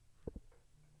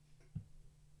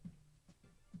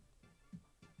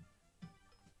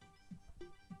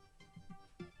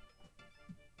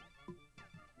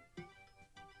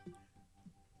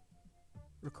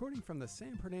Recording from the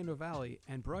San Fernando Valley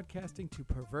and broadcasting to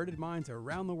perverted minds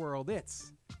around the world,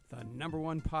 it's the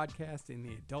 #1 podcast in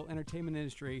the adult entertainment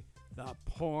industry, the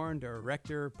Porn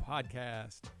Director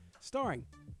Podcast. Starring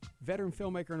veteran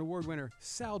filmmaker and award winner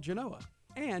Sal Genoa.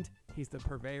 And he's the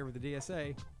purveyor of the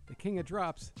DSA, the king of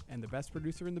drops, and the best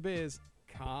producer in the biz,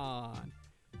 Khan.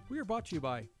 We are brought to you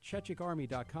by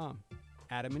ChechikArmy.com,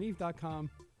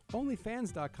 AdamandEve.com,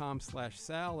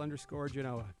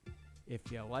 OnlyFans.com/Sal_Genoa. If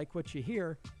you like what you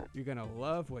hear, you're going to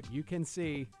love what you can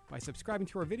see by subscribing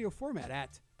to our video format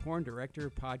at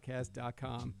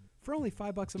PornDirectorPodcast.com for only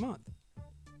 $5 a month.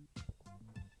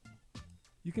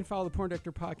 You can follow the Porn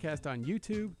Director Podcast on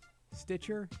YouTube,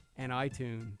 Stitcher, and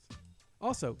iTunes.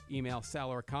 Also, email Sal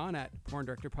or Khan at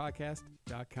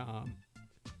PornDirectorPodcast.com.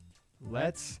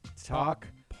 Let's talk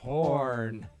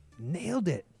porn. Nailed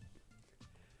it.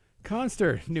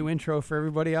 Conster, new intro for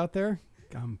everybody out there.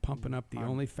 I'm pumping up the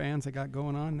OnlyFans I got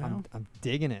going on now. I'm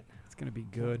digging it. It's gonna be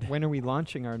good. When are we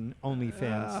launching our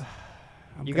OnlyFans?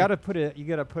 You gotta put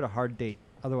a hard date,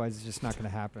 otherwise it's just not gonna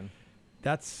happen.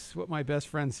 That's what my best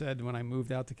friend said when I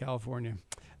moved out to California.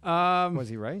 Was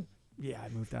he right? Yeah, I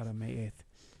moved out on May 8th.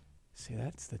 See,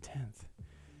 that's the 10th.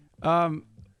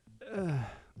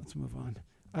 Let's move on.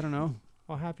 I don't know.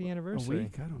 Well, happy anniversary. A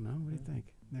week? I don't know. What do you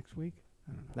think? Next week?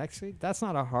 I don't know. Next week? That's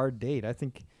not a hard date. I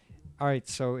think. All right,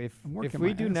 so if working we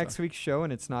my do ass next off. week's show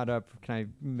and it's not up, can I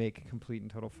make complete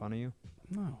and total fun of you?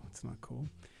 No, it's not cool.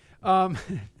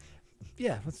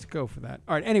 Yeah, let's go for that.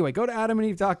 All right, anyway, go to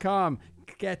AdamandEve.com.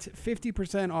 Get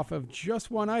 50% off of just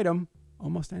one item,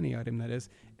 almost any item that is,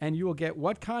 and you will get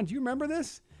what, Con? Do you remember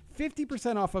this?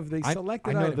 50% off of the selected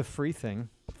I know item. the free thing.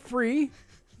 Free?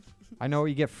 I know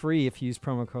what you get free if you use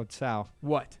promo code SAL.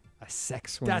 What? A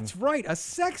sex swing. That's right, a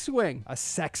sex swing. A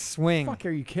sex swing. Fuck,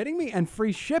 are you kidding me? And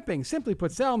free shipping. Simply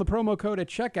put Sal in the promo code at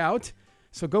checkout.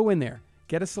 So go in there.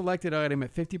 Get a selected item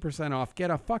at 50% off. Get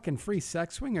a fucking free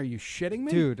sex swing. Are you shitting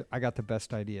me? Dude, I got the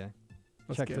best idea.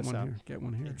 Let's Check get this one out. here. Get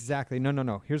one here. Exactly.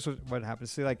 No. Here's what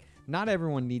happens. See, like, not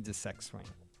everyone needs a sex swing.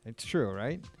 It's true,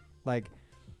 right? Like,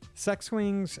 sex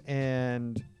swings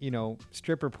and,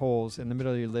 stripper poles in the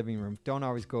middle of your living room don't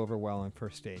always go over well on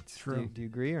first dates. True. Do you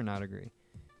agree or not agree?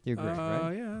 You agree,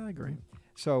 right? Yeah, I agree.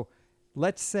 So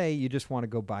let's say you just want to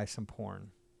go buy some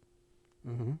porn.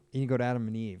 Mm-hmm. And you go to Adam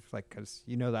and Eve, because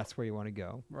that's where you want to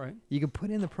go. Right. You can put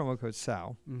in the promo code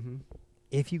SAL. Mm-hmm.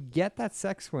 If you get that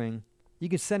sex swing, you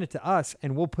can send it to us,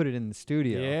 and we'll put it in the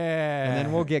studio. Yeah. And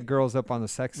then we'll get girls up on the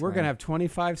sex swing. We're going to have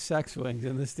 25 sex swings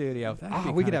in the studio.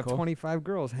 We could have 25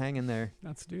 girls hanging there.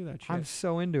 Let's do that shit. I'm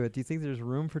so into it. Do you think there's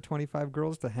room for 25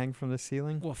 girls to hang from the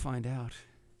ceiling? We'll find out.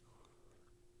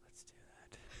 Let's do that.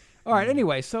 All right,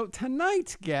 anyway, so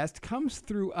tonight's guest comes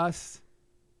through us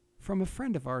from a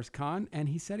friend of ours, Con, and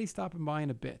he said he's stopping by in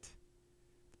a bit.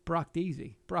 Brock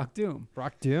Doom. Brock Doom.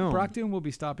 Brock Doom will be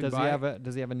stopping by.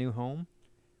 Does he have a new home?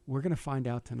 We're going to find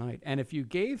out tonight. And if you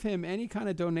gave him any kind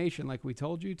of donation like we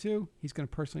told you to, he's going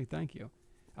to personally thank you.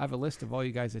 I have a list of all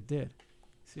you guys that did.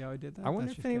 See how I did that? I wonder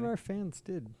That's if just any of kidding. our fans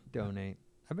did donate.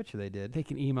 I bet you they did. They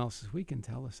can email us this week and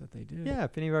tell us that they did. Yeah,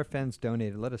 if any of our fans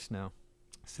donated, let us know.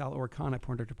 Sal or Con at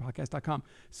PornDirectorPodcast.com.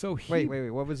 So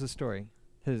Wait. What was the story?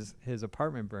 His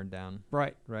apartment burned down.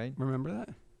 Right. Remember that?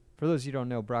 For those you don't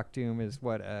know, Brock Doom is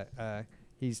what?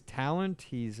 He's talent.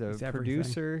 He's a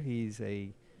producer. He's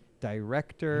a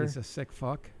director. He's a sick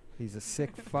fuck. He's a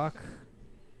sick fuck.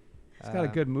 He's got a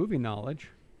good movie knowledge.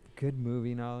 Good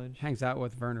movie knowledge. Hangs out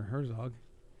with Werner Herzog.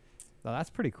 Well,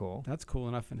 that's pretty cool. That's cool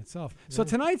enough in itself. Yeah. So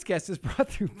tonight's guest is brought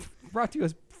to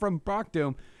us from Brock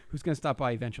Doom, who's going to stop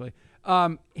by eventually.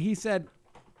 He said,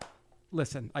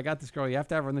 listen, I got this girl. You have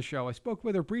to have her on the show. I spoke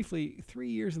with her briefly,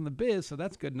 3 years in the biz, so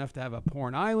that's good enough to have a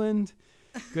porn island,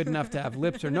 good enough to have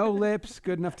lips or no lips,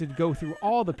 good enough to go through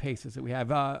all the paces that we have.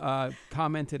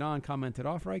 Commented on, commented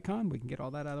off, right, Con? We can get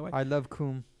all that out of the way. I love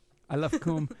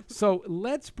Coom. So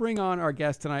let's bring on our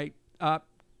guest tonight.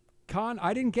 Con,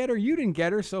 I didn't get her, you didn't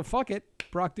get her, so fuck it.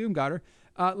 Brock Doom got her.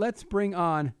 Let's bring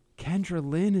on Kendra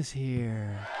Lynn is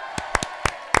here.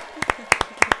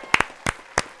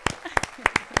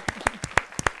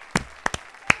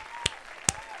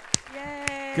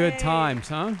 Yay. Good times,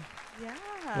 huh? Yeah.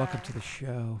 Welcome to the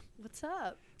show. What's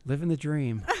up? Living the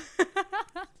dream.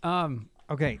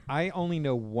 Okay, I only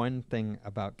know one thing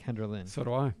about Kendra Lynn. So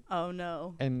do I. Oh,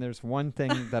 no. And there's one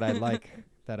thing that I like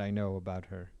that I know about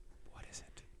her. What is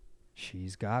it?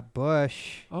 She's got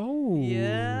bush. Oh.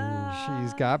 Yeah.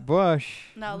 She's got bush.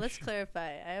 Now, let's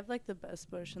clarify. I have, the best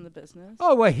bush in the business.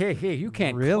 Oh, wait, hey, you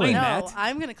can't Really? claim No, that.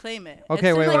 I'm going to claim it. Okay,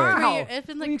 It's wait, been wait, like wait. It's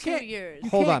been Well, you 2 can't- years. You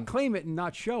Hold can't on. claim it and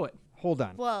not show it. Hold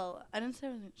on. Well, I didn't say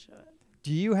I didn't show it.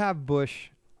 Do you have bush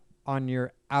on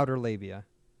your outer labia?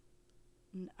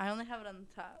 I only have it on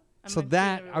the top. I'm So like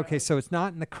that clean everywhere okay. else. So it's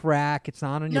not in the crack. It's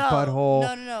not on your no,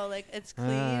 butthole. No. Like it's clean.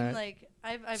 Alright. Like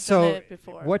I've So done it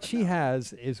before. what but she no.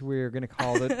 has is we're gonna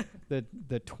call it the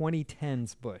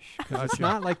 2010s bush. 'Cause it's Gotcha.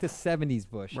 not like the 70s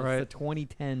bush. Right. It's the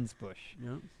 2010s bush.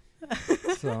 Yeah,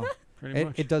 So pretty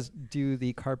much. it does do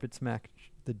the carpets match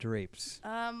the drapes.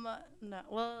 No.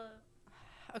 Well,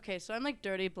 okay. So I'm like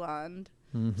dirty blonde.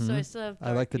 Mhm. So I still have. I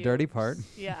Dark like the dirty part.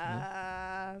 pubes.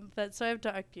 Yeah, but so I have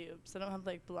dark pubes. I don't have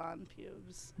like blonde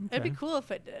pubes. It'd be Okay. cool if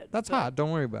I did. That's but- hot.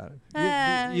 Don't worry about it.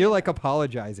 Eh, You're like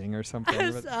apologizing or something.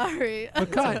 I'm but- sorry.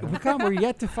 Pecan, we're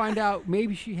yet to find out.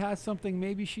 Maybe she has something.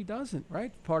 Maybe she doesn't.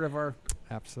 Right? Part of our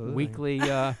Absolutely. weekly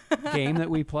game that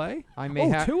we play. I may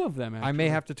have. two of them. Actually. I may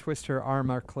have to twist her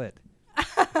arm or clit.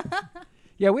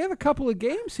 Yeah, we have a couple of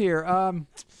games here.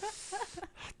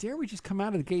 Dare we just come out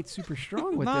of the gate super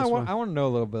strong with No, this one? I want to know a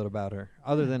little bit about her,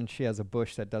 other than she has a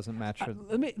bush that doesn't match her.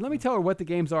 Let me tell her what the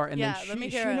games are, and Yeah, then let me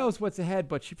she hear it. knows what's ahead,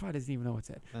 but she probably doesn't even know what's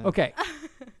ahead. Uh. Okay,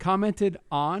 commented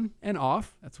on and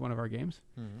off. That's one of our games.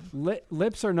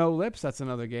 Lips or no lips. That's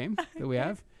another game that we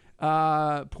have.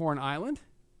 Porn Island,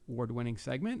 award-winning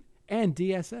segment, and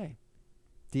DSA.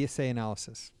 DSA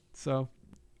analysis. So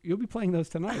you'll be playing those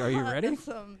tonight. Are you ready?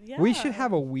 Awesome. Yeah. We should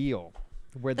have a wheel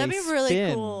where That'd they be really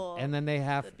spin, cool. and then they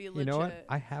have. That'd be You know what? legit.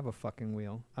 I have a fucking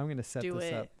wheel. I'm gonna set Do this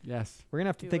it. up. Yes. We're gonna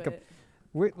have to Do think of. it.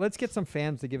 Let's get some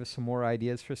fans to give us some more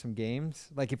ideas for some games.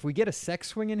 Like if we get a sex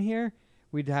swing in here,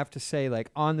 we'd have to say like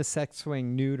on the sex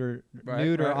swing, nude or Right,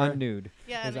 nude or right. unnude.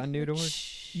 Yeah. Is and unnude a word?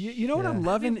 You know what Yeah. I'm That'd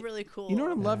loving? be really cool. You know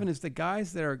what I'm Yeah. loving is the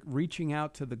guys that are reaching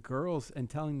out to the girls and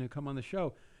telling them to come on the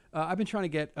show. I've been trying to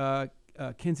get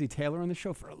Kinsey Taylor on the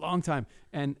show for a long time,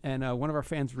 and one of our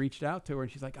fans reached out to her,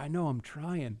 and she's like, "I know, I'm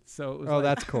trying." So it was Oh, like,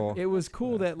 that's cool. it was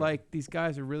cool That's that like these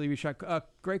guys are really reaching out.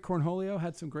 Greg Cornholio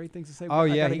had some great things to say. Oh I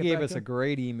yeah, gotta he get gave back us to a him.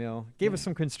 great email. Gave Yeah. us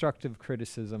some constructive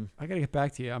criticism. I gotta get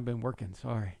back to you. I've been working.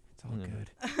 Sorry, it's all Yeah.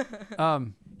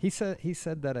 good. He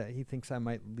said that he thinks I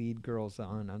might lead girls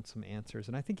on some answers,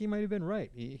 and I think he might have been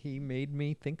right. He made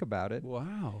me think about it,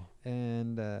 Wow.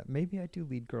 and maybe I do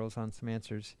lead girls on some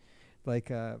answers. Like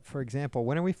for example,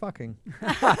 when are we fucking?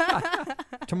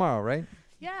 Tomorrow, right?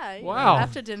 Yeah. you know, Wow.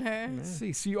 After dinner. Let's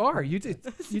see, so you are. You do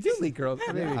lead girls.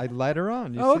 Maybe. I led her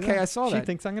on. You Oh, see okay, that? I saw she that.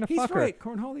 thinks I'm gonna He's fuck right.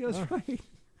 her. Cornholio's Oh. right.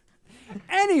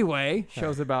 Anyway,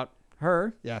 shows about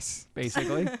her Yes.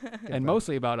 basically, and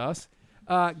mostly about us.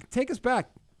 Take us back.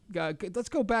 Let's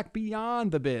go back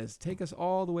beyond the biz. Take us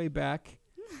all the way back.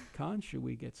 Con, should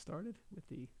we get started with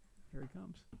the? Here he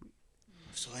comes.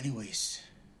 So anyways,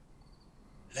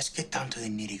 let's get down to the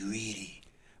nitty-gritty.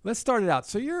 Let's start it out.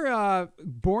 So you're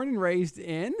born and raised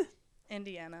in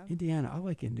Indiana. Indiana. I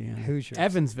like Indiana. Hoosiers.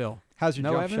 Evansville. How's your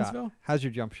No jump Evansville? shot? How's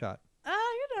your jump shot?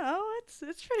 You know, it's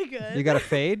pretty good. You got a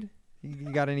fade?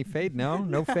 You got any fade?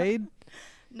 No fade.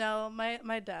 No,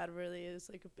 my dad really is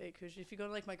like a big Hoosier. If you go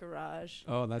to like my garage,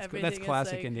 Oh, that's good. That's everything is,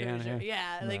 classic like, Indiana. Hoosier.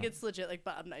 Yeah. Yeah, like Yeah. it's legit like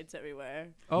Bob nights everywhere.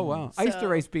 Oh wow. I used to So-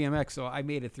 race BMX, so I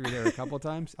made it through there a couple of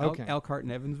times. Okay. Elkhart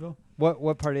and Evansville.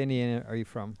 What part of Indiana are you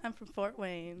from? I'm from Fort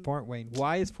Wayne. Fort Wayne.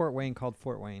 Why is Fort Wayne called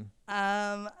Fort Wayne?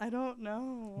 I don't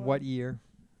know. What year?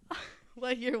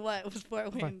 What year? What was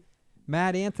Fort Wayne?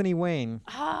 Matt Anthony Wayne.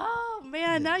 Oh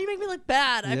man, now you make me look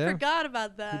bad. I Yeah. forgot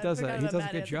about that. He I does forgot that. He about does a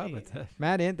Matt good job Anthony. at that.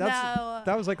 Matt No,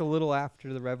 that was like a little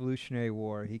after the Revolutionary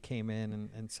War. He came in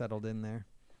and settled in there.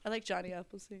 I like Johnny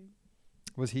Appleseed.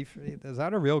 Was he? Is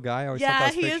that a real guy? I always thought Yeah, that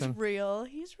was he fiction. is real.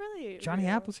 He's really Johnny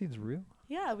real. Appleseed's real.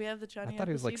 Yeah, we have the Johnny. thought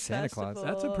he was like Appleseed Santa Claus.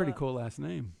 Festival. That's a pretty cool last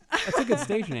name. That's a good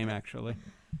stage name, actually.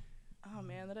 Oh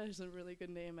man, that is a really good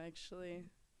name actually.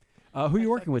 Who are I you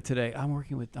working with today?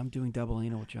 I'm doing double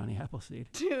anal with Johnny Appleseed.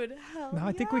 Dude, hell No,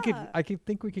 I think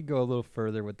we could go a little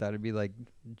further with that. It'd be like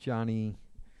Johnny.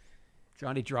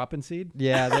 Johnny Droppin' Seed.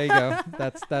 Yeah, there you go.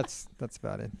 That's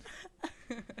about it.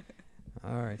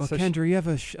 All right. Well, so Kendra, you have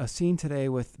a scene today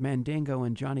with Mandingo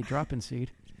and Johnny Droppin'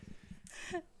 Seed.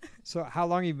 so how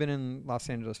long have you been in Los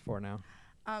Angeles for now?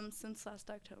 Since last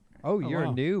October. Oh, you're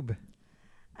wow. a noob.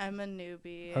 I'm a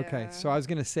newbie. Okay, so I was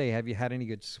gonna say, have you had any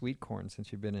good sweet corn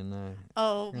since you've been in?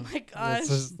 Oh Yeah. my gosh. It's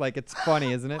just like it's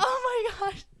funny, isn't it? Oh my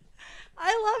gosh.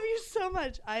 I love you so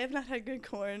much. I have not had good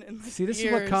corn in See, this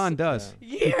years. is what Con does.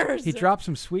 Years. He drops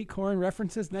some sweet corn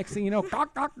references. Next thing you know,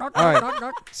 gawk, gawk, gawk, All right. gawk,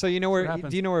 gawk. So you know What where?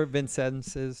 happens? Do you know where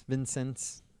Vincennes is?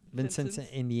 Vincennes, Vincennes?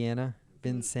 Indiana.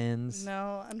 Vincennes.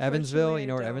 No, Evansville, unfortunately, you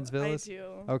know where I don't. Evansville I is? do.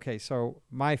 Okay, so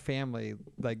my family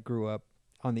like grew up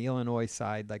on the Illinois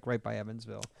side, like right by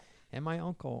Evansville, and my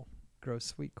uncle grows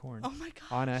sweet corn Oh my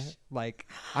gosh. on a like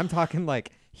I'm talking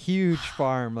like huge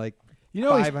farm, like You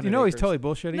know, he's 500 he's acres. totally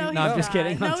bullshitting. No, No, he's I'm just not.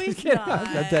 kidding. No, I'm just he's kidding. not.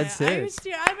 I'm dead I serious.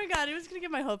 was, oh my god, he was gonna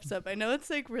get my hopes up. I know it's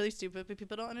like really stupid, but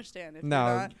people don't understand. If No.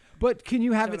 you're not, But can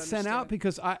you have Don't it sent out? understand.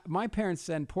 Because my parents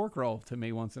send pork roll to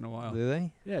me once in a while. Do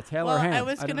they? Yeah, Taylor well, ham. I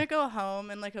was don't gonna know. go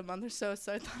home in like a month or so I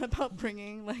thought about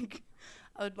bringing like,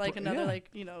 another yeah. like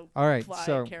you know. All right. fly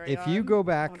So carry if you on. go I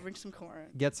back, want to bring some corn.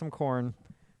 get some corn.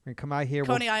 We come out here.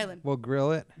 Coney Island. We'll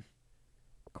grill it.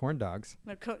 Corn dogs.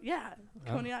 No, yeah,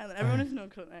 Oh. Coney Island. Everyone has known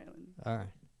Coney Island. All right.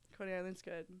 Coney Island's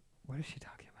good. What is she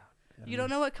talking about? You don't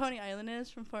know what Coney Island is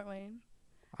from Fort Wayne?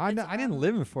 I It's, didn't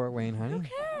live in Fort Wayne, honey. Who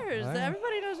cares? Alright.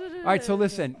 Everybody knows what it is. All right, so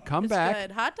listen, come It's back.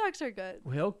 Good. Hot dogs are good.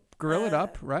 He'll grill it Uh,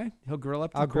 up, right? He'll grill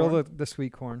up. I'll the grill corn. the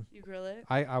sweet corn. You grill it.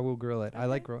 I will grill it. I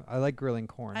like grilling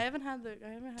corn. I haven't had the. I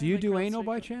haven't had. Do you like, do grilled anal sweet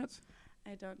by corn. chance?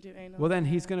 I don't do anal. Well, then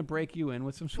he's yeah. gonna break you in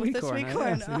with some With sweet the corn. sweet I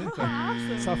corn. guess. That's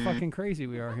Awesome. how fucking crazy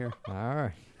we are here. All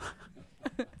right.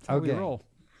 That's how we Okay. roll.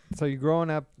 So you're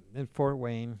growing up in Fort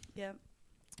Wayne, Yep.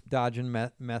 dodging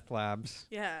meth labs.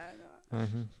 Yeah. I know.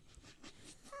 Uh-huh.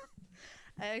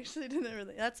 I actually didn't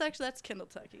really. That's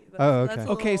Kentucky. That's, Oh, okay. That's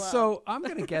a Okay, little, so I'm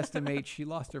gonna guesstimate she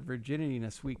lost her virginity in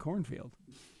a sweet cornfield.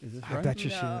 Is this I right? bet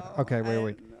you she. no, Okay,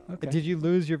 wait. No. Okay. Did you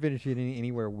lose your virginity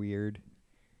anywhere weird?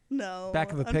 No.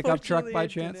 Back of a pickup truck unfortunately, by I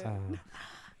chance? didn't.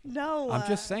 No. I'm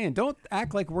just saying, don't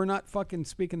act like we're not fucking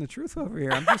speaking the truth over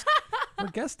here. We're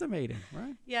guestimating,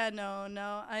 right? Yeah,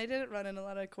 no. I didn't run in a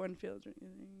lot of cornfields or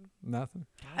anything. Nothing.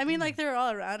 I mean, like they were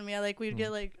all around me. We'd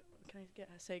get like, can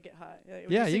I get high? Like,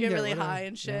 we Yeah, used you to can get get really whatever. high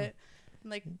and Yeah. shit.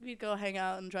 And, like we'd go hang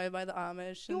out and drive by the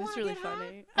Amish, and it's really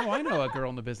funny. Oh, I know a girl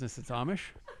in the business that's Amish.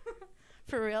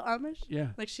 For real, Amish? Yeah.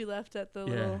 Like she left at the Yeah.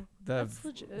 little The That's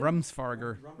legit.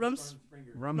 Rumsfarger. Rums.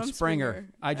 Rumspringer. Rumspringer.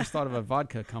 I just thought of a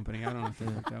vodka company. I don't know if they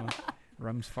like that one.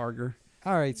 Rumsfarger.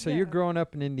 All right. So Yeah. you're growing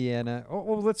up in Indiana. Oh,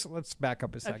 let's back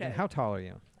up a second. Okay. How tall are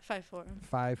you? 5'4".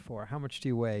 5'4". How much do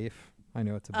you weigh? I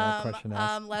know it's a bad question to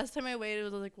ask. Last time I weighed it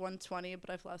was like 120, but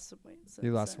I've lost some weight. You since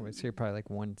lost then. weight, so you're probably like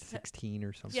 116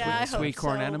 or something. Yeah, I hope Sweet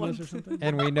corn so. enemas or something?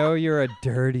 And we know you're a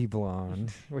dirty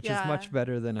blonde, which is Yeah. much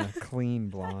better than a clean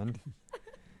blonde.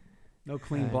 No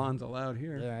clean Uh, blondes allowed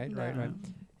here. Yeah, right. No.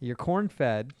 You're corn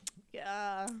fed.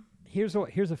 Yeah. Here's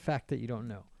a fact that you don't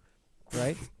know,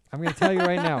 right? I'm going to tell you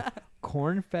right now.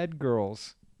 Corn fed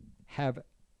girls have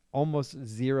almost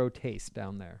zero taste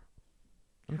down there.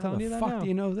 I'm How telling the you that fuck now. do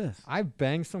you know this? I've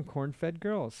banged some corn fed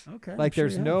girls. Okay. Like I'm sure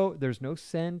there's you no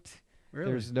scent.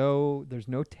 Really? There's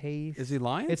no taste. Is he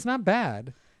lying? It's not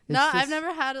bad. It's No, I've just-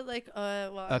 never had it like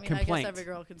well, I mean, complaint. I guess every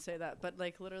girl can say that, but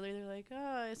like literally they're like,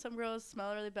 oh, some girls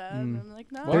smell really bad, Mm. and I'm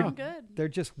like, no, Wow. I'm good. They're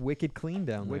just wicked clean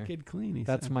down there. wicked clean. He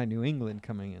That's said. my New England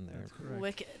coming in there. That's correct.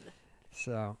 Wicked.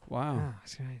 So Wow. ah,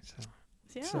 that's right. So,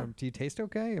 Yeah. so do you taste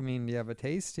okay? I mean, do you have a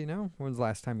taste? You know, when's the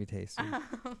last time you tasted?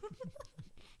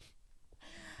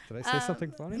 Did I say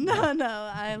something funny? No,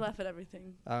 I laugh at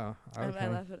everything. Oh, I okay.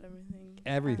 laugh at everything.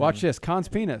 Everything. Watch this. Con's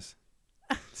penis.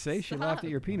 See, she laughed at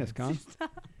your Stop. penis, Con.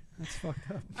 That's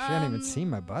fucked up. She hadn't even seen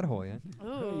my butthole yet.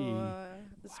 Ooh, Hey.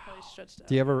 this is probably stretched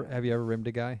out. Have you ever rimmed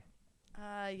a guy?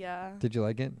 Yeah. Did you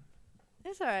like it?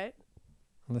 It's all right.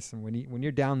 Listen, when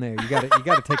you're down there, you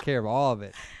gotta take care of all of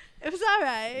it. It was all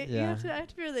right. Yeah. I have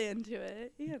to be really into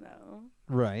it, you know.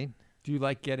 Right. Do you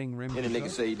like getting rimmed? Any nigga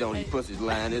yourself? say he don't eat pussies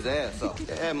lying his ass off.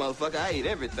 Yeah, motherfucker, I eat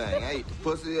everything. I eat the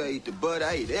pussy, I eat the butt,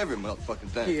 I eat every motherfucking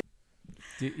thing.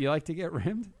 Do you like to get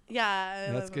rimmed?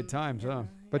 Yeah. That's good times, huh?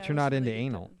 But yeah, you're it not was into really good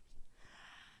anal. time.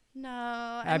 No,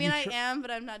 I Have mean you I tr- am,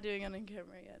 but I'm not doing it on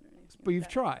camera yet or anything. But you've like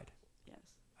that. tried. Yes.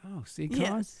 Oh, see, Con?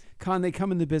 Yes. Con, they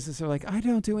come in the business, they're like, I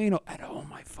don't do anal. At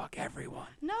home, I fuck everyone.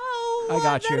 No. I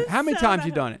got that you. is How many so times not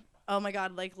you how- done it? Oh my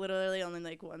god, like literally only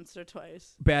like once or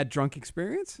twice. Bad drunk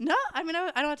experience? No, I mean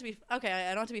I don't have to be okay. I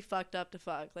don't have to be fucked up to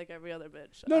fuck like every other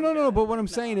bitch. No, I'm no, no. good. But what I'm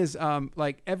No. saying is,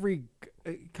 like every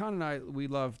Con and I, we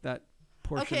love that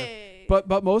portion. Okay.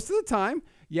 But most of the time,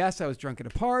 yes, I was drunk at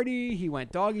a party. He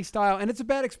went doggy style, and it's a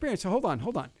bad experience. So hold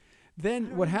on.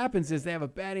 Then what happens is they have a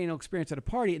bad anal experience at a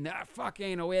party, and fuck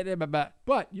anal.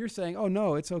 But you're saying, oh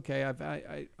no, it's okay.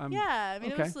 I'm yeah, I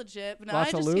mean okay. it was legit, but now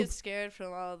Lots I of just lube? get scared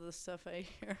from all the stuff I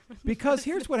hear. Because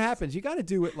here's what happens. You got to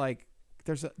do it like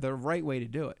there's the right way to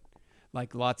do it.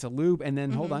 Like lots of lube. And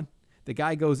then, hold on. The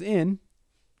guy goes in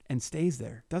and stays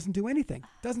there. Doesn't do anything.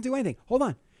 Hold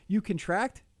on. You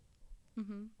contract.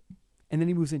 And then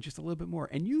he moves in just a little bit more.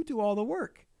 And you do all the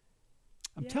work.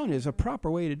 I'm telling you, there's a proper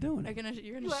way to doing it.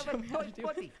 You're gonna show me how to do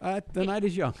it. The night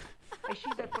is young. I see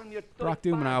that from your Brock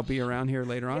Doom and I will be around here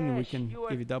later on, and we can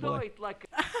give you double A. like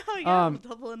Oh yeah, Um,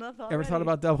 double enough. Ever thought already.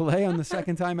 about double A on the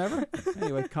second time ever?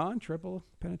 Anyway, Con, triple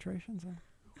penetrations.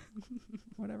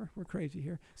 Whatever. We're crazy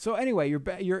here. So anyway,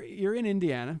 you're in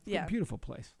Indiana. Yeah. Beautiful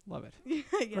place. Love it.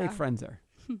 yeah. Great friends there.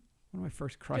 One of my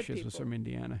first crushes was people. from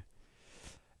Indiana.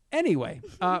 Anyway,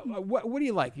 what do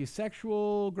you like? You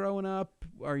sexual growing up?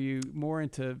 Are you more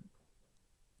into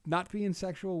not being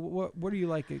sexual? What do you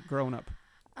like growing up?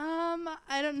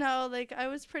 I don't know. Like I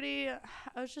was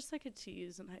just like a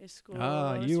tease in high school.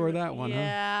 Ah, I was you were really- that one, huh?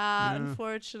 Yeah, Yeah.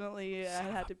 unfortunately, Son I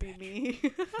of had a to be me.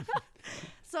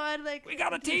 So I'd like. We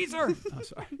got a teaser. Oh,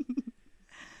 sorry.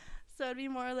 So it'd be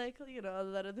more like, a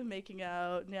lot of the making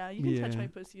out. Yeah, you can touch Yeah. my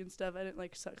pussy and stuff. I didn't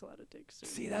like suck a lot of dicks. or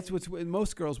See, that's anything.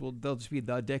 most girls they'll just be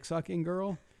the dick sucking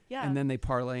girl, Yeah. and then they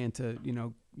parlay into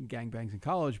gangbangs in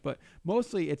college. But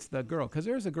mostly it's the girl, because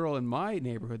there's a girl in my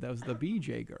neighborhood that was the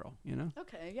BJ girl.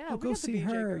 Okay. Yeah. Oh, we go got the see BJ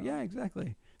her. girl. Yeah,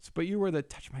 exactly. But you were the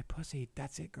touch my pussy.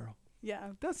 That's it, girl. Yeah.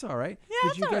 That's all right. Yeah, Did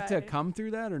it's you all get to right. come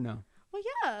through that or no? Well,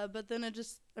 yeah, but then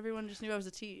everyone just knew I was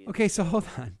a tease. Okay, so hold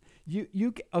on.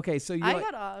 Okay, so I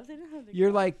got off. They didn't have to.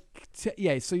 you're go. like,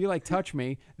 so you're like, touch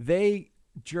me. They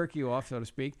jerk you off, so to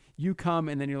speak. You come,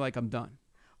 and then you're like, I'm done.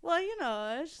 Well,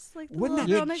 it's just like the Wouldn't little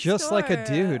that- girl You're next just like a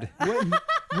door. dude.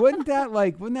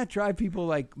 Wouldn't that drive people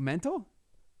like mental?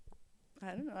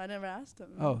 I don't know. I never asked him.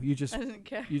 Oh, you just I didn't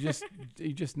care. you just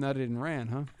nutted and ran,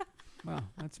 huh? Wow,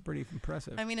 that's pretty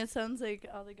impressive. I mean, it sounds like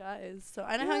all the guys. So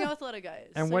I hung out with a lot of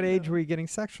guys. And so, what age were you getting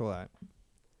sexual at?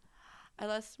 I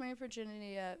lost my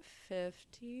virginity at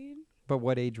 15. But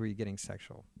what age were you getting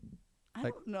sexual? I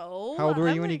Like, don't know. How old were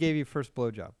I'm you when he like- gave you first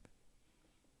blowjob?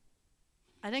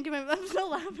 I didn't get my.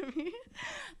 Don't laugh at me.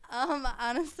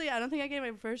 Honestly, I don't think I gave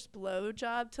my first blow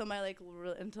job till my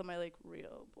until my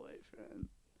real boyfriend,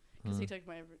 because he took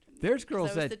my virginity. There's 'Cause girls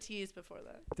I was that- the tease before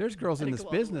that. There's girls I in didn't this go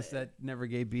all the business way. that never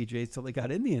gave BJs till they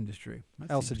got in the industry. That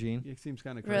Elsa seems- Jean. It seems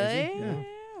kind of crazy. Really? Yeah.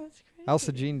 That's crazy.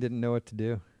 Elsa Jean didn't know what to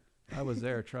do. I was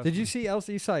there. Trust Did me. you see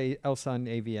Elsa? You saw Elsa on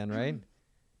AVN, right?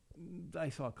 I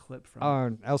saw a clip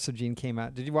from. Elsa Jean came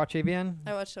out. Did you watch AVN?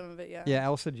 I watched some of it. Yeah. Yeah,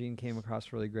 Elsa Jean came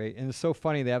across really great. And it's so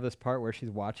funny. They have this part where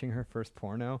she's watching her first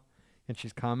porno and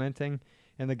she's commenting.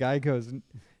 And the guy goes,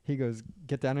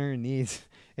 get down on your knees.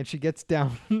 And she gets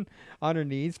down on her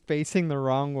knees facing the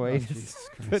wrong way. Oh, to Jesus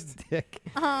put Christ. dick.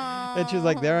 And she's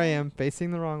like, there I am,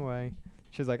 facing the wrong way.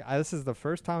 She's like, this is the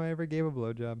first time I ever gave a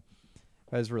blowjob.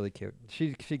 That was really cute.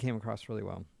 She came across really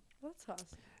well. That's awesome.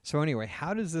 So anyway,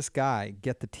 how does this guy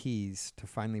get the tease to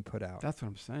finally put out? That's what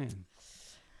I'm saying.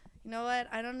 You know what?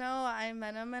 I don't know. I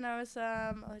met him and I was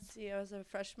I was a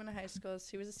freshman in high school. So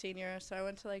he was a senior. So I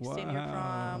went to senior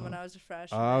prom when I was a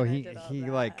freshman. Oh, and I he did all he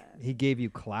that. he gave you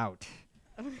clout.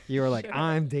 You were like, Sure.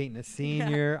 I'm dating a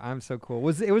senior. I'm so cool.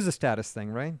 It was a status thing,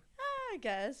 right? I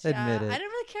guess. Admit yeah. it. I didn't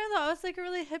really care though. I was like a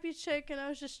really hippie chick and I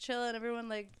was just chilling.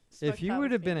 Everyone If smoked you pot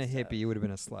would with have me been a and stuff. hippie, you would have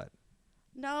been a slut.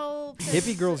 No.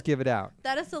 Hippie girls give it out.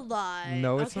 That is a lie.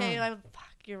 No, it's okay, not. Fuck,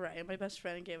 you're right. My best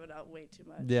friend gave it out way too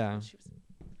much. Yeah. She was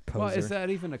Well, is Poser. that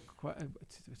even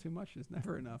too much? Is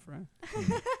never enough, right? I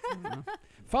don't know.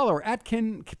 Follow her at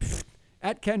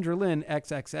Kendra Lynn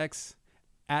XXX,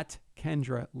 at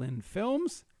Kendra Lynn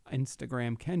Films,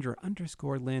 Instagram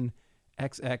Kendra_Lynn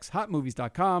XX,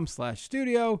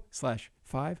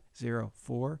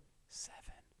 hotmovies.com/studio/5047.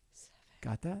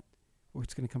 Got that? Or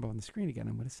it's going to come up on the screen again.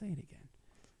 I'm going to say it again,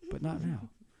 but not now.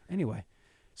 Anyway,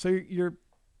 so you're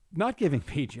not giving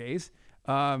PJs.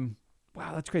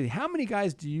 Wow, that's crazy. How many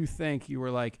guys do you think you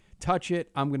were like, touch it,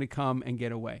 I'm going to come and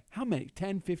get away? How many?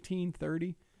 10, 15,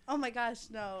 30? Oh my gosh,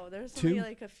 no. There's Two? only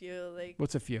like a few, like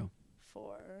What's a few?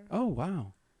 4. Oh,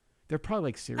 wow. They're probably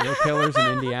like serial killers in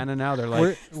Indiana now. They're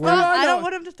like, I know- don't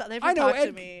want them to. They've I know talked to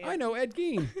Ed. me. I know Ed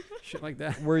Gein. Shit like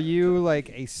that. Were you like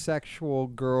a sexual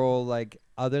girl? Like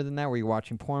other than that, were you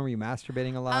watching porn? Were you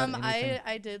masturbating a lot? Anything?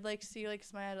 I did like see like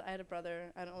I had a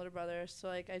brother, I had an older brother, so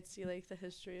like I'd see like the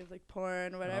history of like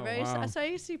porn or whatever. Oh, wow. So I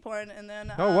used to see porn, and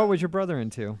then Oh, what was your brother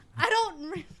into? I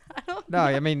don't No, know.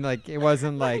 I mean like it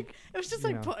wasn't like it was just you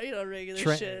like know,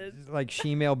 regular shit. like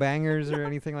shemale bangers or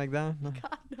anything like that. No?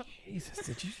 God, no. Jesus,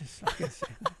 did you just fucking say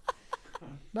that?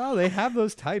 No, they have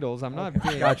those titles. I'm not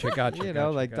being, Gotcha. You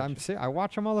know, like I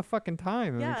watch them all the fucking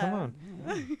time. I mean, come Yeah. on.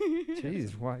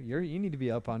 Jeez, what you need to be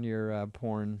up on your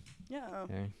porn. Yeah.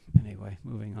 Okay. Anyway,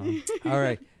 moving on. All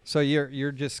right. So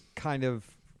you're just kind of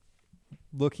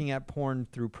looking at porn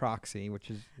through proxy, which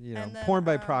is And then, porn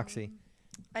by proxy.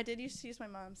 I did used to use my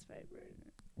mom's vibrator.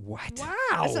 What?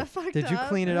 Is that fucked Did you up?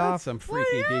 clean it That's off? some Well,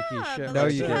 freaky yeah, deaky shit. but, No,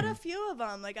 like, you she had didn't. a few of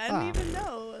them. Like I didn't Ah. even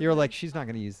know. You were like, she's not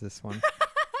going to use this one.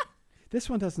 This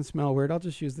one doesn't smell weird. I'll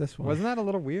just use this one. Wasn't that a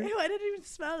little weird? Ew, I didn't even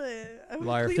smell it. I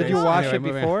Liar cleaned face. Did it you off. wash Anyway, it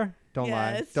moving before? Don't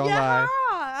lie. Yes. Don't yeah, lie.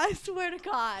 I swear to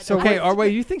God. So Okay, what- or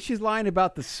wait, you think she's lying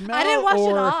about the smell didn't wash it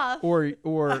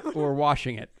or, off. or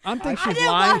washing it? I think I she's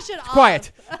didn't lying. wash it off.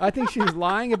 Quiet. I think she's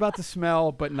lying about the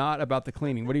smell but not about the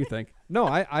cleaning. What do you think? No,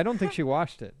 I don't think she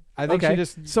washed it. I think Okay. she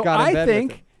just So got in bed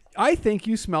with it. I think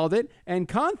you smelled it, and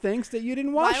Con thinks that you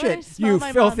didn't wash Why would I it. smell You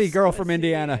my filthy mom's girl from pussy?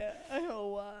 Indiana.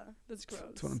 Oh, that's gross.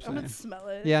 That's what I'm I'm gonna saying. smell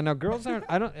it. Yeah, no, girls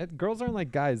aren't. Girls aren't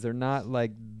like guys. They're not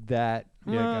like that.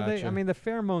 Yeah, Well, I gotcha. mean, the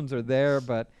pheromones are there,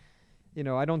 but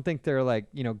I don't think they're like.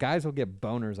 Guys will get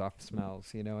boners off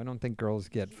smells. I don't think girls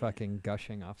get fucking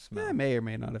gushing off smell. Yeah, may or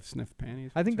may not have sniffed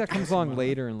panties. I think that comes Doesn't along matter.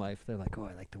 later in life. They're like, oh,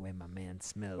 I like the way my man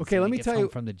smells. Okay, when let he me gets tell home you-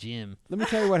 from the gym. Let me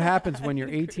tell you what happens when you're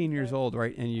I agree 18 with years that. old,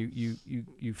 right? And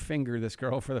you finger this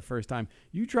girl for the first time.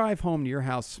 You drive home to your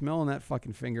house smelling that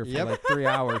fucking finger for Yep. like 3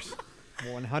 hours.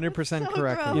 100% So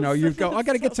correct. gross. You know, you go, I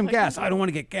got to So get some gas. fucking I don't want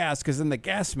to get gas because then the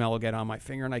gas smell will get on my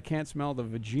finger and I can't smell the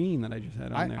vagine that I just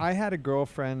had on there. I had a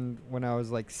girlfriend when I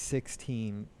was like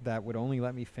 16 that would only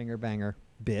let me finger bang her,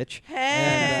 bitch. Hey.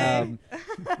 And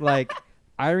like,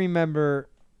 I remember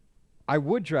I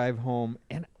would drive home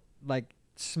and like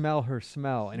smell her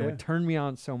smell, and it Yeah. would turn me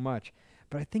on so much.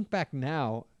 But I think back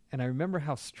now, and I remember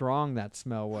how strong that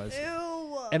smell was,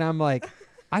 Ew. and I'm like,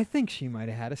 I think she might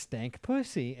have had a stank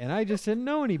pussy, and I just didn't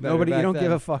know any better. Nobody, you back don't then.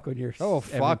 give a fuck when you're Oh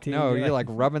fuck 17. no! You're like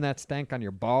rubbing that stank on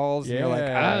your balls. And you're like,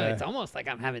 Yeah. it's almost like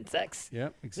I'm having sex.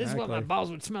 yep, This exactly. is what my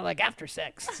balls would smell like after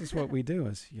sex. This is what we do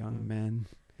as young men.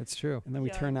 It's true. And then we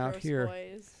Young, turn out gross here.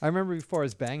 boys. I remember before I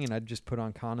was banging, I'd just put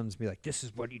on condoms and be like, "This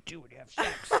is what you do when you have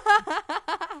sex."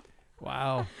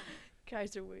 Wow.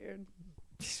 Guys are weird.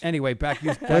 Anyway, back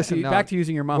Listen, no, to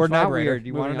using your mom's We're not vibrator. weird.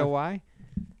 You want to Moving know on. why?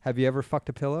 Have you ever fucked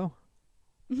a pillow?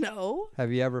 No,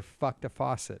 Have you ever fucked a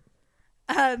faucet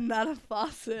not a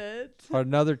faucet. or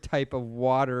another type of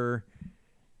water?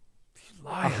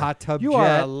 A hot tub You jet.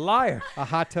 are a liar. A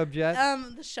hot tub jet.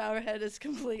 The shower head is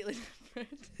completely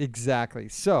different. Exactly.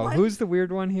 So What? who's the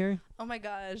weird one here? Oh my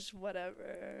gosh,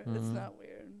 whatever. It's Mhm. not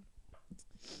weird.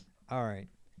 All right.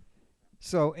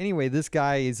 So anyway, this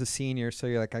guy is a senior, so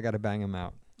you're like, I gotta bang him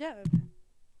out. Yeah,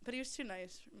 but he was too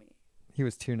nice for me. He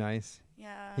was too nice.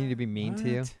 Yeah. He needed to be mean to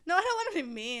you. What? No, I don't want to be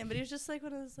mean, but he was just like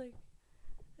one of those like,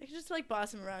 I could just like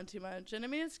boss him around too much, and I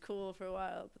mean it's cool for a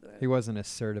while, but then He wasn't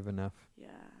assertive enough. yeah.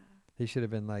 He should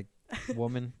have been like,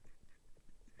 woman,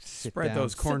 sit Spread down.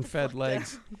 those Sit the corn-fed fuck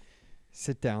legs. down.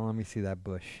 Sit down. Let me see that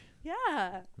bush. Yeah.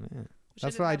 Yeah. Wish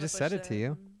That's didn't why I have a just said bush it to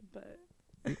you. then,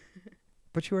 But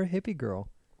But you were a hippie girl.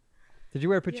 Did you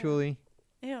wear patchouli?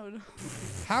 ew.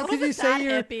 How I could you wasn't say that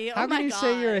you're? hippie. How Oh can my you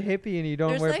say you're a God. hippie and you don't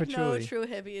There's wear like patchouli? no true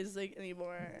hippies like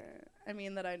anymore. I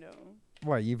mean that I know.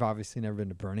 What? You've obviously never been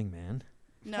to Burning Man.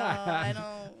 No,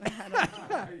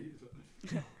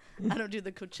 I don't do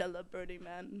the Coachella Burning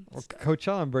Man. Well, stuff.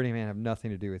 Coachella and Burning Man have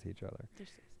nothing to do with each other.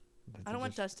 I don't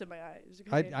want dust in my eyes.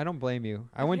 I, Okay? I don't blame you.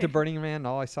 I went to Okay. Burning Man and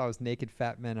all I saw was naked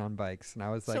fat men on bikes, and I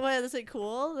was like, So what? Is it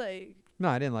cool? Like, no,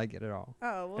 I didn't like it at all.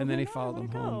 oh. Well, And then he no, I followed wanna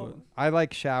them home, go. I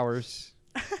like showers.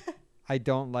 I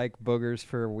don't like boogers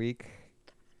for a week.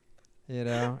 And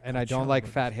I don't like Coachella.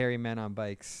 fat hairy men on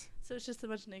bikes. So it's just a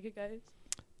bunch of naked guys.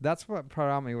 That's what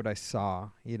predominantly what I saw.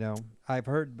 I've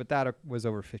heard, but that was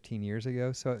over 15 years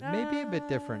ago, so it may be a bit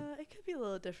different. It could be a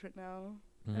little different now.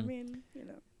 I Mhm. mean,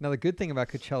 Now the good thing about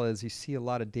Coachella is you see a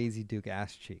lot of Daisy Duke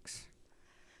ass cheeks.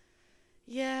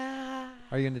 Yeah.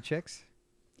 Are you into chicks?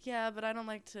 Yeah, but I don't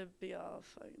like to be all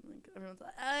fucking like everyone's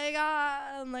like, oh my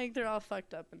god, and like they're all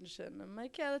fucked up and shit. And I'm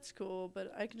like, yeah, that's cool,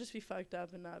 but I can just be fucked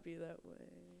up and not be that way.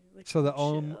 Like, So the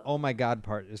chill. oh my god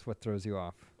part is what throws you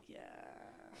off. Yeah.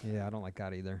 Yeah, I don't like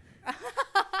God either. Oh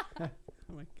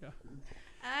my god.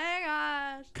 Oh my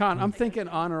gosh. Con, I'm thinking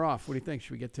on or off. What do you think?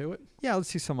 Should we get to it? Yeah, let's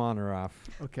see some on or off.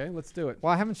 Okay, let's do it.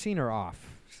 Well, I haven't seen her off,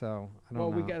 so I don't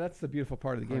Well, know. that's the beautiful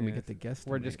part of the Oh, game. We yeah. get to guess.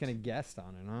 We're just gonna guess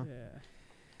on it, huh? Yeah.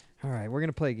 All right, we're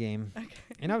gonna play a game. Okay.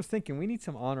 And I was thinking we need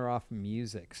some on or off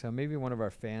music, so maybe one of our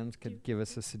fans could give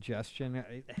us a suggestion.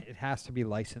 It has to be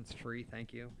license free,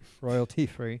 thank you, royalty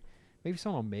free. Maybe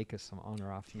someone will make us some on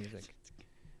or off music.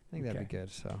 I think that'd be Okay.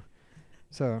 good.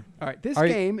 So All right. This Are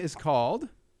you- game is called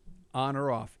on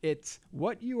or off. It's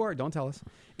what you are. Don't tell us.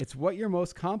 It's what you're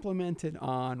most complimented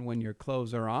on when your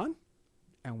clothes are on,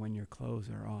 and when your clothes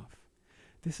are off.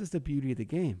 This is the beauty of the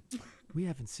game. We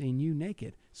haven't seen you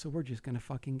naked, so we're just gonna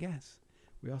fucking guess.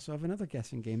 We also have another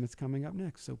guessing game that's coming up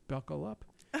next, so buckle up.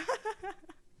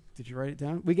 Did you write it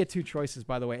down? We get two choices,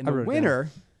 by the way, and I the wrote it down.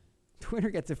 winner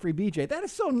gets a free BJ. That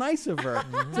is so nice of her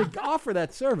to offer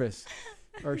that service,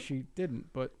 or she didn't,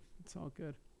 but it's all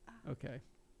good. Okay.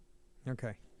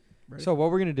 okay. Ready? So what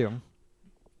we're gonna do?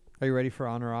 Are you ready for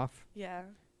on or off? Yeah.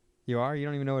 You are. You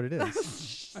don't even know what it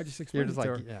is. I just You're explained just it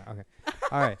to like, her. yeah, okay.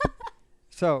 All right.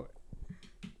 So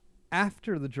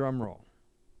after the drum roll,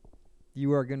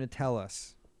 you are going to tell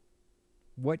us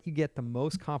what you get the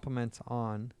most compliments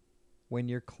on when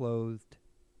you're clothed,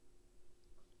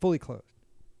 fully clothed,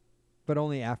 but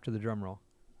only after the drum roll.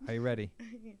 Are you ready?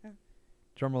 Yeah.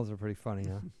 Drum rolls are pretty funny,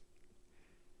 huh?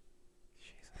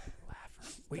 She's a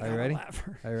laugher. We Are you got a ready?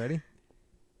 laugher. Are you ready?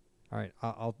 All right.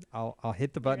 I'll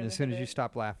hit the button gonna as soon hit as you it.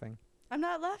 stop laughing. I'm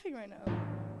not laughing right now.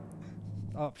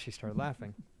 Oh, she started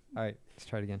laughing. All right. Let's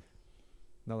try it again.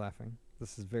 No laughing.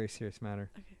 This is a very serious matter.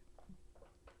 Okay.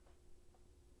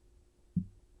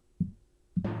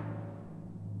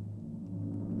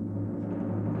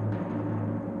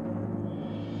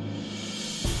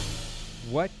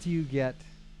 What do you get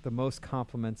the most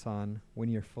compliments on when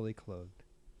you're fully clothed?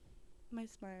 My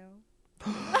smile.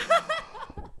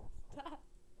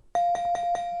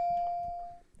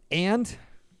 And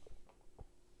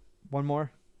one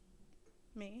more.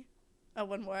 Me. Oh,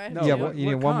 one more. I have No, two. yeah, well, you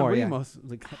need one more, What do you yeah.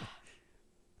 mostly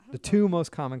The two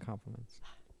most common compliments.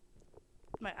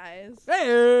 My eyes.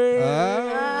 Hey!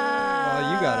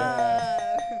 Well, you got it.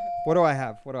 Ah. What do I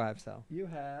have? What do I have, Sal? You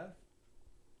have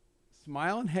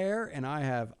smile and hair, and I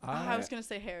have Oh, I was gonna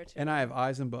say hair too. and I have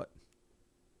eyes and butt.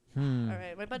 All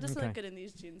right, my butt doesn't Okay. look good in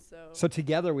these jeans, so. So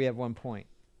together we have 1 point.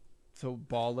 So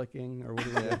ball licking, or what do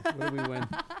we, what do we win?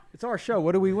 It's our show.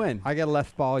 What do we win? I get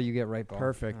left ball, you get right ball.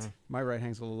 Perfect. My right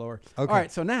hand's a little lower. Okay. All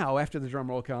right. So now, after the drum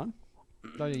roll, Con.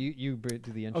 No, you do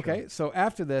the intro. Okay. So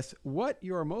after this, what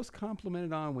you are most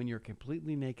complimented on when you're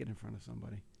completely naked in front of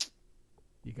somebody?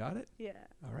 You got it. Yeah.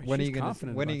 All right. When are she's you gonna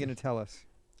confident When are about you gonna this. tell us?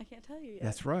 I can't tell you yet.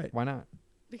 That's right. Why not?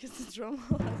 Because the drum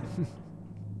roll hasn't.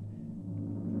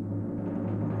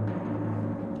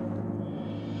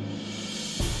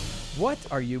 What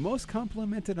are you most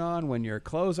complimented on when your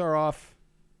clothes are off?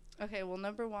 Okay, well,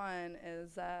 number one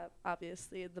is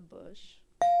obviously the bush.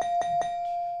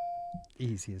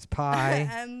 Easy as pie.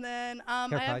 And then Here, I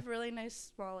pie. have really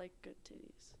nice, small, like, good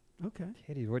titties. Okay.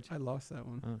 Titties. What? I lost that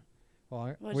one.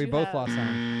 Well, What'd we you both have? lost that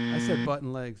one. I said butt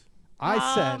and legs. I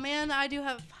Oh, said. man, I do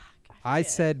have. Fuck, I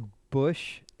forget. said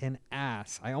bush and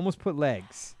ass. I almost put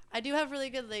legs. I do have really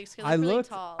good legs because I I'm really looked.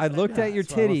 tall. I so looked Yeah, at your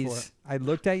that's why I went for titties. I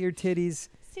looked at your titties,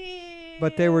 See,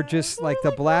 but they were just like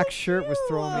the black shirt was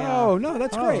throwing me Oh off. no,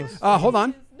 that's Oh. great. Hold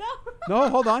on. No. No,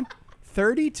 hold on.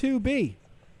 32B.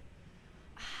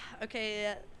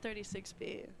 Okay,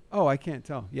 36B. Oh, I can't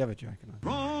tell. You have a jacket on.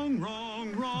 Wrong,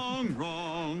 wrong, wrong,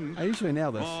 wrong. I usually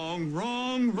nail this. Wrong,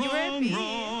 wrong, You were at wrong, B.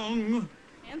 wrong.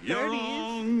 And You're 30s.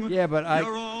 wrong. Yeah, but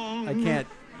You're wrong. I can't.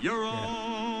 You're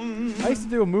wrong. I used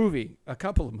to do a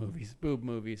couple of movies, boob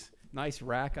movies. Nice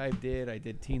rack I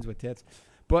did Teens with Tits.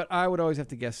 But I would always have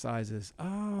to guess sizes.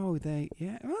 Oh,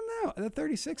 yeah. Well, no, the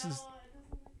 36 is.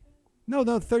 No,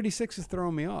 36 is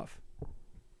throwing me off.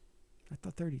 I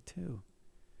thought 32.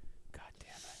 God damn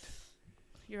it.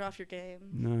 You're off your game.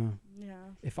 No. Yeah.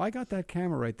 If I got that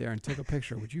camera right there and took a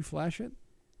picture, would you flash it?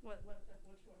 Which one?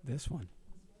 This one.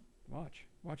 Watch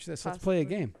this. Let's play a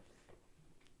Possibly. game.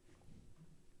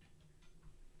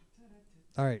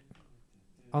 All right.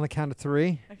 On the count of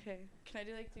 3. Okay. Can I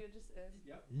do like two just in?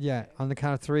 Yeah. On the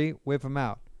count of 3, whip them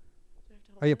out. Do I have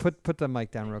to Oh hold yeah. this? Put the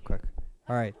mic down real quick.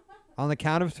 All right. On the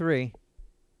count of 3.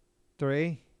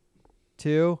 3,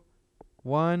 2,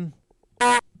 1.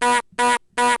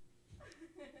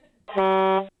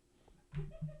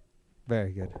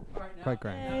 Very good. Quite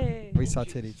grand. Hey. We saw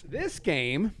titties. This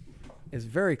game is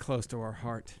very close to our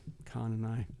heart, Con and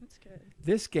I. That's good.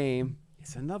 This game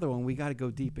is another one we got to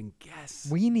go deep and guess.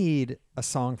 We need a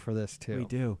song for this too. We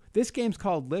do. This game's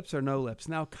called Lips or No Lips.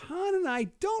 Now, Con and I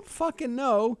don't fucking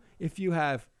know if you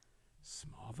have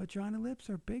small vagina lips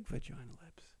or big vagina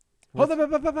lips.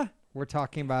 Hold up. We're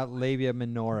talking about labia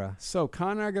minora. So,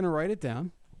 Con and I are going to write it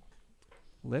down.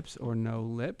 Lips or no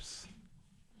lips.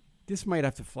 This might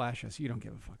have to flash us. You don't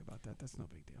give a fuck about that. That's no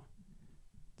big deal.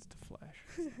 It's the flash.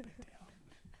 It's no big deal.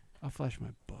 I'll flash my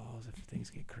balls if things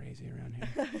get crazy around here.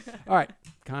 All right.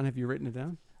 Con, have you written it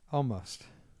down? Almost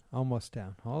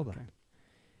down. Hold Okay. on.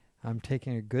 I'm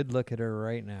taking a good look at her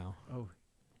right now. Oh.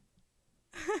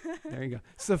 There you go.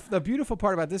 So the beautiful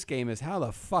part about this game is how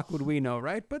the fuck would we know,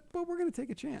 right? But we're going to take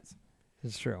a chance.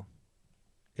 It's true.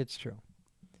 It's true.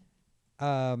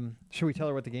 Should we tell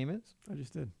her what the game is? I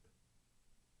just did.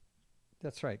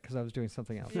 That's right, because I was doing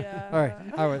something else. Yeah. All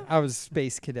right. I was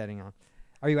space cadetting on.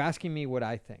 Are you asking me what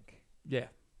I think? Yeah.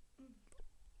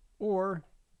 Or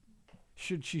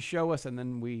should she show us and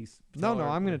then we... No, tell her?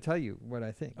 I'm going to tell you what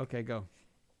I think. Okay, go.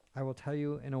 I will tell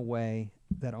you in a way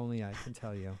that only I can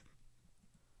tell you.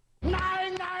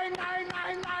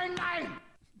 9999999.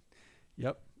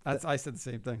 Yep. I said the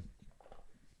same thing.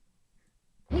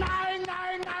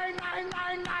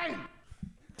 9999999.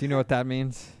 Do you know what that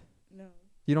means? No.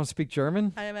 You don't speak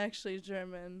German? I am actually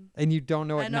German. And you don't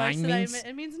know I what know. I nine said means?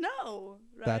 it means no.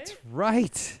 Right? That's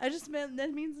right. I just meant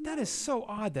that means no. That is so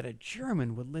odd that a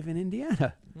German would live in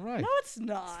Indiana. Right. No, it's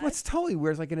not. What's totally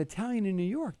weird is like an Italian in New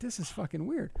York. This is fucking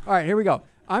weird. All right, here we go.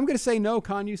 I'm going to say no.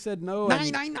 Con, you said no.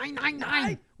 and-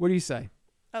 Nine. What do you say?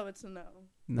 Oh, it's a no.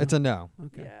 No. It's a no.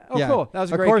 Okay. Yeah. Oh, Yeah. cool. That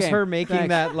was a Of great course, game. her making Thanks.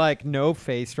 that like no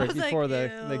face I right was like, before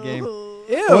the game. ew.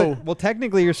 Ew. Well,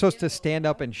 technically, you're supposed to stand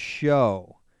up and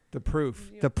show The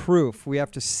proof. the proof. We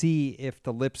have to see if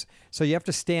the lips. So you have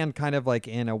to stand kind of like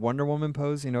in a Wonder Woman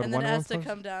pose. You know, And the then it Wonder has to Woman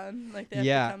pose. come down. Like they have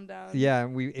Yeah. to come down. Yeah,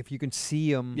 if you can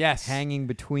see them Yes. hanging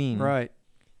between. Right.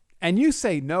 And you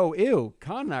say no, ew.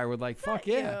 Con and I were like, fuck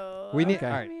yeah. Ew. We need Okay.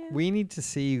 all right. We need to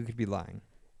see who could be lying.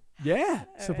 Yeah.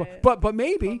 So, Alright. but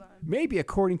maybe Hold on. maybe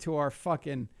according to our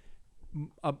fucking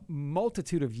a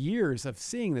multitude of years of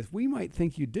seeing this, we might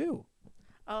think you do.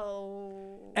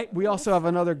 Oh. Hey, we also have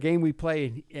another game we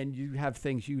play, and you have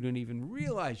things you don't even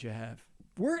realize you have.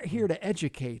 We're here to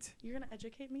educate. You're gonna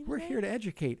educate me. We're today? here to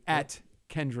educate at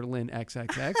Kendra Lynn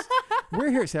XXX. We're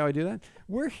here. See how I do that?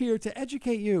 We're here to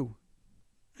educate you.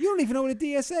 You don't even know what a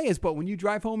DSA is, but when you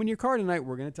drive home in your car tonight,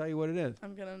 we're going to tell you what it is.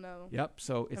 I'm gonna know. Yep.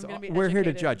 So it's gonna be we're here to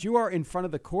educated. judge. You are in front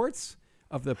of the courts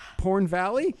of the Porn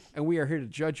Valley, and we are here to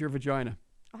judge your vagina.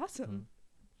 Awesome.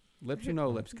 Lips or no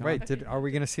lips? Con? Wait, are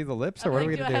we going to see the lips, or I'm what are like,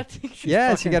 we do going I to have do? to-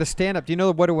 Yes, fucking- you got to stand up. Do you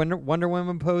know what a Wonder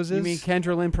Woman pose is? You mean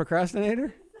Kendra Lynn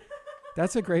procrastinator?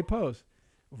 That's a great pose.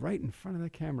 Right in front of the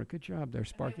camera. Good job there,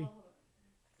 Sparky.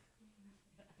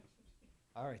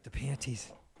 All right, the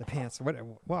panties, the pants. What?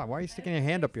 Wow, why are you sticking your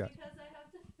hand up yet?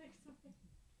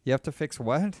 You have to fix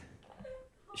what?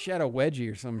 She had a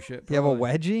wedgie or some shit. You have a probably.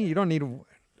 wedgie? You don't need a.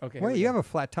 Okay. Wait, you have a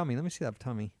flat tummy. Let me see that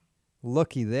tummy.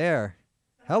 Looky there.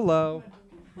 Hello.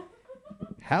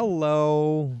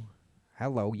 Hello.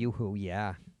 Hello, you who?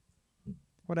 Yeah.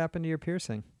 What happened to your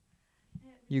piercing?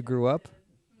 You grew up?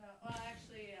 No, well,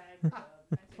 actually, I.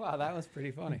 Wow, that was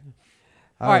pretty funny.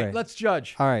 All All right, let's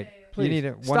judge. All right. Please You need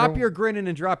a stop your grinning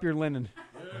and drop your linen.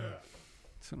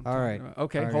 That's what I'm All talking right. about.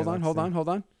 Okay, All right, hold on, let's hold see. on, hold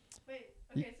on. Wait.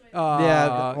 Okay. So wait.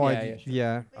 Yeah. Well, yeah, yeah.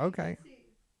 yeah. Okay.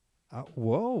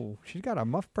 Whoa, she's got a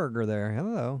muff burger there.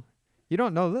 Hello. You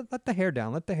don't know. Let the hair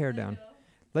down. Let the hair down.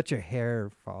 Let your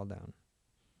hair fall down.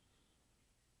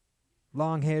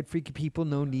 Long-haired, freaky people,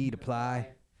 no need apply.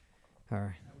 All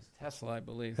right. Tesla, I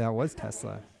believe. That was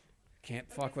Tesla. Can't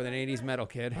fuck with an 80s metal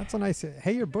kid. That's a nice.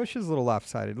 Hey, your bush is a little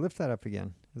lopsided. Lift that up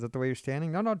again. Is that the way you're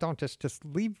standing? No, don't. Just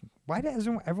leave. Why does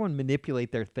everyone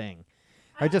manipulate their thing?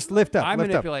 I just lift up. I lift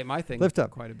manipulate my thing Lift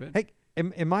up. quite a bit. Hey,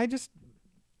 am I just?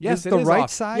 Yes, is it the is right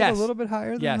off. side Yes. a little bit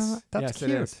higher? Than Yes. the, that's Yes, it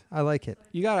cute. is. I like it.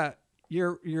 You gotta.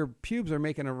 Your pubes are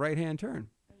making a right hand turn.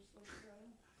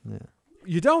 Yeah.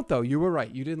 You don't though. You were right.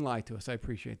 You didn't lie to us. I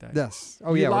appreciate that. Yes.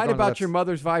 Oh you yeah. we're lied going to about lips. your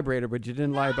mother's vibrator, but you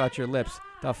didn't lie about your lips.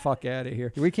 The fuck out of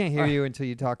here. We can't hear All right. you until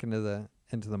you talk into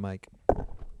the mic. No,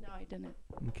 I didn't.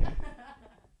 Okay.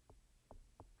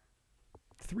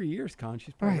 3 years, Con.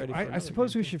 She's All probably right. ready. For I another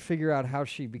suppose game, we too. should figure out how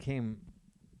she became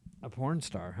a porn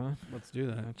star, huh? Let's do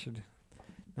that. That should.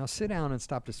 Now sit down and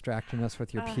stop distracting us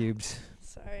with your pubes.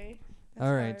 Sorry. That's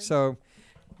All right. hard. So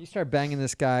you start banging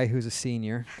this guy who's a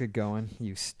senior. Good going,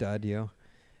 you stud, you.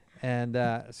 And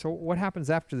so what happens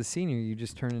after the senior? You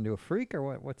just turn into a freak, or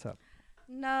what? What's up?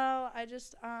 No, I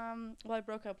just well, I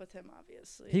broke up with him,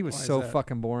 obviously. He was Why is so that?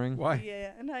 fucking boring. Why?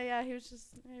 Yeah, and he was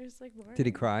like boring. Did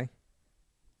he cry?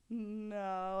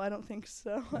 No, I don't think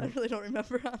so. I really don't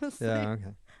remember, honestly. Yeah. Okay.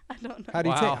 I don't know. How do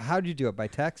you Wow. How'd you do it? By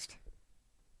text?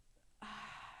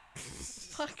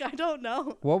 Fuck, I don't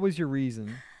know. What was your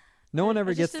reason? No one I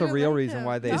ever just gets the didn't real like reason him.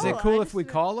 why they. Is No, it I cool if just we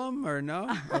didn't- call him or no?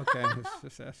 Okay,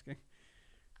 just asking.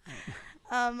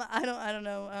 I don't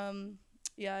know.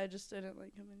 Yeah, I just didn't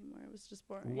like him anymore. It was just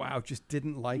boring. Wow, just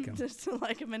didn't like him. Just didn't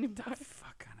like him anymore. The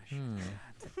fuck kind of shit. Hmm. is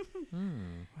that? Hmm.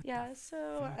 Yeah,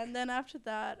 so fuck? and then after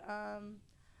that, I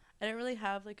didn't really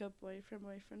have like a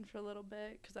boyfriend for a little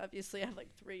bit because obviously I have like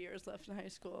 3 years left in high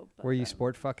school. But Were you then-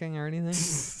 sport fucking or anything?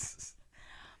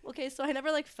 Okay, so I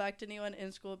never like fucked anyone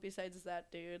in school besides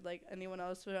that dude. Like anyone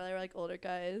else were like older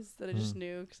guys that I just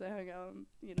knew because I hung out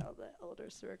in, the elder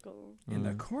circle In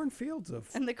the cornfields of.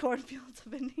 in the cornfields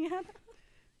of Indiana.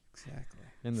 Exactly.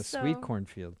 In the sweet So-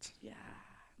 cornfields. Yeah,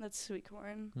 that's sweet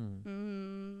corn.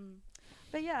 Hmm.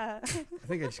 But yeah, I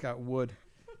think I just got wood.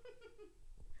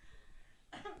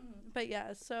 but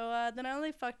yeah. So then I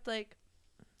only fucked like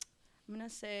I'm gonna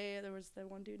say there was that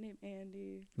one dude named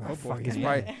Andy, Oh, boy. fucking He's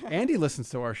yeah. probably, Andy listens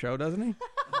to our show, doesn't he?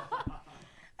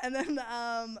 and then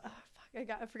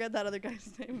I forgot that other guy's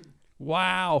name.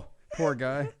 Wow. Poor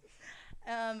guy.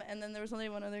 And then there was only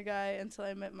one other guy until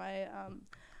I met my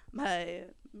my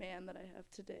man that I have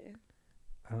today.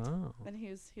 Oh. And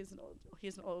he's an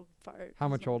old fart. How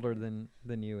He's much an older old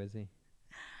than you is he?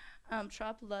 fart.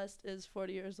 Trop Lust is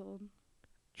 40 years old.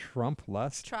 Trump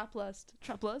lust? Trop Lust.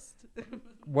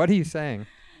 What are you saying?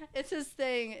 It's his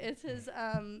thing. It's his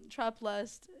Trop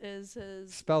Lust is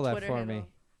his Spell that Twitter for handle. me.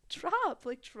 Trop,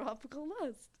 like tropical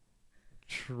lust.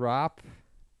 Trop.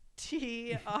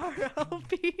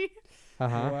 TROP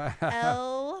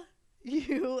Uh-huh.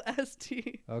 LUST.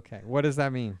 Okay. What does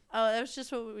that mean? Oh, that was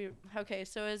just what we. Okay,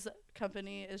 so his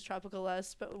company is Tropical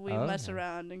Lust, but we mess Oh.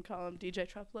 around and call him DJ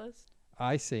Trop Lust.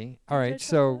 I see. All DJ right. Trop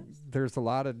So Lust? there's a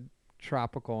lot of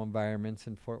tropical environments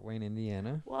in Fort Wayne,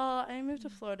 Indiana. Well, I moved to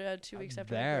Florida 2 weeks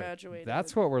after I There. graduated.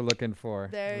 That's what we're looking for.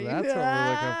 There you That's go. what we're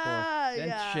looking for. Ah, That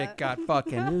yeah. shit got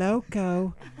fucking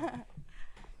loco.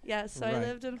 Yeah, so I Right.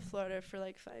 lived in Florida for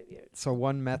like 5 years. So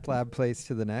one meth lab place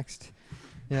to the next.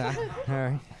 Yeah. All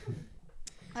right.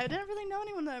 I didn't really know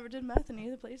anyone that ever did meth in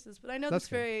either places, but I know That's that's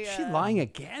good. very. Is she lying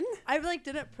again? I like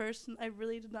didn't I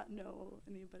really did not know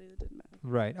anybody that did meth.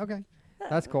 Right. Okay. Yeah.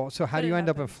 That's cool. So how But do you it end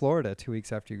up in happens. Florida 2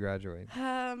 weeks after you graduate?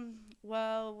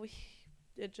 Well,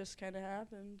 it just kind of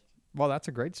happened. Well, that's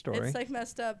a great story. It's like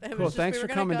messed up. It Cool. was just, Thanks we for were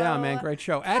gonna coming down, go- man. Great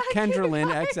show. At Kendra Lynn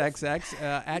XXX.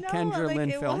 At no, Kendra like, Lynn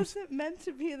it Films. wasn't meant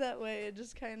to be that way. It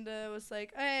just kind of was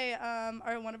like, hey,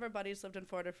 one of our buddies lived in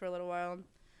Florida for a little while.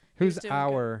 Who's doing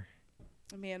our?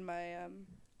 Me and my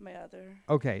my other.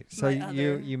 Okay, so My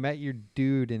you other. you met your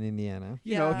dude in Indiana.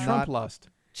 You know, Yeah. Trump Not- lust.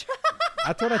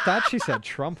 That's what I thought she said.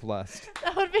 Trump lust.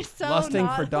 That would be so Lusting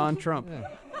not for Don Trump. Yeah.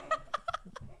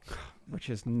 Which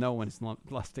is no one's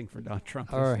lusting for Don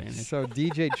Trump. All these right, days. so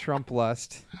DJ Trump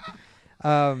lust.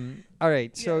 All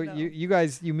right, so Yeah, no. you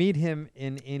guys meet him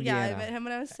in Yeah, Indiana. I met him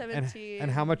when I was and, 17. and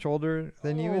how much older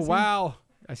than you Oh, is he? wow.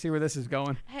 I see where this is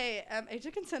going. Hey, age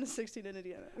of consent is 16 in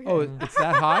Indiana. Okay. Oh, it's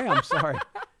that high? I'm sorry.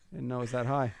 Didn't know it was that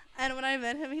high. And when I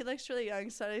met him, he looks really young,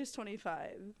 so he was 25.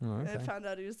 Oh, And I okay. found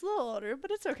out he was a little older,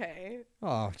 but it's okay.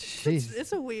 Oh, It's, jeez.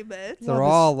 it's a wee bit. They're Love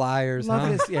is- all liars, Love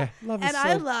huh? is, yeah. Love is And so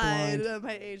I lied blind. at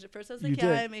my age at first. I was You like, yeah,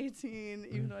 did. I'm 18,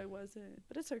 even though I wasn't.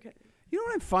 But it's okay. You know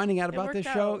what I'm finding out It about this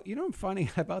worked show? out. You know what I'm finding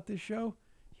out about this show?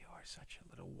 You are such a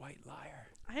little white liar.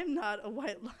 I am not a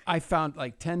white liar. I found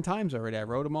like 10 times already. I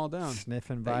wrote them all down.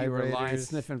 Sniffing That you were vibrators. lying,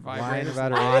 sniffing Lying vibrators.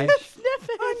 about her I'm age.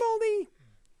 sniffing. I'm only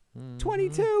Mm-hmm.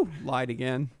 22. Lied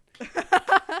again.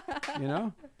 You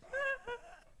know?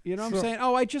 You know what I'm So- saying?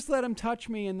 Oh, I just let him touch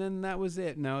me and then that was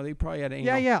it. No, they probably had anal.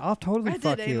 Yeah, yeah. I'll totally I did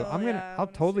fuck you. anal, I'm gonna. yeah, I'll when I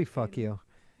was totally 16. fuck you.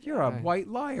 You're a Right. white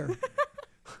liar.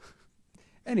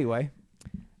 Anyway,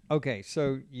 Okay,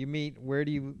 so you meet. Where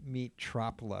do you meet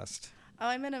Trop lust? Oh,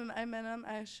 I met him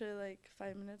actually like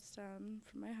 5 minutes down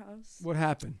from my house. what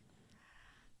happened?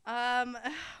 Oh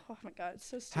my God, it's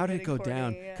so stupid. How did it and go corny.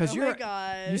 down? 'Cause oh you're- my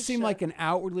gosh. You seem like an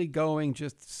outwardly going,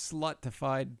 just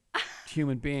slutified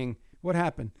human being. What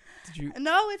happened? Did you?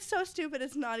 No, it's so stupid.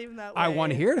 It's not even that way. I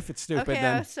want to hear it if it's stupid. Okay,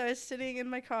 then so I was sitting in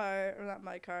my car, or not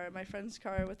my car, my friend's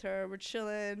car with her. We're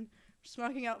chilling,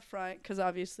 smoking out front, because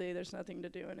obviously there's nothing to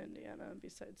do in Indiana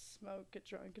besides smoke, get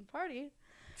drunk, and party.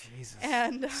 Jesus.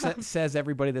 And Says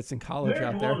everybody that's in college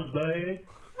out there.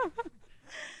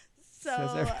 so,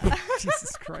 Says everybody.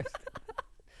 Jesus Christ.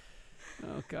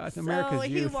 Oh God, America's so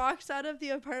he youth. walks out of the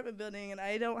apartment building, and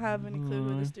I don't have any clue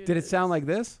who this dude Did it is. sound like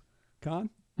this, Con?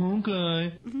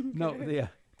 Okay. No, yeah.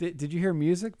 Did you hear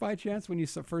music by chance when you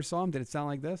first saw him? Did it sound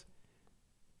like this?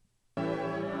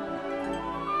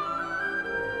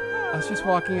 I was just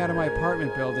walking out of my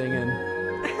apartment building and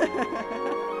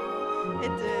It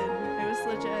did. It was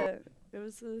legit. It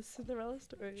was a Cinderella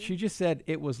story. she just said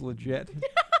it was legit.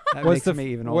 That Was makes the me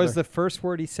even older. was the first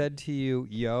word he said to you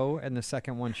 "yo" and the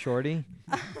second one "shorty"?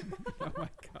 Oh my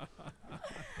God.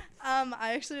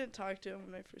 I actually didn't talk to him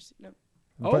when I first seen him.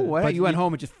 Oh, But- what? but You went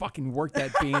home and just fucking worked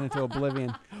that bean into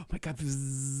oblivion. Oh my God.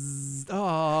 Zzz.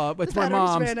 Oh, but it's my batteries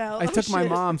mom's. ran out. I Oh, took my shit.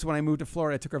 mom's when I moved to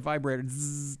Florida. I took her vibrator.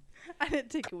 Zzz. I didn't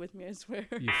take it with me, I swear.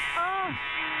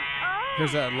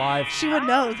 Here's a live. She would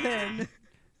know then.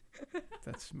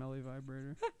 That smelly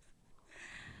vibrator.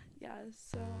 Yeah,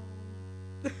 so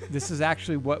This is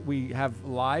actually what we have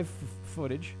live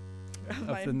footage of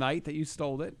my- the night that you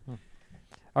stole it.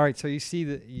 All right, so you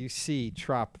see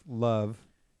Trop love.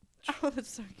 oh,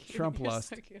 that's so cute. Trump You're lust.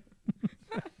 So cute.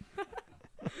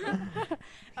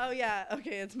 Oh yeah,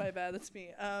 okay, it's my bad. That's me.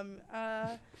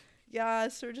 Yeah,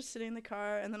 so we're just sitting in the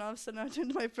car, and then all of a sudden I turned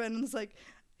to my friend and was like,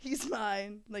 "He's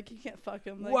mine. Like you can't fuck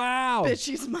him. Like, Wow. bitch,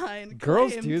 he's mine."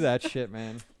 Girls Claimed. do that shit,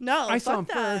 man. No, I saw fuck him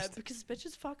that, first. because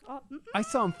bitches fuck up. I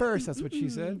saw him first. That's what she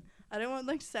said. I didn't want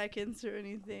like seconds or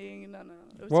anything. No.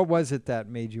 It was What was it that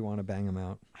made you want to bang him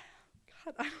out?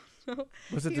 God, I don't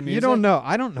Was it the You music? You don't know.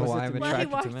 I don't know Was why it I'm the- Well, he attracted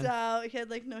to walked men. out. He had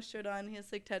like no shirt on. He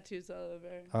has like tattoos all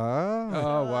over. Oh. Oh, I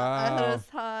thought wow. it was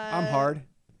hot. I'm hard.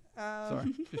 Um,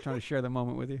 Sorry. Just trying to share the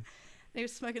moment with you. He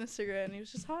was smoking a cigarette and he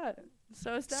was just hot.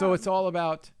 So I was down. So it's all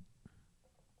about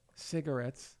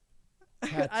cigarettes,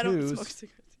 tattoos. I don't smoke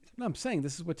cigarettes. No, I'm saying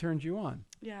this is what turns you on.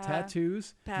 Yeah.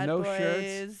 Tattoos, Bad no boys.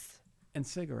 shirts, and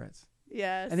cigarettes.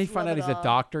 Yes. And he find love out it he's a all.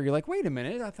 doctor. You're like, wait a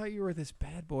minute. I thought you were this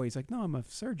bad boy. He's like, no, I'm a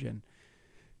surgeon.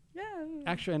 Yeah.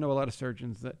 Actually, I know a lot of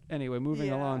surgeons. That anyway. Moving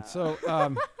along. Yeah. So,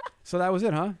 so that was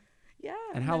it, huh? Yeah.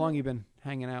 And how long you been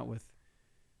hanging out with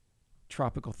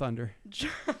Tropical Thunder?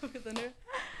 Tropical Thunder?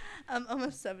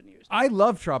 Almost 7 years. I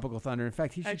love Tropical Thunder. In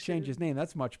fact, he should change Actually- his name.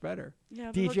 That's much better. Yeah,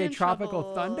 but they'll DJ get in Tropical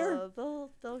trouble. Thunder?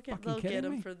 They'll get Fucking kidding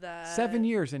him me? for that. 7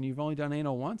 years and you've only done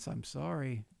anal once. I'm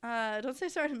sorry. Don't say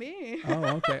sorry to me. Oh,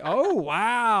 okay. Oh,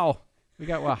 wow. We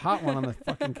got a hot one on the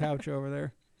fucking couch over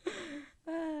there.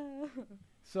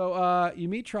 So you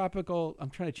meet Tropical. I'm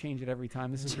trying to change it every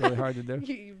time. This is really hard to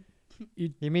do.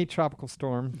 You meet Tropical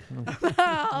Storm.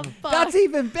 Oh, fuck. That's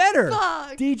even better.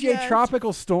 Fuck. DJ Yes.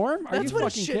 Tropical Storm? Are That's you what it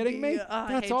fucking should kidding be. me?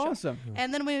 I That's hate awesome.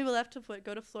 And then when we left to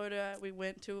go to Florida, we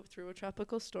went through a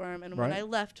tropical storm. And when Right. I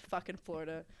left fucking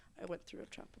Florida, I went through a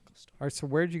tropical storm. All right, so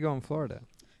where'd you go in Florida?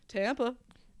 Tampa,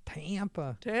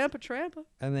 Tampa.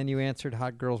 And then you answered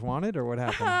Hot Girls Wanted, or what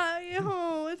happened?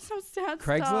 Yo, it's so sad.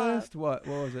 Craigslist? Stop. What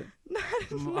was it?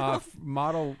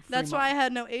 Model. free That's mo- why I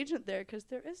had no agent there, because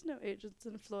there is no agents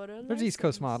in Florida. There's East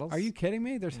Coast licensed. models. Are you kidding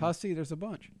me? There's Hussy. There's a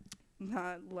bunch.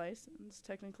 Not licensed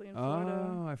technically in Florida.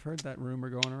 Oh, I've heard that rumor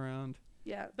going around.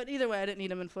 Yeah, but either way, I didn't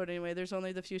need them in Florida anyway. There's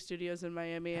only the few studios in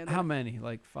Miami. And How many?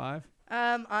 Like 5?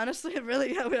 honestly,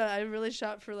 I really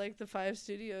shot for like the 5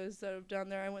 studios that are down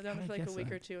there. I went down there I for like a guess week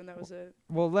I- or two, and that was it.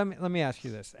 Well, let me ask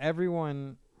you this.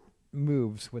 Everyone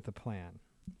moves with a plan,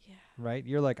 Yeah. right?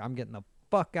 You're like, I'm getting the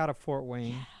fuck out of Fort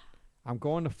Wayne. I'm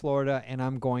going to Florida, and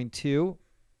I'm going to.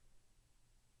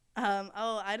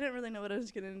 I didn't really know what I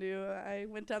was gonna do. I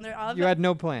went down there. You had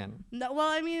no plan. No, well,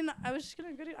 I mean, I was just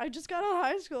gonna go. I just got out of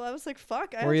high school. I was like,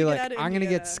 fuck. I Were have you to like, get out of I'm gonna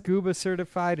get Indiana. scuba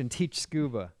certified and teach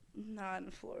scuba? Not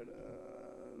in Florida.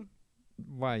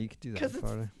 Why? You could do that in 'Cause it's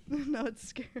Florida. No, it's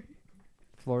scary.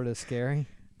 Florida's scary.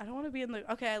 I don't want to be in the.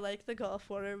 Okay, I like the Gulf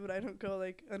water, but I don't go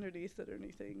like underneath it or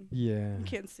anything. Yeah. You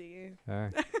can't see. All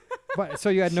right. But so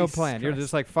you had no Jesus plan. You're Christ.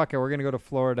 just like, fuck it, we're gonna go to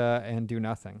Florida and do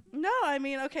nothing. No, I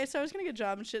mean, okay, so I was gonna get a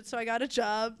job and shit. So I got a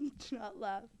job. Do not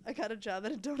laugh. I got a job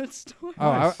at a donut store.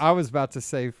 Oh, Nice. I was about to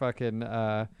say fucking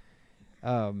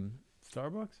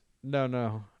Starbucks?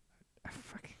 no.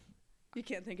 Fuck. You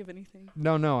can't think of anything.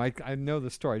 No, I know the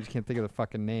story. I just can't think of the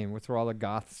fucking name. What's where all the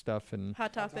goth stuff and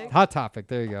Hot Topic. Hot Topic.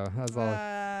 There you go. That's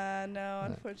all. No,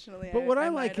 unfortunately. But what I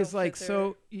might like have is like, fit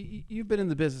so you've been in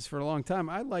the business for a long time.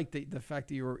 I like the fact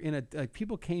that you were in like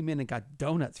people came in and got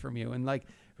donuts from you, and like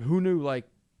who knew like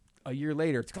a year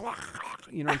later it's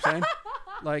you know what I'm saying?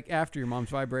 Like after your mom's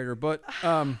vibrator, but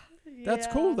that's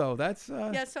cool Yeah. though. That's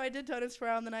Yeah, so I did donuts for a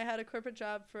while, and then I had a corporate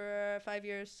job for 5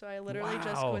 years. So I literally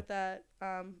just Wow. quit that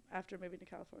after moving to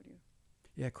California.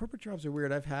 yeah. Corporate jobs are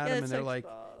weird. I've had Yeah, them, it's and they're like,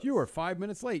 balls. you were 5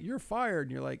 minutes late. You're fired,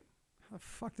 and you're like, how the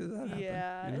fuck did that happen?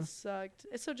 Yeah, You know? it sucked.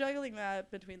 It's so juggling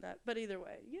that between that, but either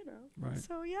way, you know. Right.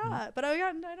 So yeah, but I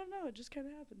don't know. It just kind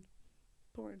of happened.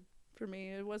 Porn for me.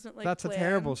 It wasn't like That's planned. a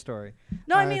terrible story.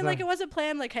 No, I I mean like thought- it wasn't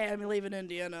planned. Like, hey, I'm leaving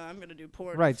Indiana. I'm gonna do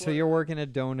porn. in Right. So you're Florida. working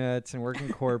at donuts and working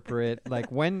corporate.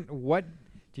 Like what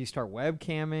do you start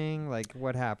webcamming? Like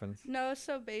what happens? No,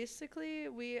 so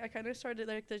basically, I kind of started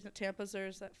like the Tampa's.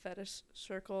 There's that fetish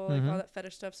circle, like all Mhm. that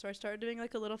fetish stuff. So I started doing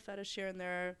like a little fetish here and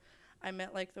there. I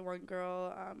met like the one girl.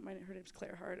 Her name's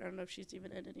Claire Hart. I don't know if she's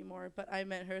even in anymore, but I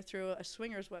met her through a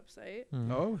swingers website.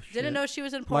 Mhm. Oh shit. Didn't know she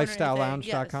was in porn. or anything.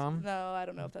 LifestyleLounge.com? Yes. No, I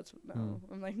don't know if that's no.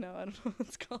 Hmm. I'm like no, I don't know what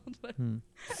it's called. But Hmm.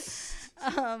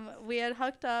 we had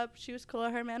hooked up. She was cool.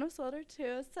 Her man was older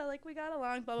too, so like we got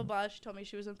along. Blah blah blah. She told me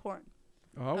she was in porn.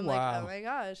 Oh I'm wow. like, oh my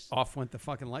gosh. Off went the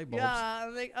fucking light bulbs. Yeah,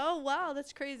 I'm like, oh wow,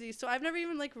 that's crazy. So I've never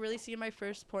even like really seen my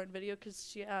first porn video because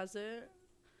she has it.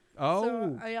 Oh.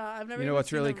 So, yeah, I've never. You know even what's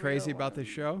seen really the crazy real about this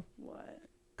one. show? What?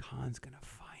 Khan's gonna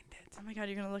find it. Oh my god,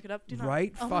 you're gonna look it up? Do not.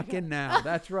 Right Oh my fucking God. now.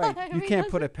 That's right. I You mean, can't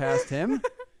that's put it past him.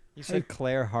 You said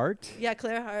Claire Hart? Yeah,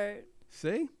 Claire Hart.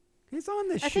 See? He's on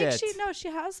this I shit. think she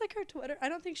has like her Twitter. I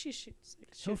don't think she shoots. Like,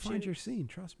 She'll find your shoots. scene,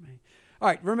 trust me. All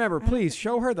right, remember, please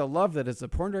show her the love that is the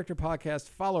Porn Director Podcast.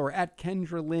 Follow her at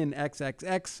Kendra Lynn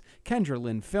XXX, Kendra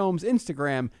Lynn Films,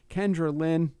 Instagram, Kendra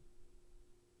Lynn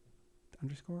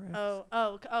 _X.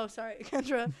 Oh, sorry,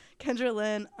 Kendra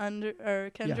Lynn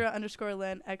Kendra underscore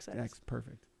Lynn XX. X,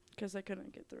 perfect. Because I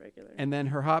couldn't get the regular. And then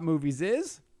her hot movies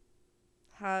is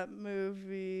Hot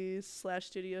movies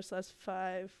 /studio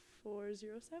 /5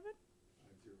 407?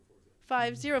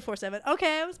 5047.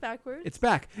 Okay, I was backwards. It's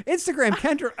back. Instagram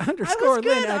Kendra _Lynn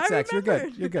good, I XX. You're good.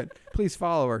 remembered. You're good. Please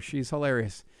follow her. She's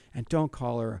hilarious. And don't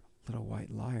call her a little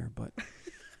white liar, but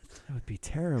that would be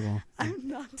terrible. I'm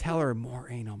not. Tell her more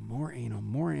anal, more anal,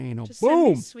 more anal. Just send me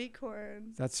Boom. sweet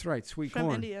corn That's right. Sweet from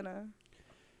corn. Indiana.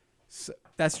 So,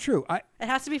 that's true. It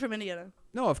has to be from Indiana.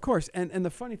 No, of course. And the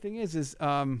funny thing is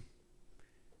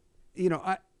you know,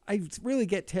 I really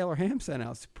get Taylor ham sent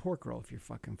out. It's pork roll if you're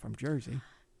fucking from Jersey.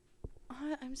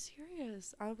 I'm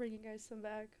serious. I'll bring you guys some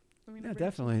back. Let me know, Yeah,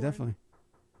 bring some corn. definitely.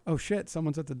 Oh shit!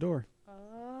 Someone's at the door.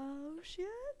 Oh shit.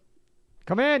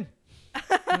 Come in.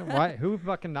 Why? Who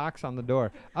fucking knocks on the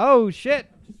door? Oh shit!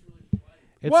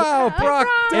 It's Wow, Brock!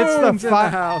 it's the Doom's in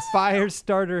house. fire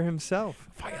starter himself.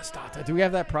 Fire starter. Do we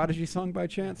have that Prodigy song by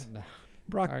chance? No.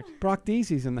 Brock All right. Brock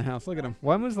Deasy's in the house. Look at him.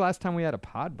 When was the last time we had a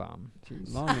pod bomb?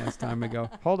 Jeez. Long ass time ago.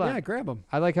 Hold on. Yeah, grab him.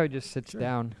 I like how he just sits Sure.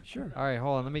 down. Sure. All right,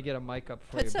 hold on. Let me get a mic up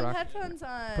for Put you, some Brock. headphones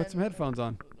on. Put some headphones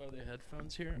on. Are there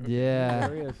headphones here? Yeah.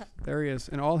 There he is. There he is.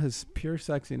 In all his pure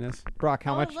sexiness. Brock,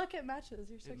 how oh, much? look, it matches.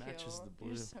 You're so It matches cute. the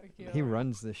You're blue. so cute. He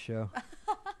runs this show.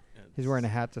 Yeah, He's wearing a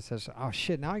hat that says, "Oh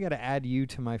shit, now I got to add you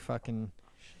to my fucking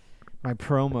my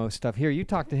promo stuff." Here, you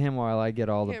talk to him while I get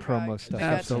all the Here, promo Brock. stuff. I got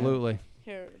you. Absolutely.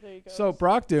 Here, there you go. So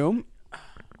Brock Doom.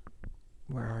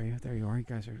 Where are you? There you are. You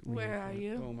guys are. leaning Where are forward.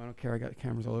 you? Boom! I don't care. I got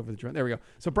cameras all over the joint. There we go.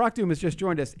 So Brock Doom has just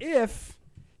joined us. If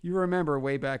you remember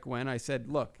way back when I said,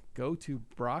 "Look, go to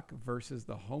Brock versus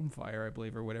the Home Fire," I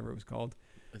believe, or whatever it was called,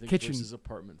 I think kitchen- versus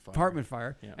apartment fire. Apartment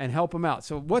Fire, Yeah. and help him out.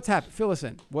 So what's happened? Fill us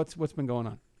in. What's been going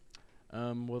on?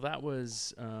 Well, that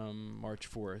was March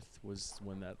 4th was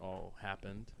when that all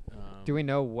happened. Do we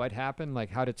know what happened? Like,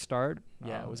 how did it start?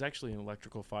 Yeah, it was actually an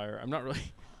electrical fire. I'm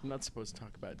not supposed to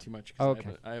talk about it too much because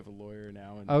Okay. I have a lawyer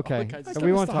now and all Okay. that kinds of So stuff.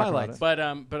 we us won't the talk about highlights.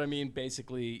 it. But I mean,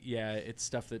 basically, yeah, it's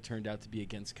stuff that turned out to be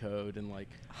against code, and like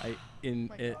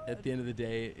at the end of the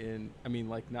day, I mean,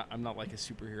 like I'm not like a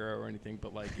superhero or anything,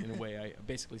 but like in a way, I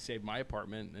basically saved my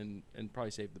apartment and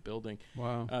probably saved the building.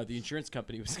 Wow. The insurance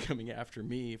company was coming after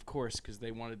me, of course, because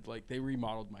they wanted they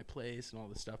remodeled my place and all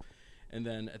this stuff, and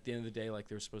then at the end of the day, like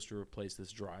they were supposed to replace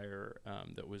this dryer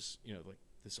that was like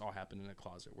this all happened in a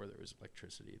closet where there was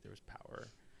electricity, there was power,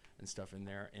 and stuff in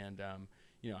there, and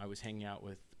I was hanging out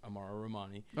with Amara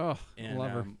Romani. Oh, And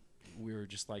love her. we were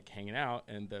just like hanging out,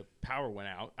 and the power went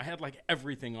out. I had like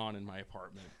everything on in my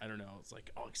apartment. I don't know. I was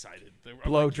like all excited. I'm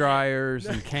Blow like, dryers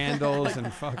and candles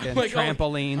and fucking Like, oh,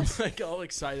 trampolines. I'm like all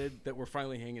excited that we're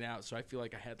finally hanging out. So I feel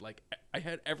like I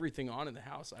had everything on in the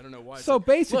house. I don't know why. It's So like,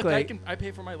 basically- look, I pay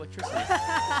for my electricity.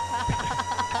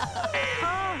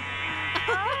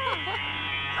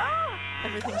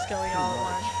 Everything's going all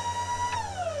at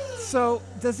once. So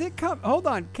does it come? Hold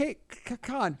on,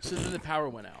 Khan. So then the power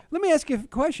went out. Let me ask you a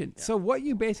question. So what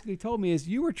you basically told me is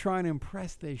you were trying to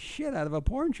impress the shit out of a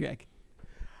porn chick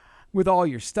with all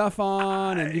your stuff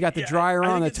on, and you got the Yeah, dryer I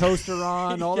on, the think it's- toaster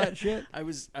on, all Yeah, that shit. I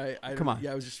was. Come on.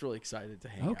 Yeah, I was just really excited to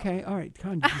hang out. Okay, with her. all right,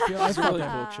 Khan. Did you feel? I She's a felt really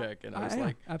that. cool chick, and I was Yeah,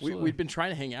 like, absolutely. we'd been trying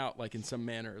to hang out like in some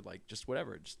manner, like just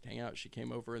whatever, just hang out. She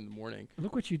came over in the morning.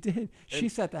 Look what you did. She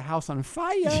And- set the house on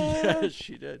fire. Yeah,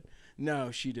 she did.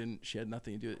 No, she didn't. She had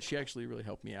nothing to do with it. She actually really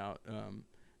helped me out.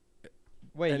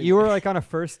 Wait, Anyway. you were like on a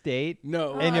first date?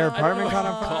 No, In your I don't apartment know caught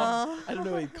on what you'd fire? call- I don't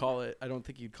know what you'd call it. I don't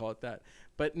think you'd call it that.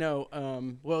 But no,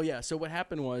 well, yeah. So what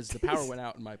happened was the power went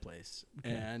out in my place,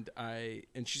 and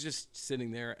she's just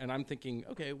sitting there, and I'm thinking,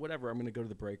 okay, whatever. I'm gonna go to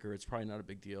the breaker. It's probably not a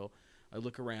big deal. I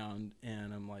look around,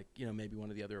 and I'm like, maybe one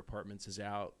of the other apartments is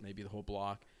out, maybe the whole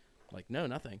block. Like, no,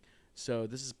 nothing. So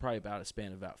this is probably about a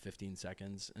span of about 15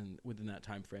 seconds, and within that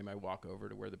time frame, I walk over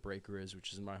to where the breaker is,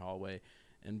 which is in my hallway,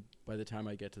 and by the time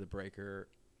I get to the breaker,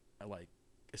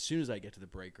 as soon as I get to the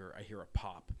breaker, I hear a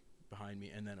pop behind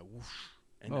me, and then a whoosh,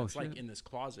 and Oh, it's like shit. in this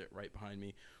closet right behind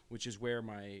me, which is where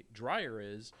my dryer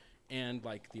is, and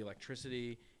like the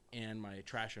electricity and my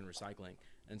trash and recycling.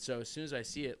 And so as soon as I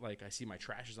see it, like I see my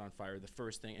trash is on fire, the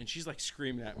first thing, and she's like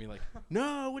screaming at me like,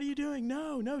 "No, what are you doing?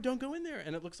 No, don't go in there!"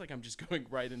 And it looks like I'm just going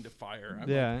right into fire.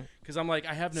 Yeah. Because I'm like,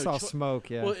 I have no Saw choice. smoke,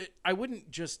 yeah. Well, I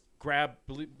wouldn't just grab.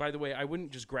 By the way, I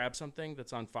wouldn't just grab something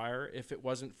that's on fire if it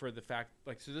wasn't for the fact.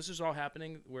 Like, so this is all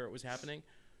happening where it was happening,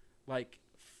 like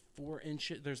 4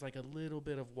 inches. There's like a little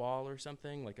bit of wall or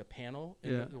something, like a panel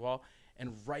in Yeah. the wall,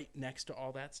 and right next to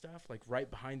all that stuff, like right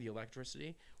behind the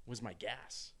electricity, was my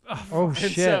gas. Oh And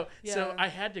shit. so Yeah. I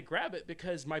had to grab it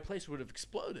because my place would have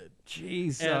exploded.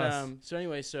 Jesus. And so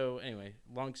anyway,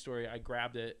 long story. I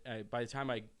grabbed it. By the time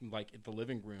I like at the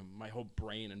living room, my whole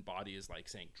brain and body is like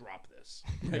saying, "Drop this!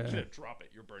 Like, Yeah. drop it!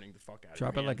 You're burning the fuck out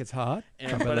Drop of it like it's hot. And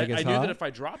Drop it but like I it's knew hot. that if I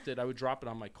dropped it, I would drop it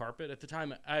on my carpet. At the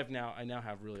time, I now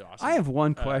have really awesome. I have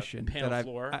one question Panel that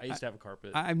floor. I used to have a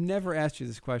carpet. I've never asked you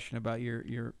this question about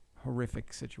your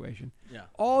horrific situation. Yeah.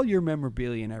 All your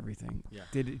memorabilia and everything. Yeah.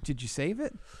 Did you save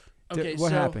it? Okay, What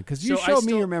so- happened? Because you so I showed me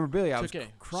still- your memorabilia. I It's was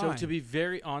okay. crying. So to be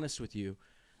very honest with you,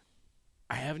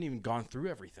 I haven't even gone through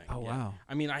everything. Oh, yet. wow.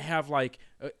 I mean, I have like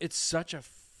it's such a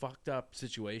fucked up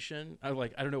situation. I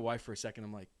don't know why for a second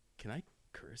I'm like, can I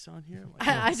curse on here? Like,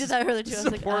 I did that earlier too. This I is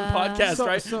was a like, porn podcast, So-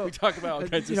 right? so, we talk about all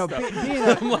kinds you know, of stuff. being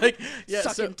I'm like, yeah.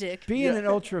 sucking So, dick. Being an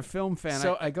ultra film fan,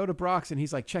 So I go to Brock's and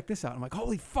he's like, check this out. I'm like,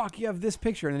 holy fuck, you have this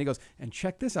picture. And then he goes, and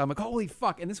check this out. I'm like, holy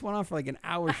fuck. And this went on for like an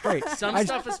hour straight. some I-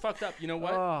 stuff is fucked up. You know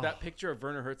what? Oh. That picture of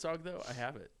Werner Herzog, though, I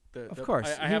have it. Of course,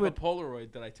 I he have would- a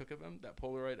Polaroid that I took of him. That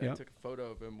Polaroid, I Yep. took a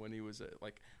photo of him when he was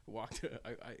walked.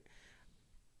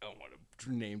 I don't want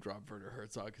to name drop Werner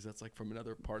Herzog because that's like from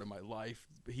another part of my life.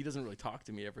 But he doesn't really talk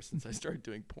to me ever since I started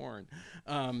doing porn.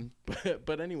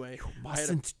 But anyway,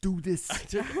 Mustn't do this. I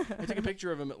took a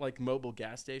picture of him at like Mobil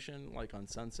gas station, like on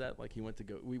Sunset. Like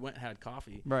we went and had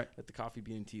coffee Right. at the Coffee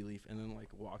Bean and Tea Leaf, and then like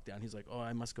walked down. He's like, "Oh,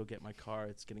 I must go get my car.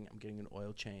 I'm getting an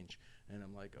oil change." And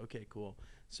I'm like, "Okay, cool."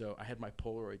 So I had my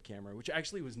Polaroid camera, which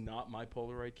actually was not my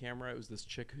Polaroid camera. It was this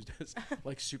chick who does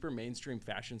like super mainstream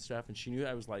fashion stuff, and she knew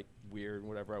I was like weird and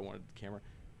whatever. I wanted the camera.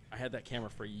 I had that camera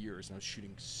for years, and I was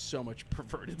shooting so much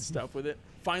perverted stuff with it.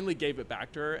 Finally gave it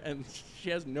back to her, and she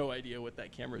has no idea what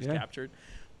that camera has Yeah. captured,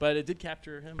 but it did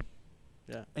capture him.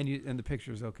 Yeah. And the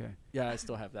picture's okay. Yeah, I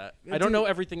still have that. Yeah, I don't dude. know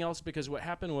everything else because what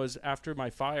happened was after my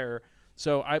fire,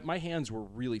 so my hands were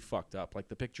really fucked up. Like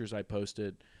the pictures I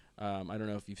posted, I don't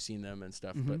know if you've seen them and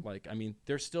stuff, but like, I mean,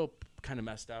 they're still kind of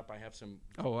messed up. I have some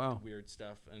Oh, wow. weird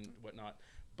stuff and whatnot,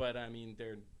 but I mean,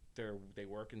 they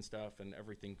work and stuff and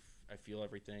everything. I feel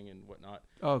everything and whatnot.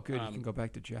 Oh, good. You Um, can go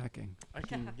back to jacking. I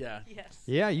can, yeah. Yes.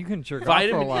 Yeah, you can jerk off for a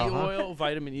Vitamin while. E huh? oil,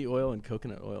 vitamin E oil, and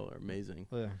coconut oil are amazing.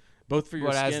 Yeah. Both for your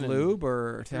What, skin as and- lube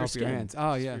or to for your help your skin. hands? Oh,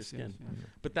 Just for your yes. skin. yes.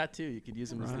 But that too, you could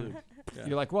use them as Right. lube. Yeah.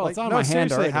 You're like, well, Like, it's on no, my hand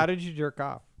seriously, already. how did you jerk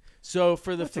off? So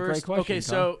for the That's a great first, question, okay, Con.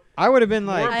 so I would have been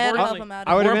like, I had to help importantly- him out.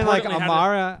 I would have More been like, importantly, how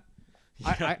Amara,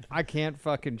 I can't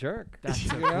fucking jerk. That's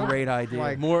a You know? great idea.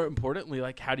 Like- more importantly,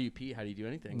 like how do you pee? How do you do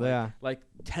anything? Yeah. Like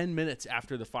 10 minutes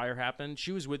after the fire happened,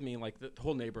 she was with me. Like the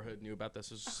whole neighborhood knew about this.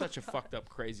 It was such a fucked up,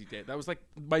 crazy day. That was like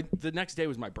the next day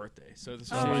was my birthday. So this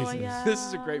is Oh, like, yeah. this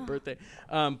is a great birthday.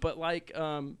 But like,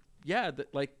 yeah,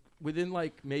 like within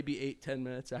like maybe 8-10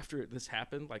 minutes after this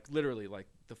happened, like literally like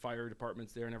the fire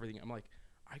department's there and everything. I'm like,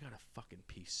 I gotta fucking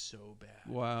pee so bad.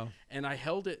 Wow. And I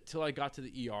held it till I got to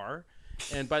the ER.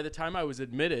 And by the time I was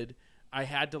admitted, I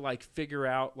had to like figure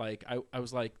out like I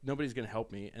was like, nobody's gonna help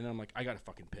me. And I'm like, I gotta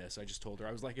fucking piss. I just told her.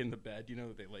 I was like in the bed, you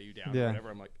know, they lay you down Yeah. or whatever.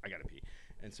 I'm like, I gotta pee.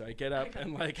 And so I get up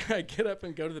and like I get up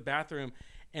and go to the bathroom,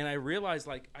 and I realized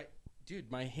like dude,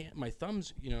 my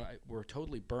thumbs, you know, were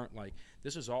totally burnt. Like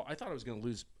this is all. I thought I was gonna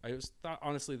lose. Thought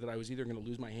honestly that I was either gonna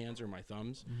lose my hands or my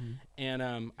thumbs. And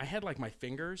I had like my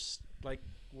fingers like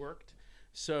worked.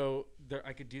 So there,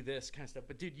 I could do this kind of stuff,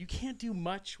 but dude, you can't do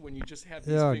much when you just have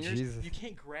these Oh, fingers. Jesus. You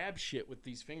can't grab shit with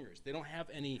these fingers. They don't have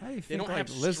any. How do you They think don't like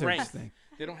have lizards strength. think?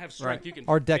 They don't have strength. Right. You can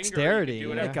Or finger it, you can dexterity, do yeah.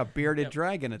 whatever. Like a bearded Yep.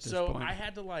 dragon at this So point. I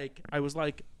had to like. I was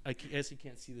like. I guess you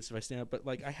can't see this if I stand up, but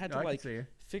like I had No, to I can like see you.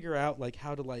 figure out like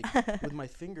how to like with my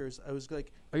fingers. I was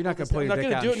like. Oh, you're not hold gonna this pull down. your I'm dick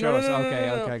not out gonna and do it. show us. No, Okay,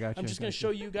 okay, gotcha, I'm just gonna gotcha. show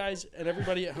you guys and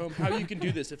everybody at home how you can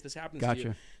do this if this happens to Gotcha.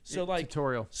 you. So like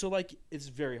Tutorial. So like it's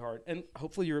very hard, and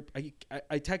hopefully you're.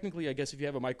 I technically, I guess if you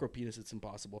have a micro penis, it's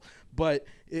impossible, but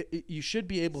you should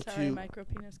be able Sorry, to. micro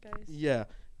penis guys. Yeah,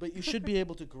 but you should be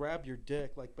able to grab your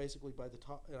dick like basically by the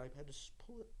top, and I had to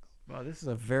pull it Wow, this is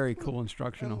a very cool and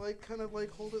instructional. like kind of like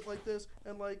hold it like this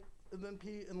and like. And then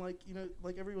pee, and like, you know,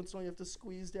 like every once in a while you have to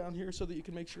squeeze down here so that you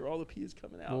can make sure all the pee is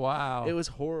coming out. Wow. It was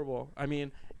horrible. I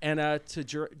mean, and to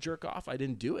jerk off, I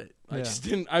didn't do it. I Yeah. just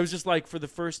didn't. I was just like, for the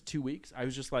first 2 weeks, I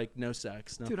was just like, no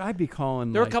sex. No. Dude, I'd be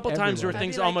calling. There were a like, couple times where everybody.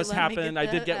 things I'd be like, almost "Let me get happened. I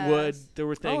did that get wood. ass." There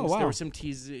were things. wow. There were some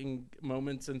teasing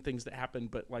moments and things that happened,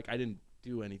 but like I didn't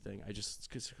do anything. I just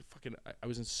because fucking I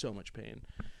was in so much pain.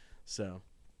 So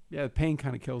Yeah, pain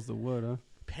kind of kills the wood, huh?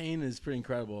 pain is pretty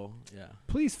incredible. Yeah.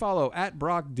 Please follow at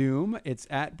Brock Doom. It's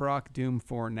at Brock Doom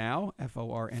for now.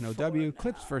 FORNOW.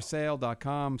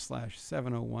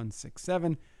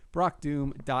 Clipsforsale.com/70167.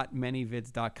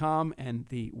 BrockDoom.manyvids.com and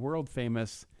the world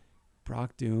famous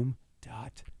BrockDoom.com.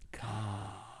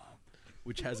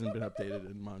 which hasn't been updated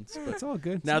in months. But It's all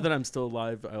good. now that I'm still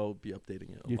alive, I'll be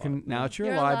updating it. you can now that you're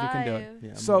You're alive, you can do it. alive. Yeah,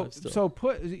 I'm So alive still. so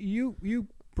put you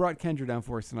brought Kendra down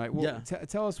for us tonight. Well, Yeah.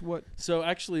 tell us what. So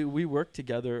actually, we worked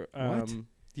together. What?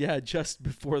 Yeah, just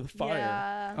before the fire.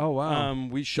 Yeah. Oh wow.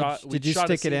 We shot. Did you shot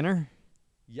a stick it in scene- her?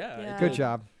 Yeah. I Yeah. Good did.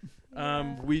 job.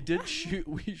 Yeah. We did shoot.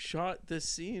 We shot this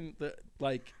scene that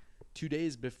like 2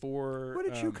 days before. what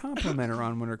did you compliment her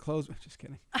on when her clothes? Just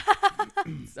kidding.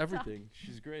 Everything.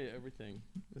 She's great at everything.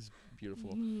 It's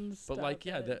beautiful. But Stop like,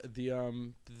 yeah, it.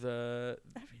 the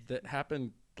that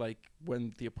happened like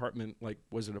when the apartment like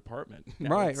was an apartment. Now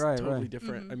Right, it's right, totally right.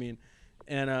 different. Mhm. I mean,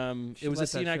 and She it was let a that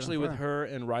scene shit on actually with fire. her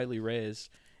and Riley Reyes,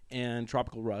 and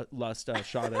Tropical Lust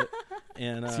shot it.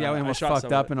 And See how he I almost shot fucked some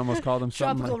of up it. and almost called him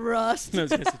something Tropical rust. No, I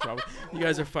was gonna say tropical. You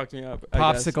guys are fucking me up. I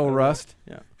guess. I popsicle don't know. rust.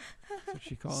 Yeah. That's what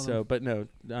she called So, him. but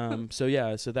no. So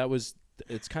yeah. So that was.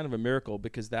 It's kind of a miracle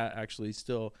because that actually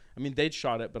still. I mean, they'd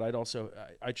shot it, but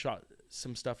I'd shot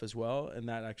some stuff as well, and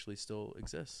that actually still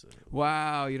exists.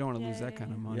 Wow, you don't want to lose that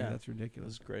kind of Yay. money. Yeah. That's It ridiculous.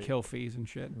 was great. Kill fees and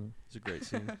shit. It's a great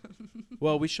scene.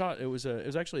 Well, we shot. It was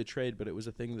actually a trade, but it was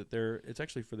a thing that it's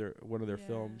actually for one of their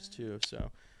films Yeah.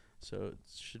 too. So it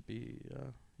should be.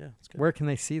 Yeah, it's good. Where can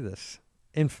they see this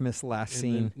infamous last In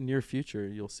scene? the near future,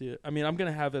 you'll see it. I mean, I'm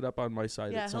gonna have it up on my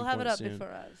site. Yeah, at some he'll have it point up soon.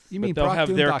 before us. You But mean they'll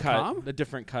have their brockdoom.com? cut, a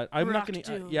different cut. I'm not gonna.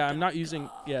 Brockdoom.com. Yeah, I'm not using.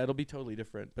 Yeah, it'll be totally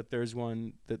different. But there's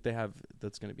one that they have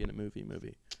that's gonna be in a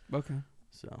movie. Okay.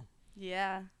 So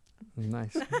Yeah.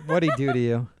 Nice. What'd he do to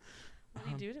you? What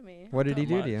did he do to me? What did he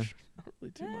not do to you? much. Not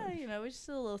really too Yeah, much. you know, we just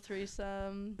did a little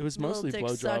threesome. It was little mostly dick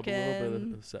blowjob, a little bit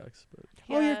sucking. of sex, but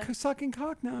Oh, you're Yeah. sucking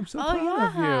cock now. I'm so Oh proud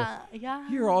of yeah, yeah.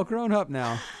 you. You're all grown up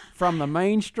now. From the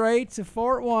main straight to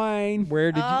Fort Wayne.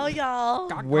 Where did Oh you? y'all.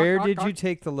 Where did you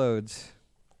take the loads?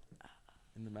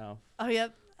 in the mouth. Oh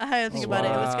yep. I had to think Oh, about it.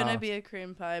 It was wow. gonna be a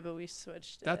cream pie, but we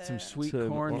switched That's some it. sweet To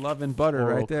corn, or- love, and butter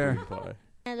oral right there. cream pie.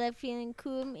 I love feeling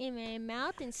cool in my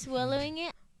mouth and swallowing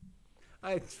it.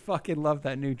 I fucking love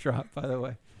that new drop, by the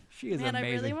way. She is Man, I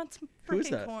amazing. really want some Who is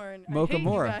freaking that? corn. Mocha I hate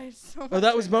Mora. You guys so Oh, much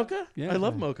that was right now. Mocha? Yeah. I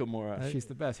love Mocha Mora. She's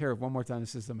the best. Here, one more time.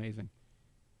 This is amazing.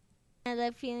 I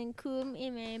love feeling cool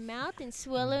in my mouth and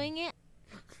swallowing it.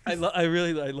 I love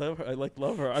her. I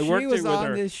love her. I she worked was it with on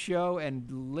her. this show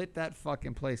and lit that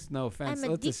fucking place. No offense. I'm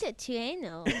Lit this- addicted to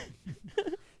anal.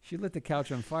 she lit the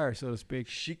couch on fire, so to speak.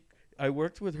 I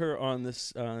worked with her on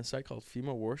this site called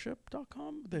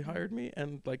femaleworship.com. They hired me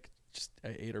and like just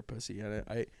I ate her pussy and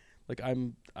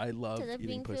I love To the eating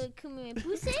being pussy. feel cool in my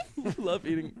pussy. I love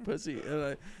eating pussy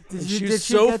and Did she's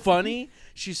she so get- funny.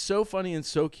 She's so funny and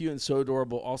so cute and so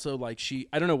adorable. Also, like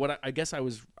I don't know what I guess I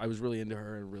was really into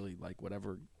her and really like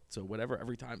whatever. So whatever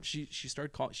every time she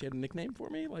started calling, she had a nickname for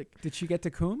me. Like Did she get to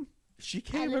coom? she I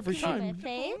came love every cum in my time.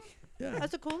 face. Yeah.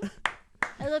 That's a cool.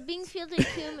 I love being filled with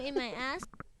cum in my ass.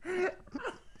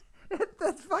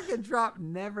 That fucking drop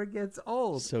never gets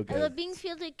old. So I love good. being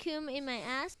filled with cum in my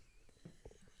ass.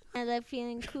 I love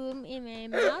feeling cum in my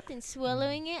mouth and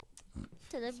swallowing it.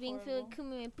 I love being filled with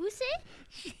cum in my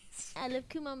pussy. I love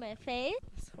cum on my face.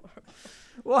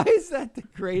 Why is that the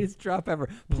greatest drop ever?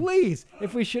 Please,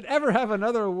 if we should ever have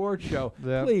another award show,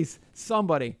 Yeah. please,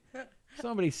 somebody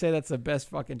say that's the best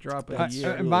fucking drop of the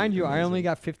year. Mind you, I amazing. only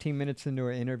got 15 minutes into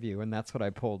our interview, and that's what I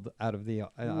pulled out of the,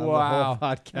 the Wow, whole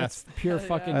podcast. that's pure Hell yeah.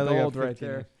 fucking I only got gold right 15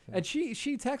 there. minutes, yeah. And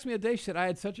she texted me a day. She said I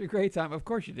had such a great time. Of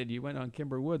course you did. You went on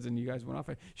Kimber Woods and you guys went off.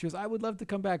 She goes, I would love to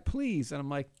come back, please. And I'm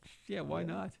like, yeah, why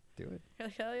not? Do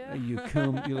it. Hell yeah. You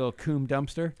little coom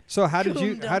dumpster. So how did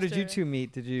you Dumpster. two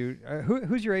meet? Did you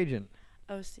who's your agent?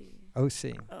 OC.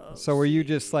 OC. So were you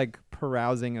just OC. like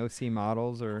carousing OC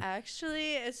models or?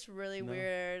 Actually, it's really No.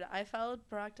 weird. I followed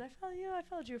Brock. Did I follow you? I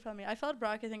followed you. Follow me. I followed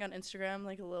Brock. I think on Instagram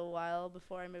like a little while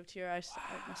before I moved here. I'm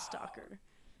a stalker.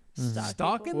 Stalk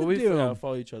Stalking people. Well, we Doom.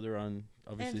 follow each other on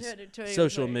obviously And Twitter,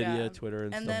 social Twitter, media, yeah. Twitter,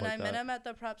 and And stuff then like I that. met him at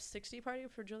the Prop 60 party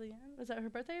for Julianne. Was that her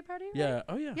birthday party? right? Yeah.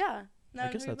 Oh yeah. Yeah. No,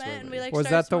 guess we that's met where and it we is. like Was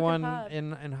started that the smoking one pot.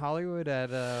 in Hollywood at?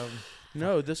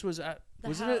 No, this was at The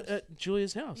was house. it at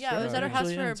Julia's house? Yeah, it right? was at her house for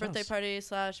her Julianne's birthday house.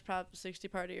 party / Prop 60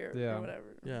 party or Yeah. whatever.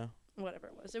 Yeah. Whatever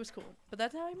it was. It was cool. But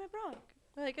that's how I met Brock.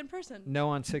 Like in person. No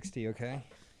on 60, okay,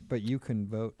 but you can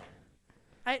vote.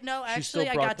 No, She still actually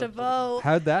I brought got to the- vote.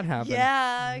 How'd that happen?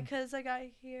 Yeah, because I got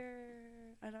here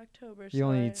in October. You so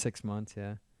only I- need 6 months,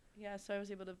 yeah. Yeah, so I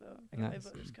was able to vote. I got Nice.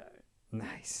 my voter's card.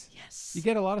 Nice. Yes. You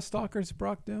get a lot of stalkers,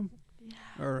 Brock Doom?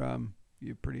 Yeah. Or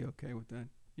you're pretty okay with that?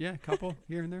 Yeah, a couple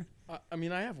here and there. I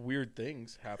mean, I have weird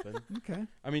things happen. Okay.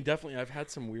 I mean, definitely, I've had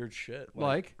some weird shit.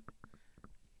 Like?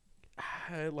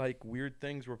 Like weird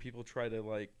things where people try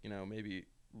to maybe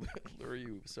lure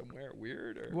you somewhere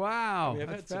weird? Or Wow, I mean, I've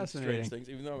that's had some fascinating. strange things,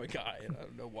 even though I'm a guy, and I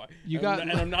don't know why. You I'm got- not,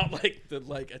 and I'm not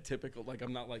like a typical, like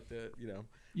I'm not like the, you know.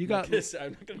 You I'm got-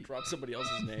 not gonna drop somebody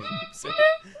else's name. So,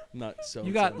 I'm not so.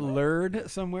 You got so- lured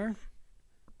somewhere?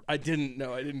 I didn't.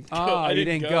 No, I didn't. Go. Oh, I you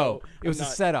didn't didn't go. It was I'm a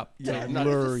not- setup Yeah, to I'm not,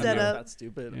 lure I'm you. not Setup. that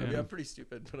stupid. I Yeah. mean, I'm pretty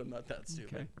stupid, but I'm not that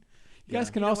stupid. Okay. You guys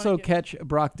Yeah. can You don't also wanna get- catch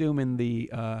Brock Doom in the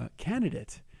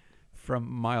Candidate from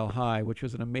Mile High, which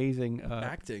was an amazing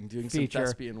Acting, doing feature. some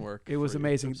thespian work. It was for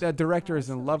amazing. YouTubers. The director is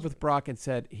in love with Brock and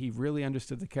said he really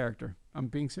understood the character. I'm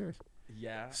being serious.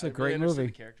 Yeah, It's a I really great understood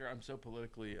movie. The character. I'm so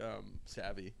politically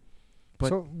savvy. But-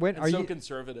 so when And are so you?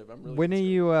 conservative. I'm really. When are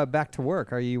conservative. you back to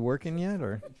work? Are you working yet,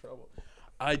 or? In trouble.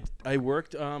 I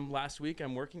worked last week.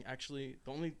 I'm working actually.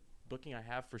 The only booking I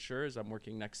have for sure is I'm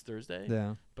working next Thursday.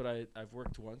 Yeah. But I've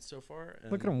worked once so far.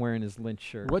 And Look at him wearing his Lynch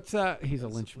shirt. What's he's a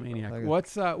lynch maniac. Okay.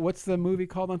 What's the movie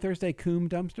called on Thursday? Coom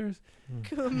Dumpsters?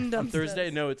 On Thursday,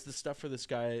 no, it's the stuff for this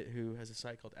guy who has a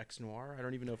site called X Noir. I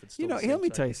don't even know if it's still. You know, the same let me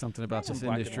site. tell you something about Some this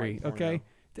black and industry, white porno. okay?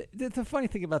 The funny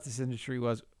thing about this industry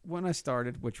was when I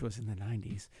started, which was in the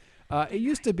 90s, it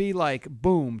used to be like,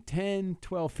 boom, 10,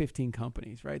 12, 15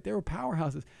 companies, right? There were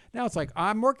powerhouses. Now it's like,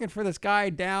 I'm working for this guy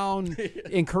down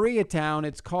in Koreatown.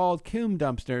 It's called Coom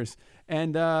Dumpsters.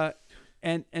 And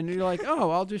you're like,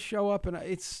 oh, I'll just show up. And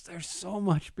there's so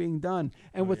much being done.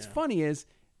 And what's funny is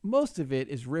most of it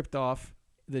is ripped off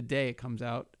the day it comes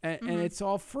out, and it's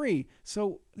all free.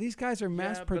 So these guys are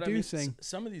mass Yeah, but I mean, producing.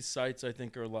 some of these sites, I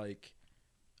think, are like,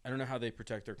 I don't know how they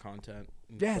protect their content.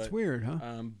 Yeah, it's but, weird,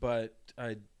 huh?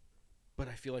 But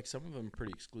I feel like some of them are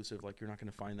pretty exclusive. Like you're not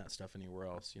going to find that stuff anywhere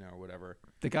else, you know, or whatever.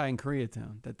 The guy in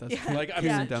Koreatown that does Yeah. Like I'm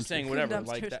Yeah. just saying, whatever. Coom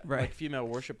Like dumpsters. that, Right. like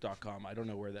femaleworship.com. I don't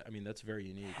know where that. I mean, that's very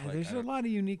unique. Like, there's I a don't- lot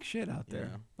of unique shit out there.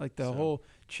 Yeah. Like the So- whole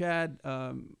Chad,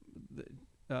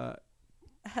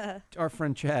 our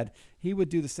friend Chad, he would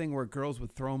do this thing where girls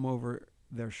would throw him over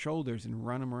their shoulders and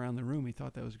run him around the room. He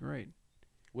thought that was great.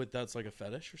 That's like a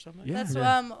fetish or something. Yeah. That's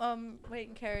wait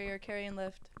and carry or carry and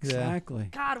lift. Exactly.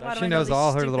 God, why do She I know knows these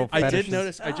all her stupid little things? I did fetishes.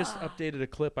 notice. I just updated a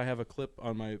clip. I have a clip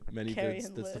on my many Carry vids.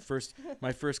 and That's the lift. first,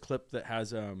 my first clip that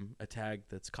has a tag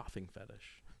that's coughing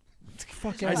fetish.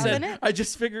 Fuck I yeah. Coughing said. it? I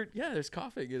just figured. Yeah, there's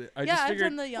coughing in it. I Yeah, just I've figured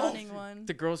done the yawning one.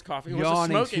 the girl's coughing. Well, it's a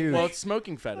Yawning's smoking. huge. Well, it's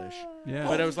smoking fetish. Yeah.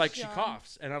 But I was like, she Yawn.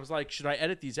 coughs, and I was like, should I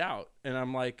edit these out? And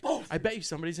I'm like, I bet you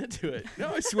somebody's into it. No,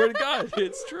 I swear to God,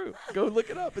 it's true. Go look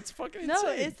it up. It's fucking No,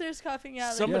 insane. there's coughing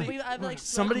out. Somebody- I've like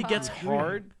Somebody smoked gets pot.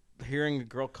 hard hearing a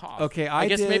girl cough. Okay, I I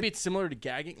guess did- maybe it's similar to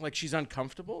gagging. Like she's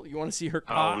uncomfortable. You want to see her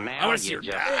cough? Oh, I now want to see you're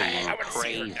her just die. being I want to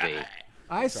see her crazy. die.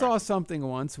 I saw something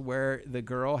once where the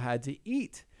girl had to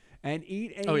eat and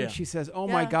eat and Oh, eat. yeah. She says, "Oh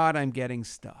my Yeah. God, I'm getting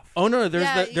stuff." Oh no, there's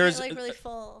yeah, the, there's you get, like really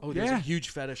full. oh there's Yeah. a huge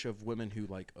fetish of women who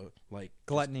like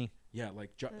Gluttony. yeah like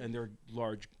and they're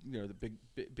large, you know, the big.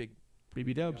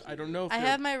 BB Dubs. I don't know if I they're-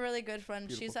 have my really good friend.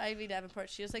 Beautiful. She's Ivy Davenport.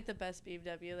 She has like the best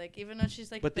BW. Like even though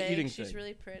she's like But the big, eating she's thing.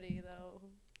 really pretty though.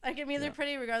 Like I mean, they're Yeah.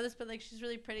 pretty regardless, but like she's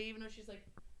really pretty even though she's like,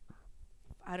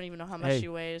 I don't even know how much Hey, she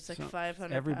weighs. Like so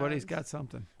 500. Everybody's pounds. got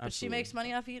something. But she Absolutely. makes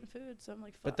money off eating food, so I'm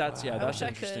like. But fuck. that's I that's wish I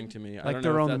interesting could. to me. I Like don't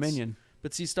their know if own that's- Dominion.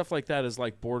 But see, stuff like that is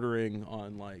like bordering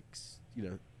on like you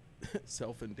know,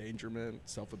 self-endangerment,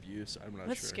 self-abuse. I'm not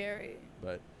That's sure. scary.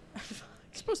 But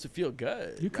it's supposed to feel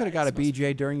good. You could have got a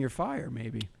BJ during your fire,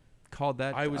 maybe. Called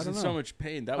that. I was don't in know. so much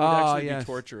pain. That would Oh, actually yes. be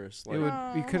torturous. It Like,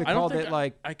 would. You could have I don't called think it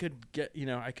like. I could get. You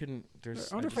know, I couldn't.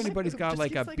 There's. I wonder if just- anybody's got just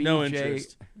like a keeps, like, BJ. no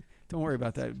interest. Don't worry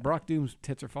about that. Brock Doom's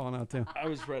tits are falling out too. I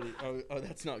was ready. Oh,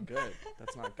 that's not good.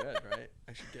 That's not good, right?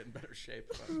 I should get in better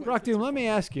shape. Brock Doom, let me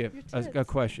ask you a tits.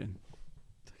 question.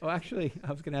 Oh, actually,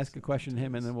 I was going to ask a question to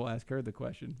him, and then we'll ask her the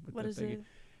question. with What the is thingy. it?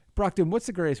 Brock Doom, what's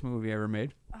the greatest movie ever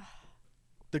made?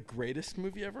 The greatest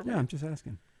movie ever made. Yeah, I'm just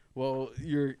asking. Well,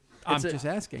 you're. I'm it's a- just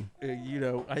asking. You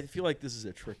know, I feel like this is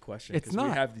a trick question. It's 'cause not.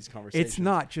 We have these conversations. It's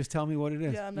not. Just tell me what it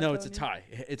is. Yeah, I'm not No, it's a telling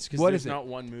tie. It's because What there's is it? not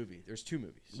one movie. There's two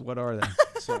movies. What are they?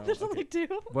 So, you. There's only two.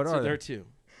 What so are there they? are two.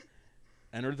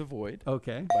 Enter the Void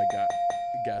Okay, by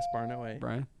Gaspar Noé,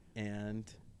 Brian. and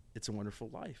It's a Wonderful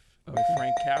Life by Okay.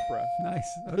 Frank Capra. Nice.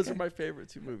 Those Okay. are my favorite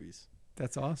two movies.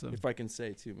 That's awesome. If I can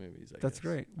say two movies, I That's guess.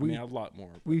 great. I mean, I have a lot more.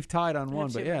 but We've tied on one,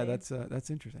 Have but too yeah, many. that's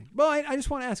interesting. Well, I just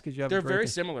want to ask because you have. They're a great very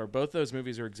thing. similar. Both those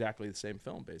movies are exactly the same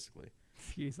film, basically.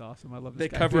 He's awesome. I love this They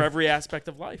guy. cover every aspect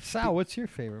of life. Sal, what's your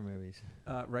favorite movies?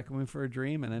 Requiem for a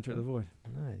Dream and Enter the Void.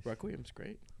 Nice. Requiem's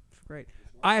great. Great.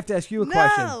 I have to ask you a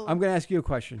question. No! I'm going to ask you a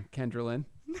question, Kendra Lynn.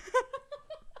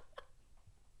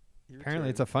 Apparently,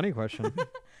 it's a funny question.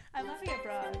 I'm laughing at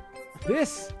Broad.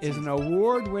 This is an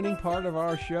award-winning part of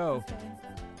our show.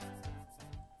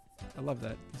 I love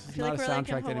that. This I is feel not like a we're like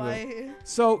in soundtrack to any movie. Hawaii.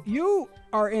 So you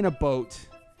are in a boat,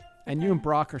 And you and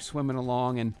Brock are swimming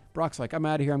along, and Brock's like, I'm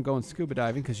out of here. I'm going scuba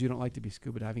diving because you don't like to be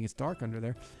scuba diving. It's dark under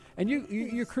there. And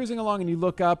you're cruising along, and you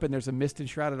look up, and there's a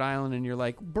mist-enshrouded island, and you're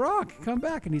like, Brock, come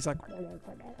back. And he's like,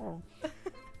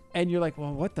 and you're like,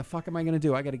 well, what the fuck am I going to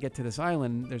do? I got to get to this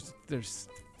island. There's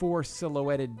 4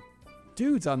 silhouetted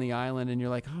dudes on the island, and you're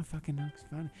like, oh, fucking no, it's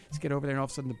fine. Let's get over there, and all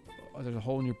of a sudden there's a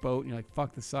hole in your boat, and you're like,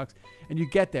 fuck, this sucks. And you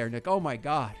get there, and you're like, oh, my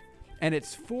God. And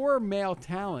it's 4 male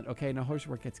talent. Okay, now here's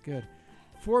where it gets good.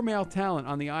 4 male talent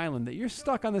on the island that you're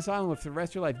stuck on this island with for the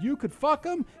rest of your life. You could fuck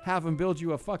them, have them build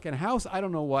you a fucking house, I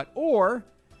don't know what, or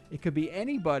it could be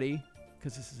anybody,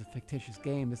 because this is a fictitious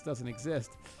game. This doesn't exist.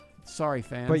 Sorry,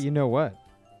 fans. But you know what?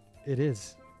 It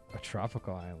is a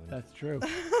tropical island. That's true.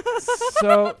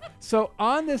 So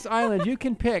on this island, you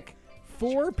can pick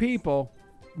 4 people,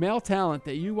 male talent,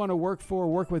 that you want to work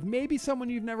with. Maybe someone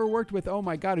you've never worked with. Oh,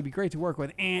 my God, it'd be great to work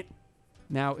with.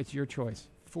 Now it's your choice.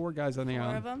 4 guys on the 4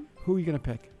 island. of them? Who are you going to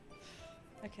pick?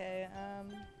 Okay.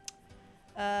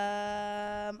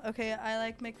 Okay, I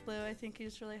like Mick Blue. I think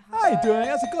he's really hot. How you doing?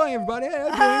 How's it going, everybody? How you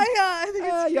doing? I think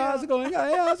it's yeah, how's it going?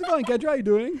 Yeah, how's it going, Kendra? How you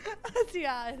doing?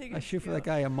 Yeah, I think I it's shoot for cute. that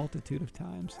guy a multitude of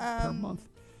times per month.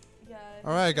 Yeah, I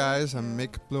All right, think guys, so. I'm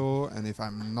Mick Blue, and if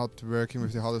I'm not working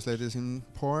with the hottest ladies in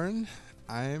porn,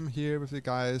 I'm here with the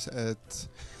guys at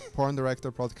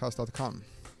porndirectorpodcast.com.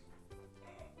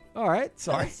 All right,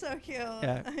 sorry. That's so cute.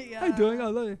 Yeah. Yeah. How you doing? I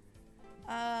love you.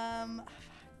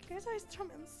 You guys always throw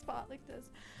me on the spot like this.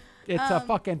 It's a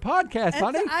fucking podcast,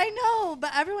 honey. I know,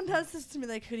 but everyone does this to me.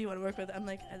 Like, who do you want to work with? I'm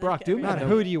like, I Brock, like do everyone. Not no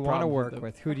who do you want to problem work with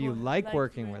with? Who do you like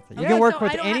working with? You Okay, can work so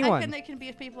with I don't- anyone. It can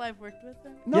be people I've worked with.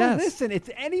 Then. No, Yes. listen, it's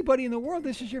anybody in the world.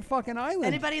 This is your fucking island.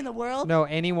 Anybody in the world? No,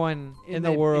 anyone In in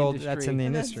the the world that's in the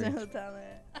That's industry. no talent.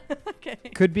 Okay.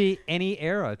 Could be any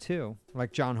era too,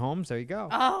 like John Holmes. There you go.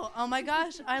 Oh my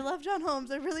gosh, I love John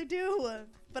Holmes. I really do.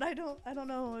 But I don't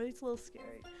know. He's a little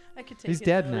scary. I could take He's it,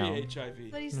 dead though. now.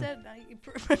 HIV. But he's dead now.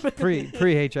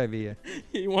 Pre HIV. Yeah.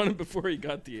 He won it before he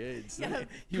got the AIDS. Yeah,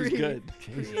 He was good.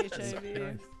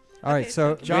 Pre-HIV. All right, Okay,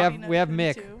 so John- we have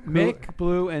Mick. too. Mick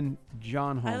Blue and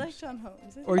John Holmes. I like John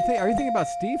Holmes. Or are you thinking about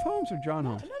Steve Holmes or John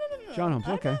Holmes? No. John Holmes,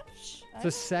 I'm okay. not- shh, It's the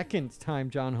I'm- second time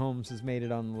John Holmes has made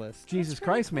it on the list. Jesus pretty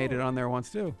Christ made it cool. on there once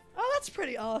too. Oh, that's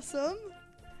pretty awesome.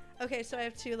 Okay, so I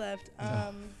have 2 left.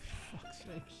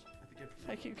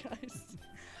 Fuck you guys.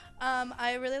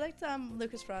 I really liked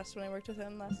Lucas Frost when I worked with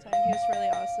him last time. He was really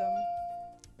awesome.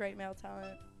 Great male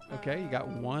talent. Okay, you got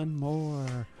one more.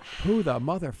 Who the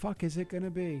motherfuck is it gonna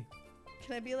be?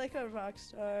 Can I be like a rock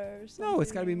star or something? No,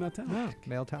 it's gotta be male talent. No,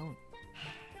 male talent.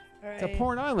 All It's a right.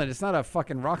 porn island. It's not a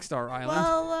fucking rock star island.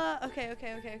 Well, okay.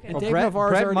 And Dave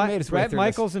Navarro's already made his way Brett through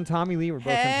Michaels and Tommy Lee were both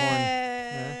in porn.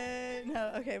 Hey.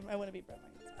 No, okay. I want to be Brett Michaels.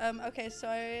 Okay, so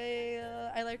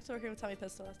I liked working with Tommy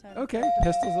Pistol last time. Okay,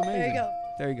 Pistol's amazing. There you go.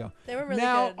 There you go. They were really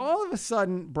now, good. all of a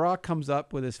sudden, Brock comes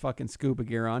up with his fucking scuba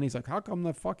gear on. He's like, how come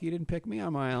the fuck you didn't pick me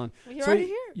on my island? Well, you're so already you,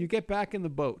 here. you get back in the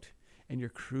boat, and you're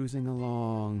cruising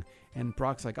along. And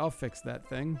Brock's like, I'll fix that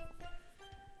thing.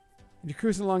 And you're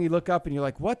cruising along, you look up, and you're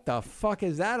like, what the fuck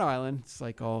is that island? It's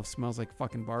like, oh, smells like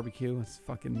fucking barbecue. It's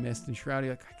fucking mist and shroud.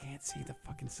 You're like, I can't see the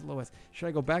fucking silhouettes. Should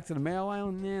I go back to the male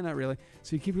island? Nah, not really.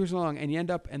 So you keep cruising along, and you end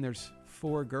up, and there's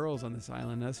 4 girls on this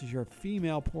island. Now, this is your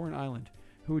female porn island.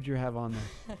 Who would you have on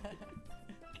there?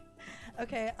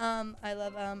 Okay, I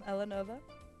love Ella Nova.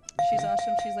 She's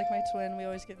awesome. She's like my twin. We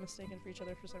always get mistaken for each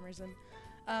other for some reason.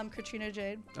 Katrina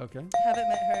Jade. Okay. Haven't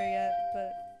met her yet,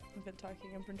 but I've been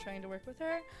talking. I've been trying to work with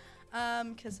her.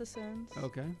 Kissa Sins.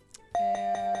 Okay.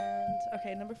 And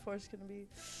okay, number 4 is gonna be.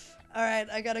 All right,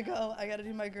 I gotta go. I gotta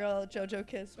do my girl JoJo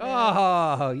Kiss. Man.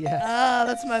 Oh, yes. Ah,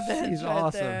 that's my bitch She's right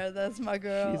awesome. there. That's my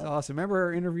girl. She's awesome. Remember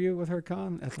her interview with her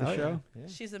con at the Oh, show? yeah.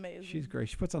 She's amazing. She's great.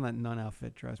 She puts on that nun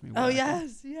outfit. Drives me Oh wild.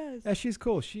 yes, yes. Yeah, she's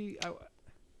cool. She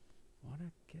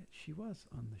was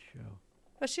on the show.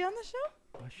 Was she on the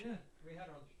show? Was she?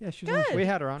 Yeah, she was on the Good. show. We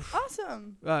had her on.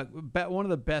 Awesome. One of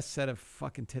the best set of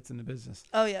fucking tits in the business.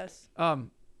 Oh yes.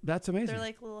 That's amazing. They're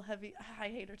like little heavy. I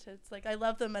hate her tits. Like I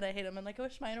love them and I hate them. And like I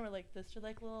wish mine were like this. They're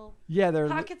like little yeah, they're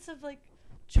pockets of like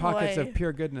joy. pockets of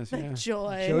pure goodness. Like Yeah.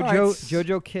 joy.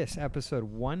 JoJo Kiss, episode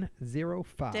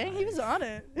 105. Dang, he was on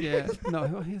it. Yeah.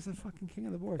 No, he's the fucking king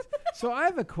of the boards. So I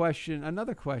have a question.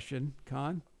 Another question,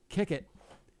 Con. Kick it.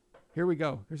 Here we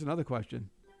go. Here's another question.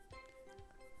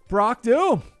 Brock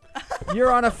Doom.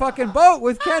 You're on a fucking boat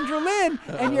with Kendra Lynn,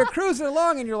 and you're cruising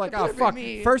along, and you're like, oh, better be fuck.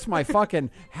 me. First, my fucking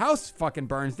house fucking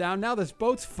burns down. Now this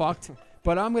boat's fucked,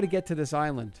 but I'm going to get to this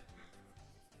island.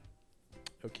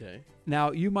 Okay.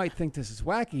 Now, you might think this is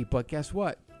wacky, but guess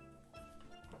what?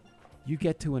 You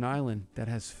get to an island that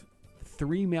has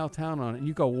 3 male talent on it, and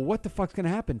you go, well, what the fuck's going to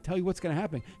happen? Tell you what's going to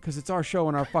happen, because it's our show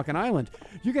on our fucking island.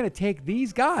 You're going to take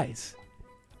these guys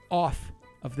off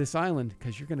of this island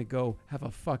because you're going to go have a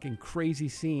fucking crazy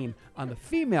scene on the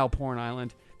female porn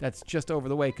island that's just over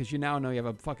the way, because you now know you have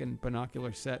a fucking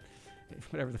binocular set.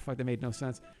 Whatever the fuck, that made no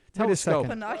sense. Wait a second. It's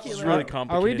Binocular. really Are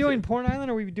complicated. we doing Porn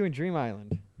Island or are we doing Dream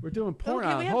Island? We're doing porn Okay,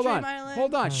 we island. have Hold on. Dream Island.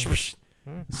 Hold on. Shh.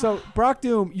 So, Brock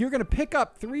Doom, you're going to pick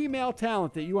up 3 male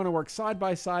talent that you want to work side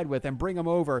by side with and bring them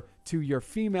over to your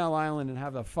female island and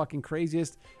have the fucking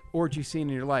craziest orgy scene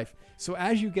in your life. So,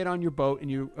 as you get on your boat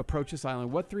and you approach this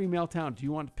island, what 3 male talent do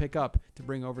you want to pick up to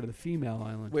bring over to the female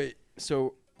island? Wait,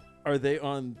 so are they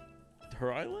on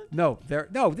her island? No,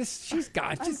 she's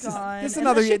gone. I'm This gone. is And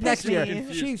another then year, she next picked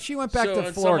year. me. She went back so to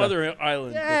on Florida. some other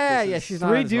island. but Yeah, this yeah, is- she's not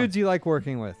 3 on this one. dudes you like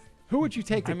working with. Who would you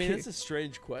take to I mean, ki- it's a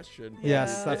strange question.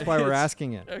 Yes, Yeah. that's why we're It's-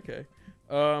 asking it. Okay.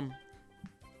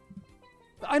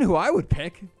 I know who I would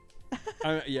pick.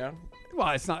 Yeah. Well,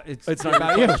 it's not. It's It's not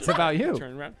about your you. question. It's about you.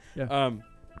 Turn around.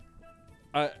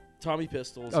 Yeah. Tommy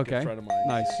Pistols, Okay. a good friend of mine.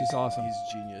 Nice. She's awesome. He's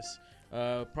genius.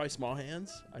 Probably Small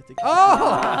Hands, I think.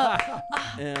 Oh!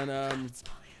 And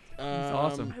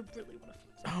awesome. I really want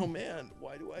to. Oh man,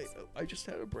 why do I just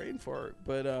had a brain fart.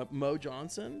 But Mo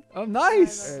Johnson Oh,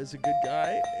 nice. is a good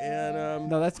guy, and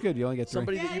No, that's good. You only get 3.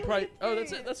 somebody that Yeah, you you probably. get Oh, three.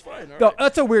 that's it. That's fine. All No, right.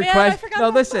 that's a weird Man, I question. forgot No,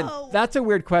 about listen, Mo. that's a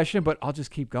weird question, but I'll just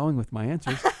keep going with my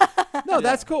answers. No,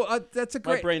 that's cool. That's a My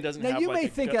great. brain doesn't now, have you like may a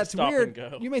think go- that's stop weird.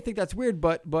 and go. You may think that's weird,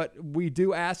 but we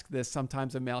do ask this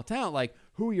sometimes of male talent. Like,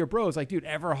 who are your bros? Like, dude,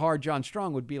 Everhard John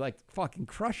Strong would be like fucking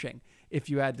crushing if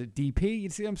you had the DP. You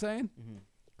see what I'm saying? Mm-hmm.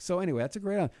 So anyway, that's a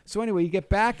great one. So anyway, you get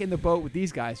back in the boat with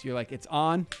these guys. You're like, it's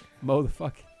on. Mow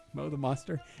the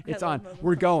monster. It's love on. Mow the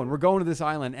We're going. We're going to this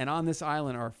island, and on this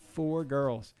island are 4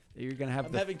 girls that you're gonna have.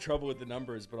 I'm the having trouble with the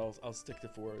numbers, but I'll stick to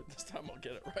 4 this time. I'll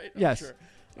get it right. I'm Yes. Sure.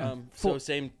 Yeah. So 4.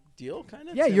 same deal, kind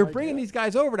of. Yeah, Same you're idea? bringing these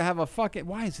guys over to have a fucking.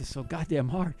 Why is this so goddamn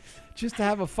hard? Just to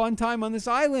have a fun time on this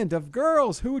island of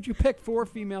girls. Who would you pick for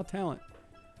female talent?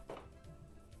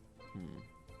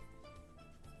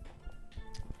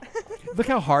 Look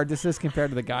how hard this is compared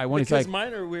to the guy one. He's Because like,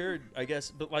 mine are weird, I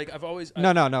guess. But like I've always.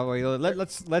 No. Wait,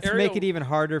 let's make Ariel- it even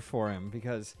harder for him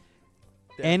because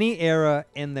Yeah. any era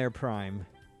in their prime.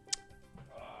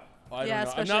 I don't Yeah, know. I'm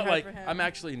especially not hard like. for him. I'm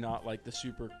actually not like the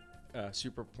super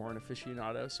porn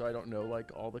aficionado, so I don't know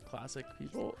like all the classic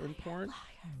people in porn.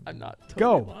 I'm not. Totally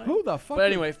go. lying. Who the fuck? But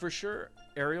anyway, for sure,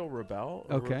 Ariel Rebel.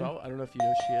 Okay. Rebel, I don't know if you know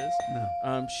who she is.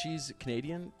 No. She's a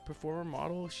Canadian performer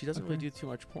model. She doesn't really Okay. do too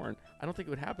much porn. I don't think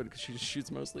it would happen because she just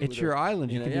shoots mostly. It's with your her,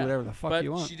 island. You know, can do yeah. whatever the fuck But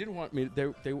you want. she didn't want me.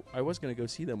 I was gonna go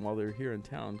see them while they were here in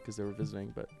town because they were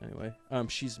visiting. But anyway,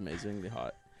 she's amazingly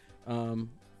hot.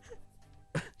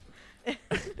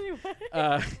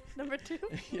 Anyway, number 2.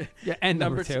 yeah. Yeah, and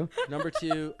number 2. Number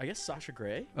 2, I guess Sasha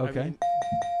Grey. Okay. I mean,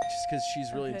 just because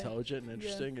she's really Okay. intelligent and Yeah.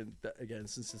 interesting, and again,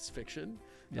 since it's fiction.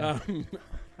 Yeah.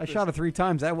 I shot her 3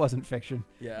 times. That wasn't fiction.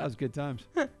 Yeah. That was good times.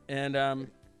 And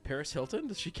Paris Hilton,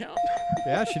 does she count?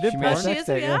 Yeah, she did She porn. made She sex is.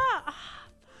 tape, Yeah. yeah.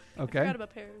 I Okay. forgot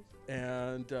about Paris.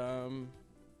 And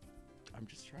I'm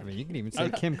just trying. I mean, you can even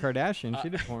say Kim Kardashian. She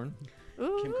did porn.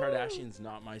 Ooh. Kim Kardashian's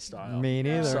not my style. Me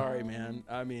neither. Sorry, man.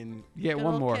 I mean, You get Good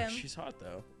one old more. Kim. she's hot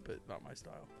though, but not my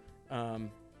style.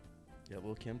 Yeah,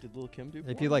 Lil Kim. Did Lil Kim do? If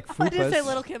porn? you like I didn't say fupas,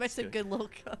 little Kim. I said Good. good little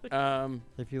Kim.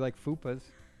 if you like fupas,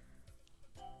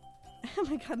 Oh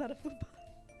my god, not a fupa.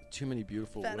 Too many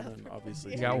beautiful Fat women, upper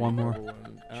obviously. You too got many one more. beautiful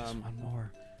women. Just one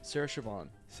more. Sarah Siobhan.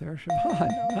 Sarah Siobhan.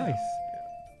 Nice.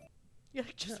 You're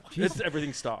like, just one. It's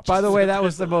everything stops. By the way, that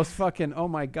was the most fucking oh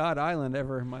my god island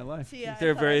ever in my life. See, yeah, I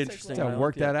They're thought very I circled interesting To it. island,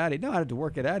 work yeah. that out of you. No, I had to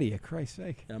work it out of you. Christ's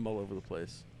sake. I'm all over the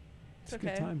place. It's okay.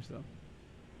 good times though.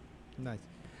 nice.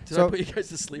 Did So- I put you guys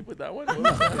to sleep with that one? What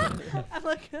was that? I'm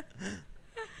like,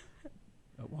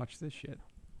 Watch this shit.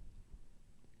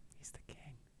 He's the king.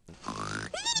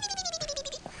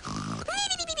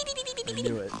 I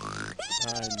knew it.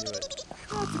 I knew it.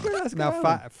 That's a good ass Now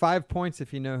island. 5 points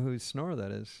if you know whose snore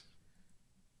that is.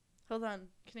 hold on.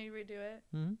 Can you redo it?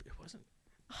 Mhm. It wasn't.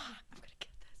 I'm gonna get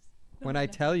this. When I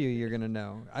tell you, you're gonna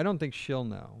know. I don't think she'll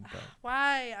know, but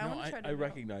Why? I No, want to try to I know.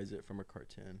 recognize it from a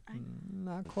cartoon.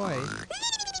 not quite.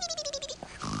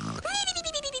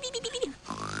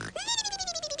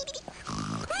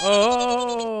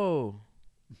 Oh,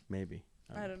 maybe.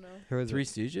 I don't know. Who is Three it?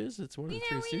 Stooges. It's one of the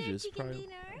Winner, Three winner, Stooges. chicken Probably.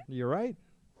 dinner. You're right.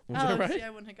 Was Oh, I right? see, I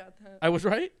wouldn't have got that. I was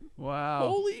right. Wow.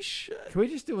 Holy shit! Can we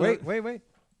just do Wait. Winner, winner,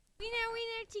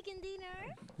 chicken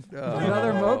dinner.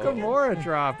 another Mocha Mora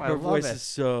drop? I Her love voice it. is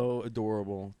so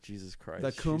adorable. Jesus Christ.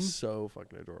 The cum? She's so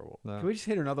fucking adorable. No. Can we just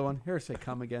hit another one? Here, say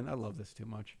come again. I love this too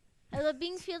much. I love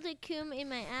being filled with cum in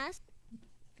my ass.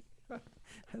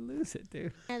 I lose it,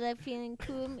 dude. I love feeling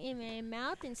cum in my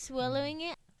mouth and swallowing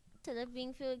it. I love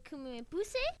being filled with cum in my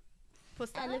pussy.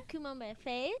 I love cum on my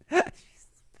face.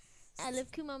 I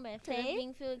love cum on my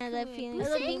face. I love being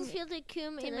filled with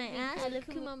cum in my ass. I love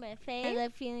cum on my face. I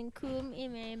love feeling cum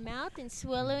in my mouth and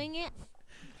swallowing it.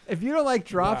 If you don't like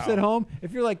drops Wow. at home,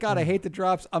 if you're like, God, I hate the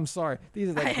drops, I'm sorry. These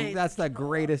are that's the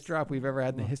greatest drop we've ever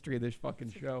had in the history of this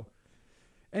fucking show.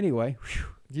 Anyway, whew.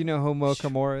 Do you know who Mo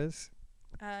Kimura is?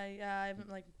 Yeah, I haven't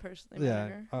like personally met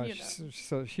her. Oh, You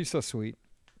know. she's so sweet.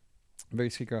 Very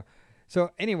sweet girl.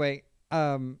 So anyway,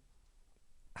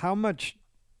 how much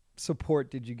support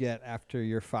did you get after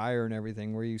your fire and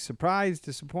everything? Were you surprised,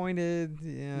 disappointed?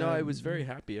 Yeah. No, I was very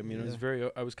happy. I mean, Yeah.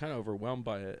 I was kind of overwhelmed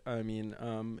by it. I mean,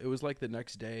 it was like the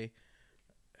next day,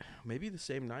 maybe the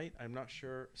same night. I'm not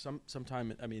sure.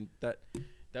 Sometime. I mean, that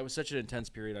was such an intense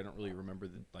period. I don't really remember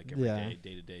the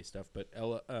day to day stuff. But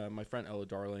Ella, my friend Ella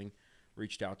Darling,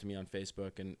 reached out to me on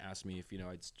Facebook and asked me if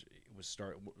I'd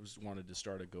wanted to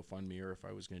start a GoFundMe or if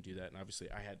I was going to do that. And obviously,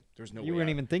 there's no. You way weren't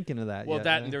even thinking of that. Well,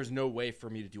 yet, and there's no way for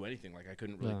me to do anything. Like I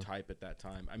couldn't really No. type at that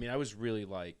time. I mean, I was really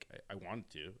like I wanted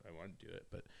to do it,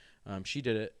 but she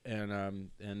did it, and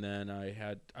then I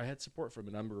had support from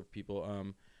a number of people,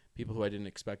 people who I didn't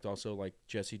expect. Also, like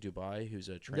Jessie Dubai, who's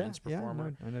a trans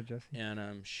performer, I know Jesse.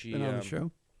 and she Been on the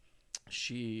show.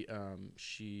 she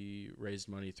raised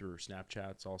money through her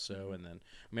Snapchats also, and then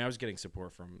I was getting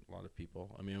support from a lot of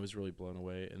people. I mean, I was really blown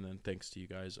away, and then thanks to you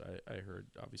guys, I heard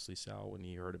obviously Sal, when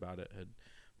he heard about it, had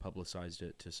publicized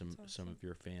it to some of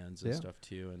your fans and stuff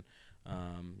too, and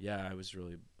I was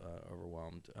really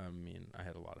overwhelmed. I mean, I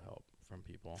had a lot of help from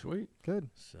people. Sweet. Good.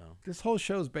 So This whole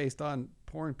show's based on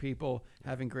porn people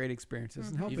having great experiences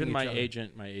and helping even each my other.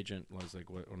 agent was like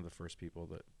one of the first people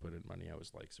that put in money. I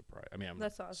was like surprised. I mean, I'm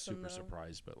That's not awesome, super though.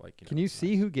 surprised, but like, Can you it's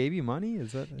see nice. who gave you money?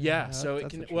 Is that? Yeah, so it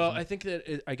that's can. Well, interesting. I think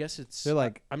that I guess it's. They're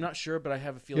like- I'm not sure, but I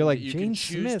have a feeling You're like that you Jane can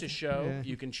choose Smith. to show. Yeah.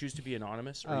 You can choose to be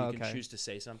anonymous, or Oh, you can okay. choose to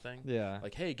say something. Yeah.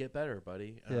 Like, hey, get better,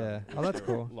 buddy. Yeah. I'm Oh, that's sure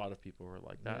cool. A lot of people were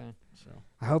like that. Yeah. So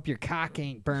I hope your cock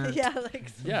ain't burnt. Yeah, like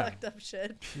some Yeah. fucked up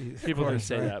shit. Jeez, of people didn't course,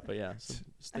 say right? that, but yeah,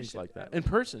 things should like that. probably- In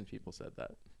person, people said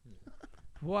that.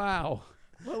 Wow.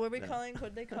 What were we Yeah. calling?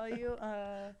 What did they call you?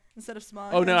 Instead of small.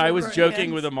 Oh no, hands, I you was were joking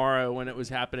hands? with Amara when it was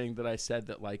happening that I said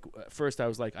that like first I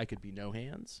was like I could be no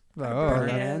hands. Oh, burnt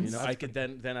that's- hands. You know, I could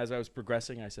then as I was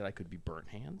progressing, I said I could be burnt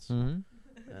hands, Mhm.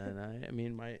 and I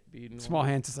mean might be normal. Small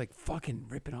hands is like fucking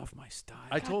ripping off my style.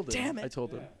 I told him. damn it. I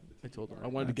told him. I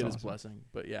wanted to That's get his awesome. blessing,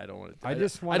 but yeah, I don't want to. I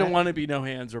just I wanna- don't want to be no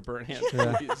hands or burnt hands.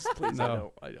 Yeah. Please,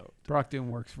 No. I don't. Brock Doom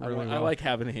works I, really I well. like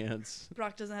having hands.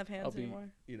 Brock doesn't have hands I'll be,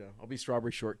 anymore. I'll be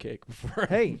strawberry shortcake before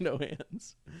Hey. no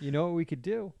hands. You know what we could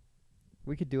do?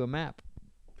 We could do a map.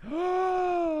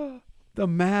 the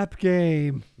map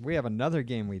game. We have another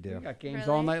game we do. We got games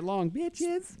Really? all night long,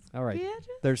 bitches. All right. Bitches?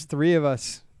 There's 3 of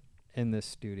us in this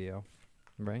studio,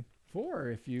 right? 4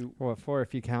 if you. Well, 4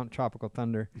 if you count Tropical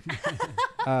Thunder.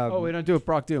 Oh, we don't do it,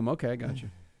 Brock Doom. Okay, I got you.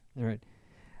 All right.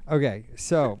 Okay,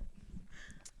 so.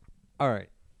 All right.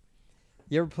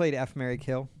 You ever played F, Marry,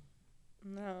 Kill?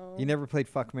 No. You never played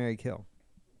Fuck, Marry, Kill?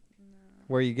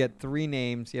 Where you get 3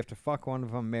 names, you have to fuck one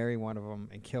of them, marry one of them,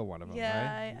 and kill one of them,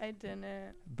 Yeah, right? I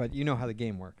didn't. But you know how the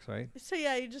game works, right? So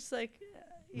yeah, you just like,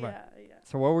 yeah, Right. yeah.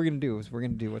 So what we're going to do is we're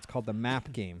going to do what's called the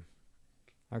map game.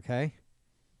 Okay?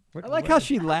 I like how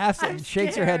she laughs I'm and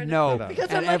shakes her head scared. no Because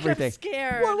at I'm like, everything. I'm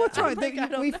scared. Well, what's I'm wrong? like, I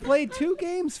don't We've know. played 2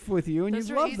 games with you, and Those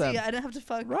you were love easy. them. I didn't have to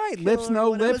fuck. Right, kill lips, or no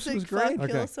what lips it? was Fuck, great.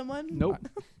 Kill Okay. someone. Nope.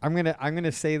 I'm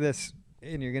gonna say this,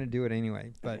 and you're gonna do it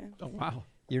anyway. But Okay. Oh wow.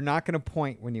 you're not gonna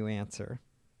point when you answer,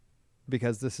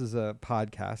 because this is a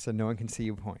podcast and no one can see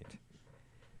you point.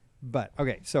 But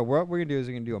okay, so what we're gonna do is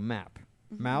we're gonna do a map: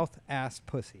 mouth, ass,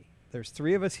 pussy. There's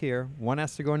 3 of us here. 1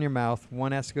 has to go in your mouth.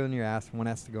 1 has to go in your ass. 1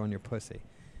 has to go in your pussy.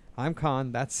 I'm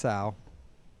Con. That's Sal,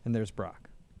 and there's Brock.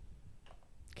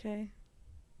 Okay.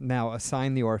 Now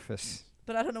assign the orifice.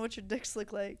 But I don't know what your dicks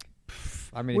look like.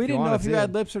 I mean, We if you didn't know want if to you see had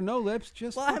it. lips or no lips.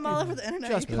 Just Well, I'm all fucking- over the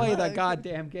internet. Just You play can the look.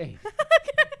 goddamn game.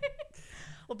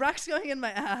 Well, Brock's going in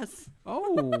my ass.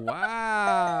 Oh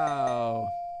wow!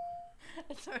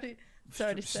 It's already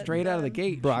set and Straight out of the done.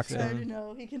 gate. she Brock's said. I already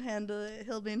know he can handle it.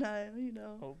 He'll be nice, you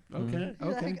know. Okay.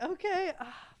 You're Okay. Like, okay.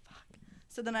 Ah, fuck.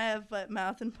 So then I have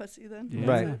mouth and pussy then. Yeah.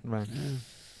 Right, right.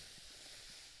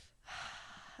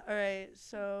 All right.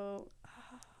 So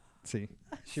See,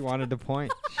 she wanted to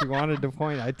point. She wanted to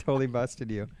point. I totally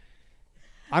busted you.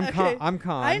 I'm Okay. I'm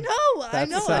Con. I know. I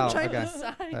That's know. Sal. I'm trying Okay. to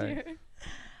decide All right. here.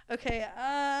 Okay.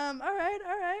 All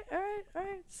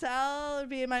right. Sal would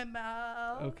be in my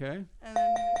mouth. Okay. And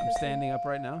then I'm standing up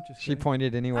right now. Just She kidding.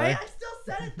 pointed anyway. I still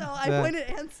said it though. I Yeah. pointed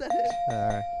and said it. All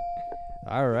right.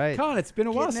 All right. Colin, it's been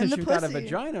a while Getting in since the you've had a pussy.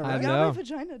 vagina, I right? Got know. my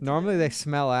vagina Normally today. they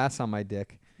smell ass on my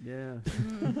dick. Yeah.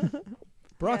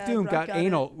 Brock Yeah, Doom Brock got got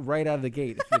anal right out of the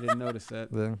gate, if you didn't notice that.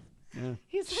 Yeah. Yeah.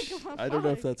 He's like, I don't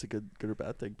know if that's a good or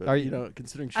bad thing, but Are you you- know,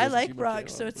 considering she I has a like G-Mo Brock,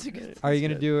 channel, so it's a good. it's Are you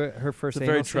gonna good. do her first It's a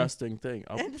anal very scene? trusting thing.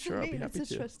 And Oh, it's sure, I'll be me, happy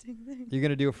it's a to. trusting thing. You're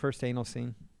gonna do a first anal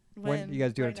scene. When you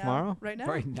guys doing it tomorrow? Right now.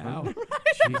 Right now.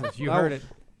 Jesus, you Oh, heard it.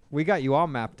 We got you all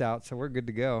mapped out, so we're good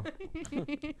to go.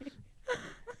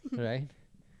 Right?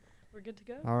 We're good to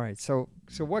go. All right. So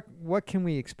what can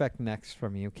we expect next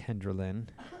from you, Kendra Lynn?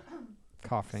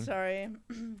 Coughing. Sorry.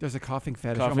 There's a coughing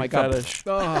fetish. Coughing oh my god. fetish.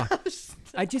 Oh,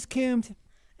 I just cummed.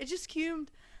 It just cumed.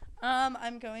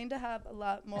 I'm going to have a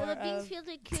lot more The beans of. feel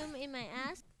the cum in my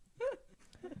ass.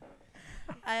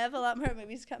 I have a lot more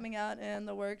movies coming out in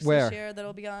the works Where? this year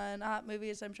that'll be on Hot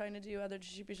Movies. I'm trying to do other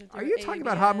distribution. Are through you talking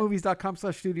about AVN.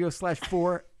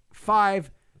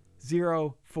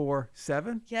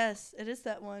 hotmovies.com/studio/5047? Yes, it is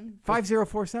that one.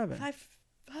 5047.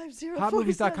 5047.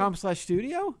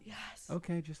 Hotmovies.com/studio? Yes.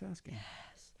 Okay, just asking.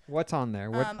 What's on there?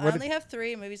 I only have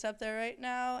 3 movies up there right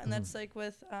now, and that's like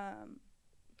with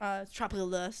Tropical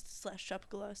Lust /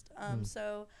 Tropical Lust.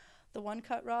 So the One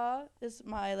Cut Raw is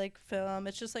my like film.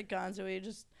 It's just like Gonzo-y,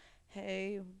 just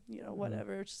hey, you know,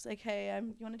 whatever. It's just like, hey,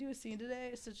 you want to do a scene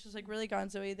today? So it's just like really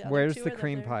Gonzo-y. The other Where's 2 the are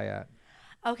cream they're- pie at?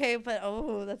 Okay, but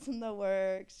that's in the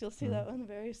works. You'll see that one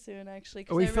very soon, actually.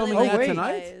 'cause Are we I really filming like that you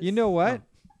tonight? guys. You know what?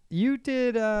 You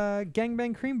did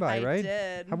Gangbang Cream Pie, I right?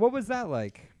 did. What was that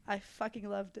like? I fucking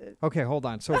loved it. Okay, hold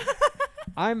on. So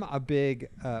I'm a big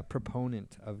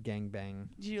proponent of Gangbang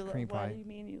Do you Cream what pie. do you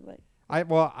mean you like? I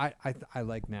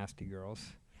like nasty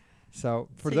girls. So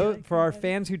for So you those like for our cream pie?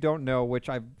 fans who don't know, which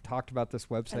I've talked about this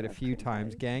website a love few cream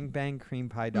times, pies.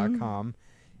 gangbangcreampie.com.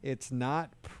 It's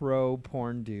not pro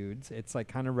porn dudes. It's like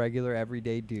kind of regular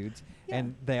everyday dudes, Yeah.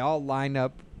 and they all line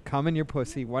up, come in your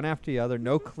pussy one after the other.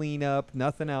 No cleanup,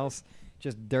 nothing else,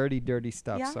 just dirty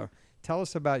stuff. Yeah. So tell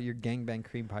us about your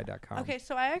gangbangcreampie.com. Okay,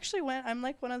 so I actually I'm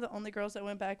like one of the only girls that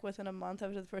went back within a month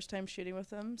after the first time shooting with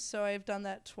them. So I've done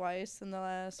that twice in the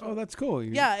last. Oh, that's cool.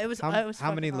 yeah, it was. How, it was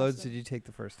how many fucking loads awesome. did you take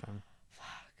the first time?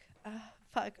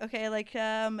 Fuck. Okay, like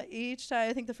each time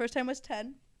I think the first time was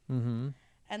 10, Mm-hmm.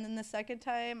 and then the second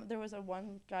time there was a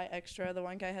one guy extra. The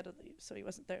one guy had to leave, so he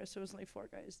wasn't there. So it was only 4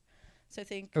 guys. So I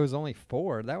think. It was only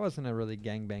 4. That wasn't a really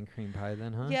gangbang cream pie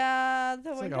then, huh? Yeah,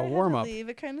 the one like a guy had warm-up. to leave.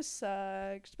 It kind of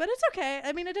sucked, but it's okay.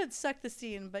 I mean, it did suck the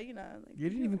scene, but you know. Like, You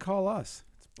didn't even call us.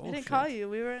 It's I bullshit. didn't call you.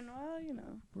 We were in. Well, you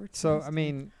know. We're So, I testing.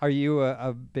 mean, are you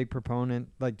a big proponent?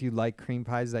 Like, do you like cream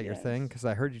pies? Is that your thing? Yes. Because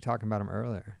I heard you talking about them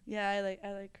earlier. Yeah, I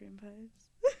like cream pies.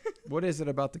 what is it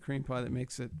about the cream pie that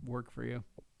makes it work for you?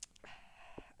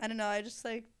 I don't know. I just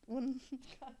like when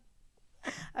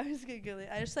I was giggly.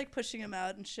 I just like pushing him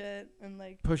out and shit, and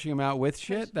like Pushing them out with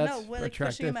shit? That's no, like pushing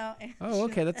attractive. him out. And Oh,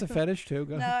 okay. shit. That's a fetish too.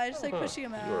 Go No, ahead. I just like pushing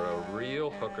him out. You're a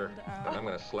real and, hooker, and I'm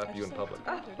gonna slap I you in just like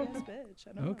public. to be a dirty-ass bitch.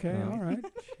 I don't know. Okay, all right.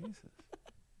 Jesus.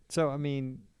 So, I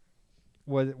mean,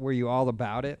 were you all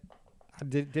about it?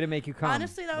 Did it make you come?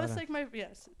 Honestly, that was But, like my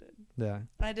yes, it did. yeah.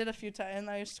 I did a few times, and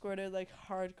I squirted like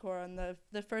hardcore on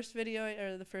the first video,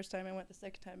 or the first time I went. The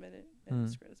second time I didn't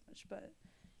squirt as much, but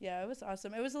yeah, it was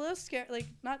awesome. It was a little scary, like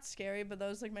not scary, but that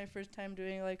was like my first time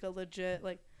doing like a legit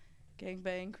like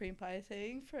gangbang cream pie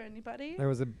thing for anybody. There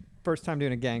was a first time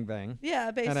doing a gangbang.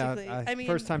 Yeah, basically. And I mean,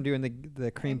 first time doing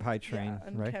the cream pie train, yeah,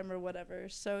 on right? camera, whatever.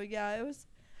 So yeah, it was.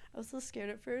 I was a little scared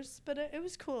at first, but it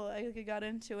was cool. I got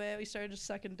into it. We started just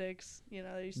sucking dicks. You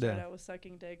know, you start Yeah. out with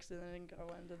sucking dicks and then go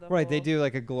into the Right, they whole- do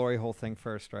like a glory hole thing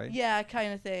first, right? Yeah,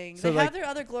 kind of thing. So, they like- have their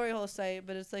other glory hole site,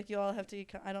 but it's like you all have to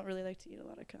eat. I don't really like to eat a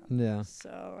lot of cum. Yeah.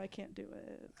 So I can't do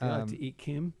it. You like to eat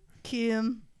Kim?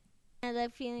 Kim. I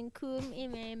love feeling cum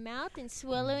in my mouth and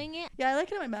swallowing it. Yeah, I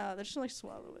like it in my mouth. I just don't like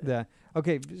swallow it. Yeah.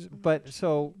 Okay, but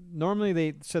so normally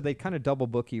they kind of double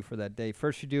book you for that day.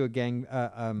 First you do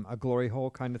a glory hole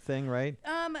kind of thing, right?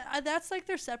 That's like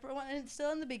their separate one, and it's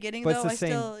still in the beginning But it's though. the I same-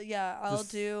 still I'll this-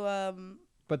 do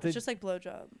But it's just like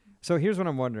blowjob. So here's what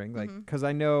I'm wondering, like, Mhm. because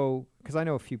I know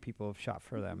a few people have shot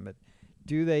for them, but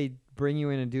do they bring you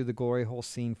in and do the glory hole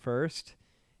scene first,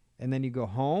 and then you go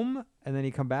home, and then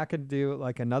you come back and do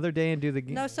like another day and do the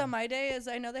No, so my day is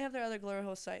I know they have their other glory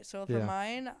hole site. So for Yeah.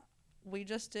 mine,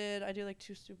 I do like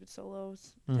 2 stupid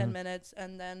solos, Mhm. 10 minutes,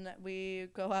 and then we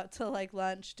go out to like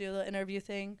lunch, do the interview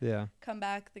thing. Yeah. Come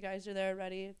back, the guys are there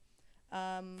ready.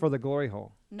 for the glory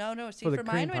hole. No, see, for the for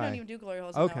cream mine, we don't pie. even do glory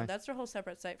holes. On that Okay. one. That's their whole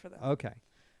separate site for them. Okay.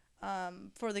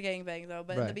 For the gangbang though,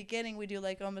 but in the Right. beginning we do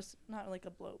like almost not like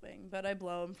a blow bang, but I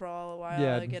blow them for all a while.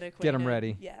 Yeah, I get get 'em acquainted.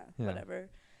 ready. Yeah, Yeah. whatever.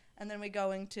 And then we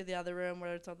go into the other room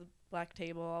where it's all the black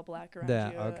table, all black around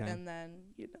Yeah, you, okay. and then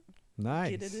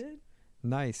Nice. get it in.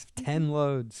 Nice. 10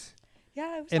 loads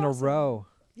Yeah, it was in awesome. a row.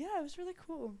 Yeah, it was really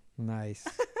cool. Nice.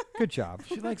 Good job.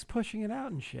 She likes pushing it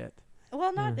out and shit.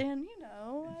 Well, not Yeah. in,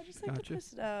 I just like Gotcha. to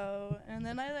push it out. And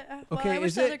then I Okay, wish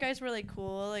is the it- other guys were like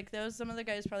cool. Like some of the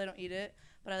guys probably don't eat it,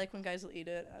 but I like when guys will eat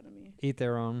it out of me. Eat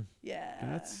their own. Yeah.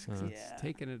 That's yeah.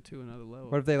 taking it to another level.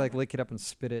 What if they like lick it up and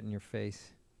spit it in your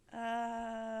face? I'm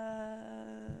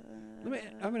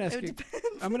gonna ask it you. depends.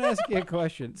 I'm gonna ask you a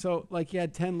question. So, like, you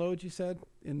had 10 loads, you said,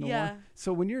 in the Yeah. one.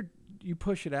 So when you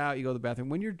push it out, you go to the bathroom.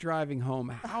 When you're driving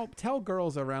home, tell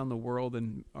girls around the world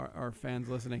and our fans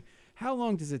listening, how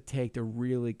long does it take to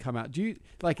really come out? Do you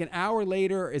like an hour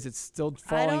later? Is it still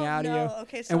falling don't out know. of you?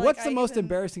 Okay, so and like, what's the I most even-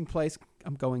 embarrassing place?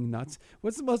 I'm going nuts.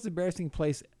 What's the most embarrassing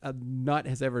place a nut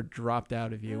has ever dropped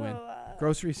out of you in?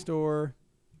 Grocery store.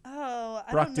 Oh,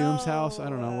 I Brock don't Doom's know. house? I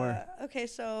don't know where. Okay,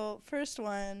 so first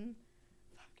one.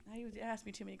 Fuck, now you asked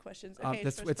me too many questions. Okay,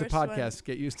 It's so a first one- podcast.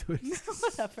 Get used to it.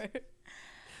 Whatever.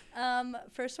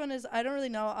 First one is I don't really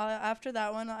know. After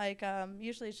that one, like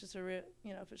usually it's just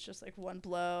if it's just like one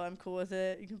blow, I'm cool with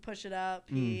it. You can push it out,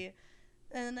 pee,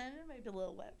 and then it might be a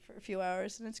little wet for a few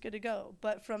hours, and it's good to go.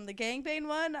 But from the gangbang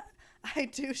one, I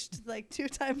douched like 2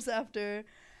 times after,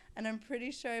 and I'm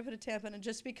pretty sure I put a tampon in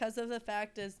just because of the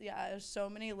fact is there's so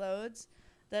many loads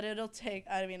that it'll take.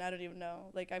 I mean, I don't even know.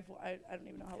 Like I don't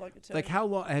even know how long it took. Like, how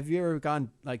long have you ever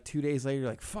gone? Like 2 days later, you're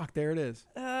like, fuck, there it is.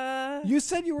 You You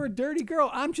said you were a dirty girl.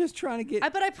 I'm just trying to get.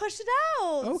 but I pushed it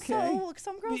out. Okay. So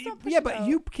some girls don't push Yeah, it but out.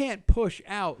 you can't push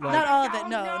out. Like, Not all of it.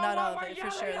 No, not all of it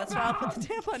for sure. That's why I'll put the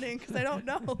tampon in because I don't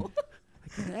know.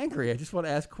 I get angry. I just want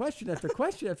to ask question after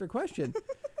question after question.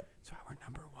 That's why we're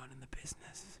number one in the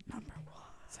business. Number 1.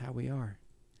 That's how we are.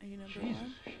 Are you number 1?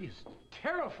 She's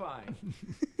terrifying.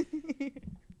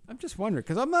 I'm just wondering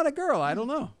because I'm not a girl. I don't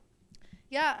know.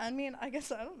 Yeah, I mean, I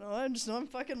guess I don't know. I just know I'm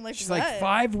fucking like She's wet. like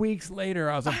 5 weeks later.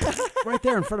 I was like right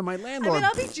there in front of my I landlord. mean,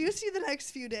 I'll be juicy the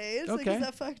next few days. Like, Okay. is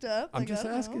that fucked up? I'm Like, just I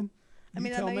don't know. asking. I You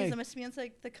mean, tell that me. means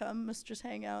like the cum must just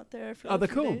hang out there for Oh, a the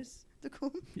few cum. days. The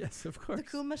cum. Yes, of course. The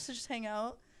cum must just hang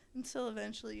out until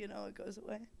eventually, it goes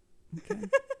away.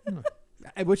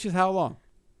 Which is how long?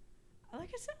 Like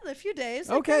I said, a few days.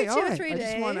 Like Okay, maybe all 2 right. or 3 I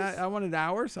days. just I wanted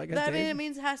hours. I got I mean, days. it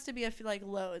means it has to be like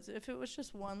loads. If it was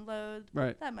just one load,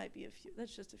 Right. that might be a few.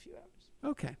 That's just a few hours.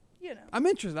 Okay. You know. I'm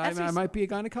interested. I, That's I reasonable. might be a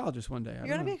gynecologist one day. I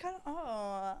You're don't gonna know. be kind of.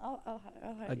 Oh, I'll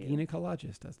hire A you.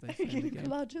 gynecologist, as they say. in the game.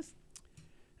 Gynecologist.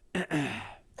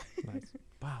 Nice.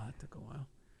 Wow, that took a while.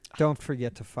 Don't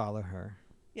forget to follow her.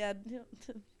 Yeah.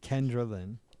 Kendra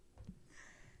Lynn.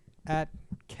 At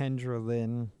Kendra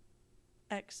Lynn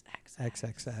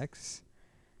XXX.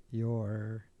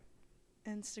 Your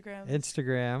Instagram.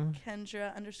 Instagram.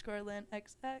 Kendra_Lynn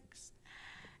XX.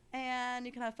 And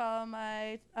you can follow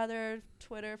my other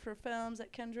Twitter for films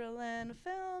at Kendra Lynn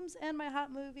Films. And my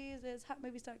hot movies is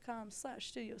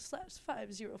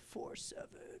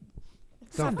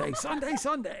hotmovies.com/studio/5047.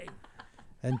 Sunday.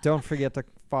 And don't forget to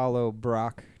follow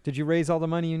Brock. Did you raise all the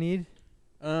money you need?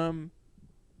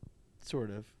 Sort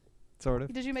of. Sort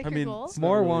of. Did you make I your mean, goal? it's not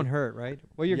More really- won't hurt, right?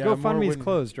 Well, your Yeah, more GoFundMe is wouldn't-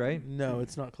 closed, right? No,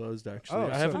 it's not closed actually. Oh,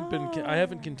 I so- haven't been. I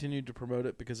haven't continued to promote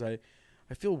it because I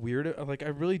feel weird. Like I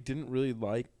really didn't really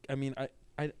like. I mean, I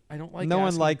don't like. No one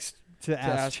asking likes to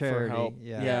ask for charity. help.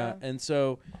 Yeah. And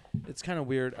so it's kind of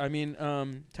weird. I mean,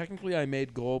 technically I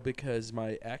made goal because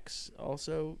my ex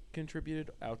also contributed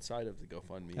outside of the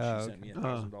GoFundMe. Oh, She sent me okay.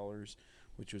 $1,000,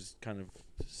 which was kind of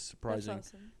surprising. That's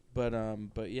awesome.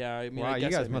 But yeah, I mean, Wow, I you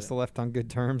guess I guys made must it. have left on good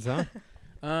terms, huh?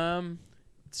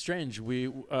 It's strange. We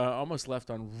almost left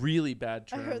on really bad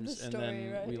I heard the terms, and story,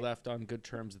 then we right? left on good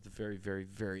terms at the very, very,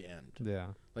 very end. Yeah.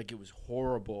 Like it was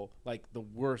horrible. Like the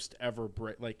worst ever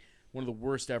break. Like one of the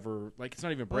worst ever. Like it's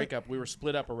not even a breakup. We were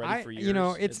split up already for years. You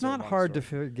know, it's a not long hard to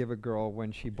story. forgive a girl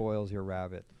when she boils your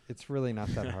rabbit. It's really not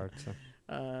that hard. So.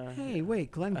 Hey, wait,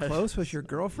 Glenn Close was your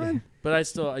girlfriend? But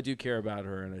I do care about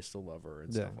her, and I still love her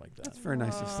and stuff like that. That's very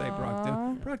nice to say, Brock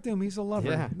Doom. Brock Doom, he's a lover,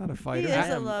 Yeah. not a fighter. He is I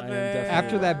a am lover. definitely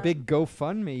After a that lover. big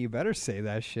GoFundMe, you better say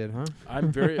that shit, huh? I'm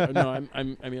very no. I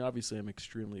mean, obviously, I'm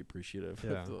extremely appreciative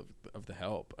Yeah. of the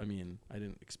help. I mean, I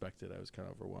didn't expect it. I was kind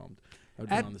of overwhelmed. I would've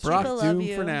been on the At Brock People street. love Doom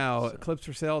you. for now. So.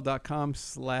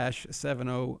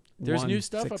 Clipsforsale.com/701. There's new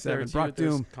stuff up there too.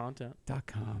 There's content.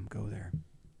 BrockDoom.com. Go there.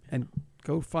 And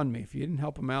GoFundMe. If you didn't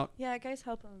help him out, Yeah, guys,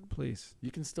 help him. please.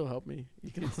 You can still help me.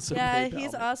 You can also Yeah, PayPal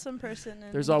he's me. an awesome person.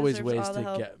 And There's he always deserves ways all the to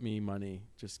help. get me money.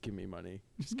 Just give me money.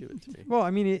 Just give it to me. Well, I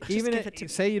mean, Just even give it to me.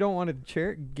 say you don't want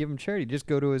to give him charity, just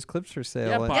go to his Clips for Sale.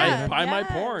 Yeah, and- Yeah, buy my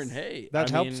yes. porn. Hey, that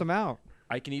I helps mean, him out.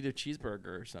 I can eat a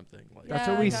cheeseburger or something. Like That's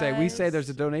Yeah, what we say. We say guys. there's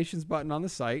a donations button on the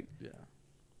site. yeah.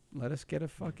 Let us get a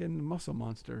fucking muscle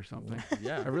monster or something.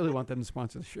 Yeah. I really want them to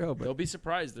sponsor the show, They'll but be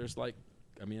surprised. There's like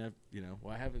I mean,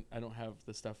 I don't have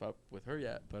the stuff up with her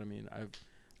yet, but I mean, I've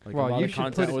like Well, a lot you of should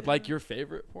content put it- with like your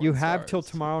favorite porn You have till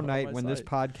stars tomorrow on night my when this site.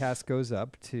 podcast goes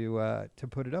up to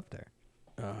put it up there.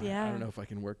 I Yeah. don't know if I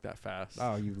can work that fast.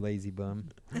 Oh, you lazy bum.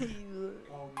 Do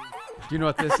you know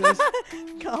what this is?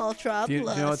 Cultra Do you know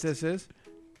what Plus. this is?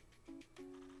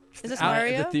 Is this The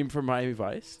Mario? theme from Miami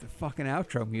Vice. The fucking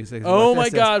outro music. is Oh what my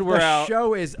this is. God, we're the out.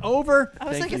 show is over. I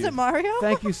was Thank like, is you. it Mario?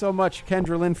 Thank you so much,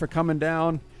 Kendra Lynn, for coming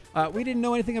down. We didn't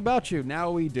know anything about you.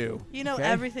 Now we do. You know okay?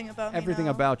 everything about me Everything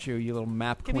now. about you, you little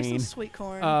map Give me queen. some sweet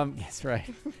corn. That's right.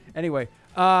 Anyway,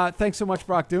 thanks so much,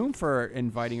 Brock Doom, for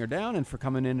inviting her down and for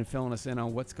coming in and filling us in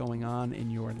on what's going on in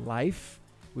your life.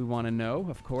 We want to know,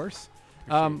 of course.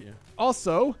 Appreciate you.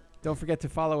 Also, don't forget to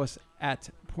follow us at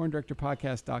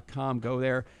porndirectorpodcast.com. Go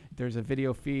there. There's a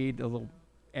video feed, a little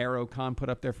arrow Con put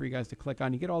up there for you guys to click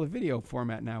on. You get all the video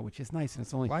format now, which is nice. And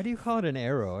it's only Why do you call it an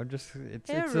arrow? It's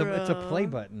a play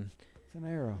button. it's an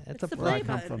arrow. It's it's a the where I play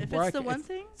come button. from. If Where it's I- the one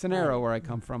thing, It's an arrow where I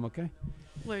come from. Okay.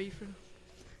 where are you from?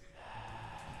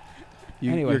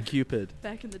 Anyway. You're Cupid.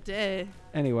 Back in the day.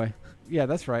 Anyway, yeah,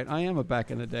 that's right. I am a back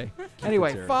in the day.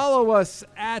 Anyway, Sarah. follow us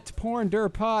at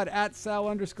PornDurPod, at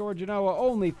Sal_Genoa,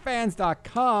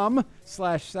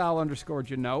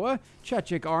 onlyfans.com/Sal_Genoa,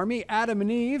 Chechik Army, Adam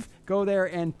and Eve. Go there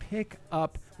and pick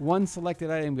up one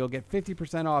selected item. You'll get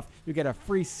 50% off. You get a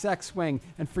free sex swing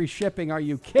and free shipping. Are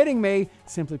you kidding me?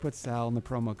 Simply put Sal in the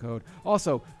promo code.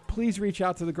 Also, please reach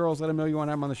out to the girls. Let them know you want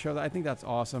to have them on the show. I think that's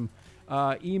awesome.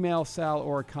 Email Sal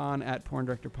or Con at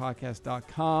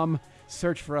porndirectorpodcast.com.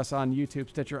 Search for us on YouTube,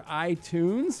 Stitcher,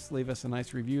 iTunes. Leave us a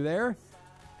nice review there.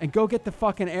 And go get the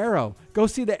fucking arrow. Go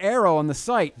see the arrow on the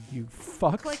site, you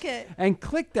fucks. Click it. And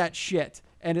click that shit.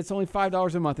 And it's only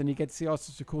 $5 a month, and you get to see all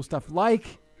sorts of cool stuff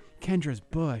like Kendra's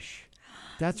Bush.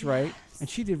 That's right. And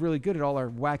she did really good at all our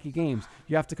wacky games.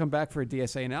 You have to come back for a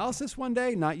DSA analysis one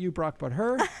day. Not you, Brock, but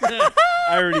her. I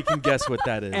already can guess what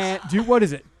that is. And what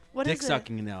is it? What Dick is it?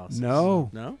 sucking analysis. No.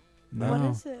 No? No. What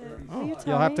is it? Will you tell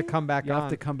You'll have me? to come back You on. have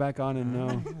to come back on and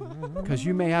know. Because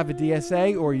you may have a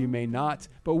DSA or you may not.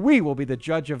 But we will be the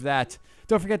judge of that.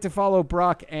 Don't forget to follow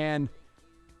Brock and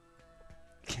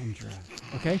Kendra.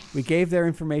 Okay? We gave their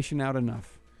information out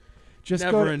enough. Just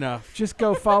Never go, enough. Just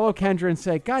go follow Kendra and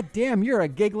say, God damn, you're a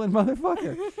giggling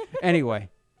motherfucker. Anyway,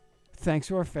 thanks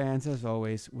to our fans as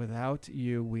always. Without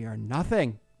you, we are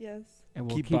nothing. Yes. And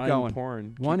we'll Keep keep buying going.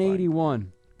 porn. Keep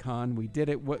 181. Con, we did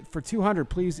it. For 200,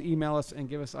 please email us and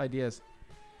give us ideas.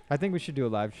 I think we should do a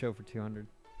live show for 200.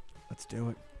 Let's do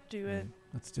it. Do it.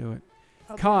 Let's do it.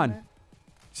 I'll be Con. on it.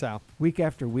 Sal. Week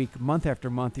after week, month after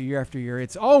month, year after year,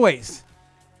 it's always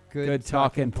good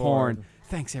talking porn.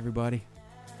 Thanks, everybody.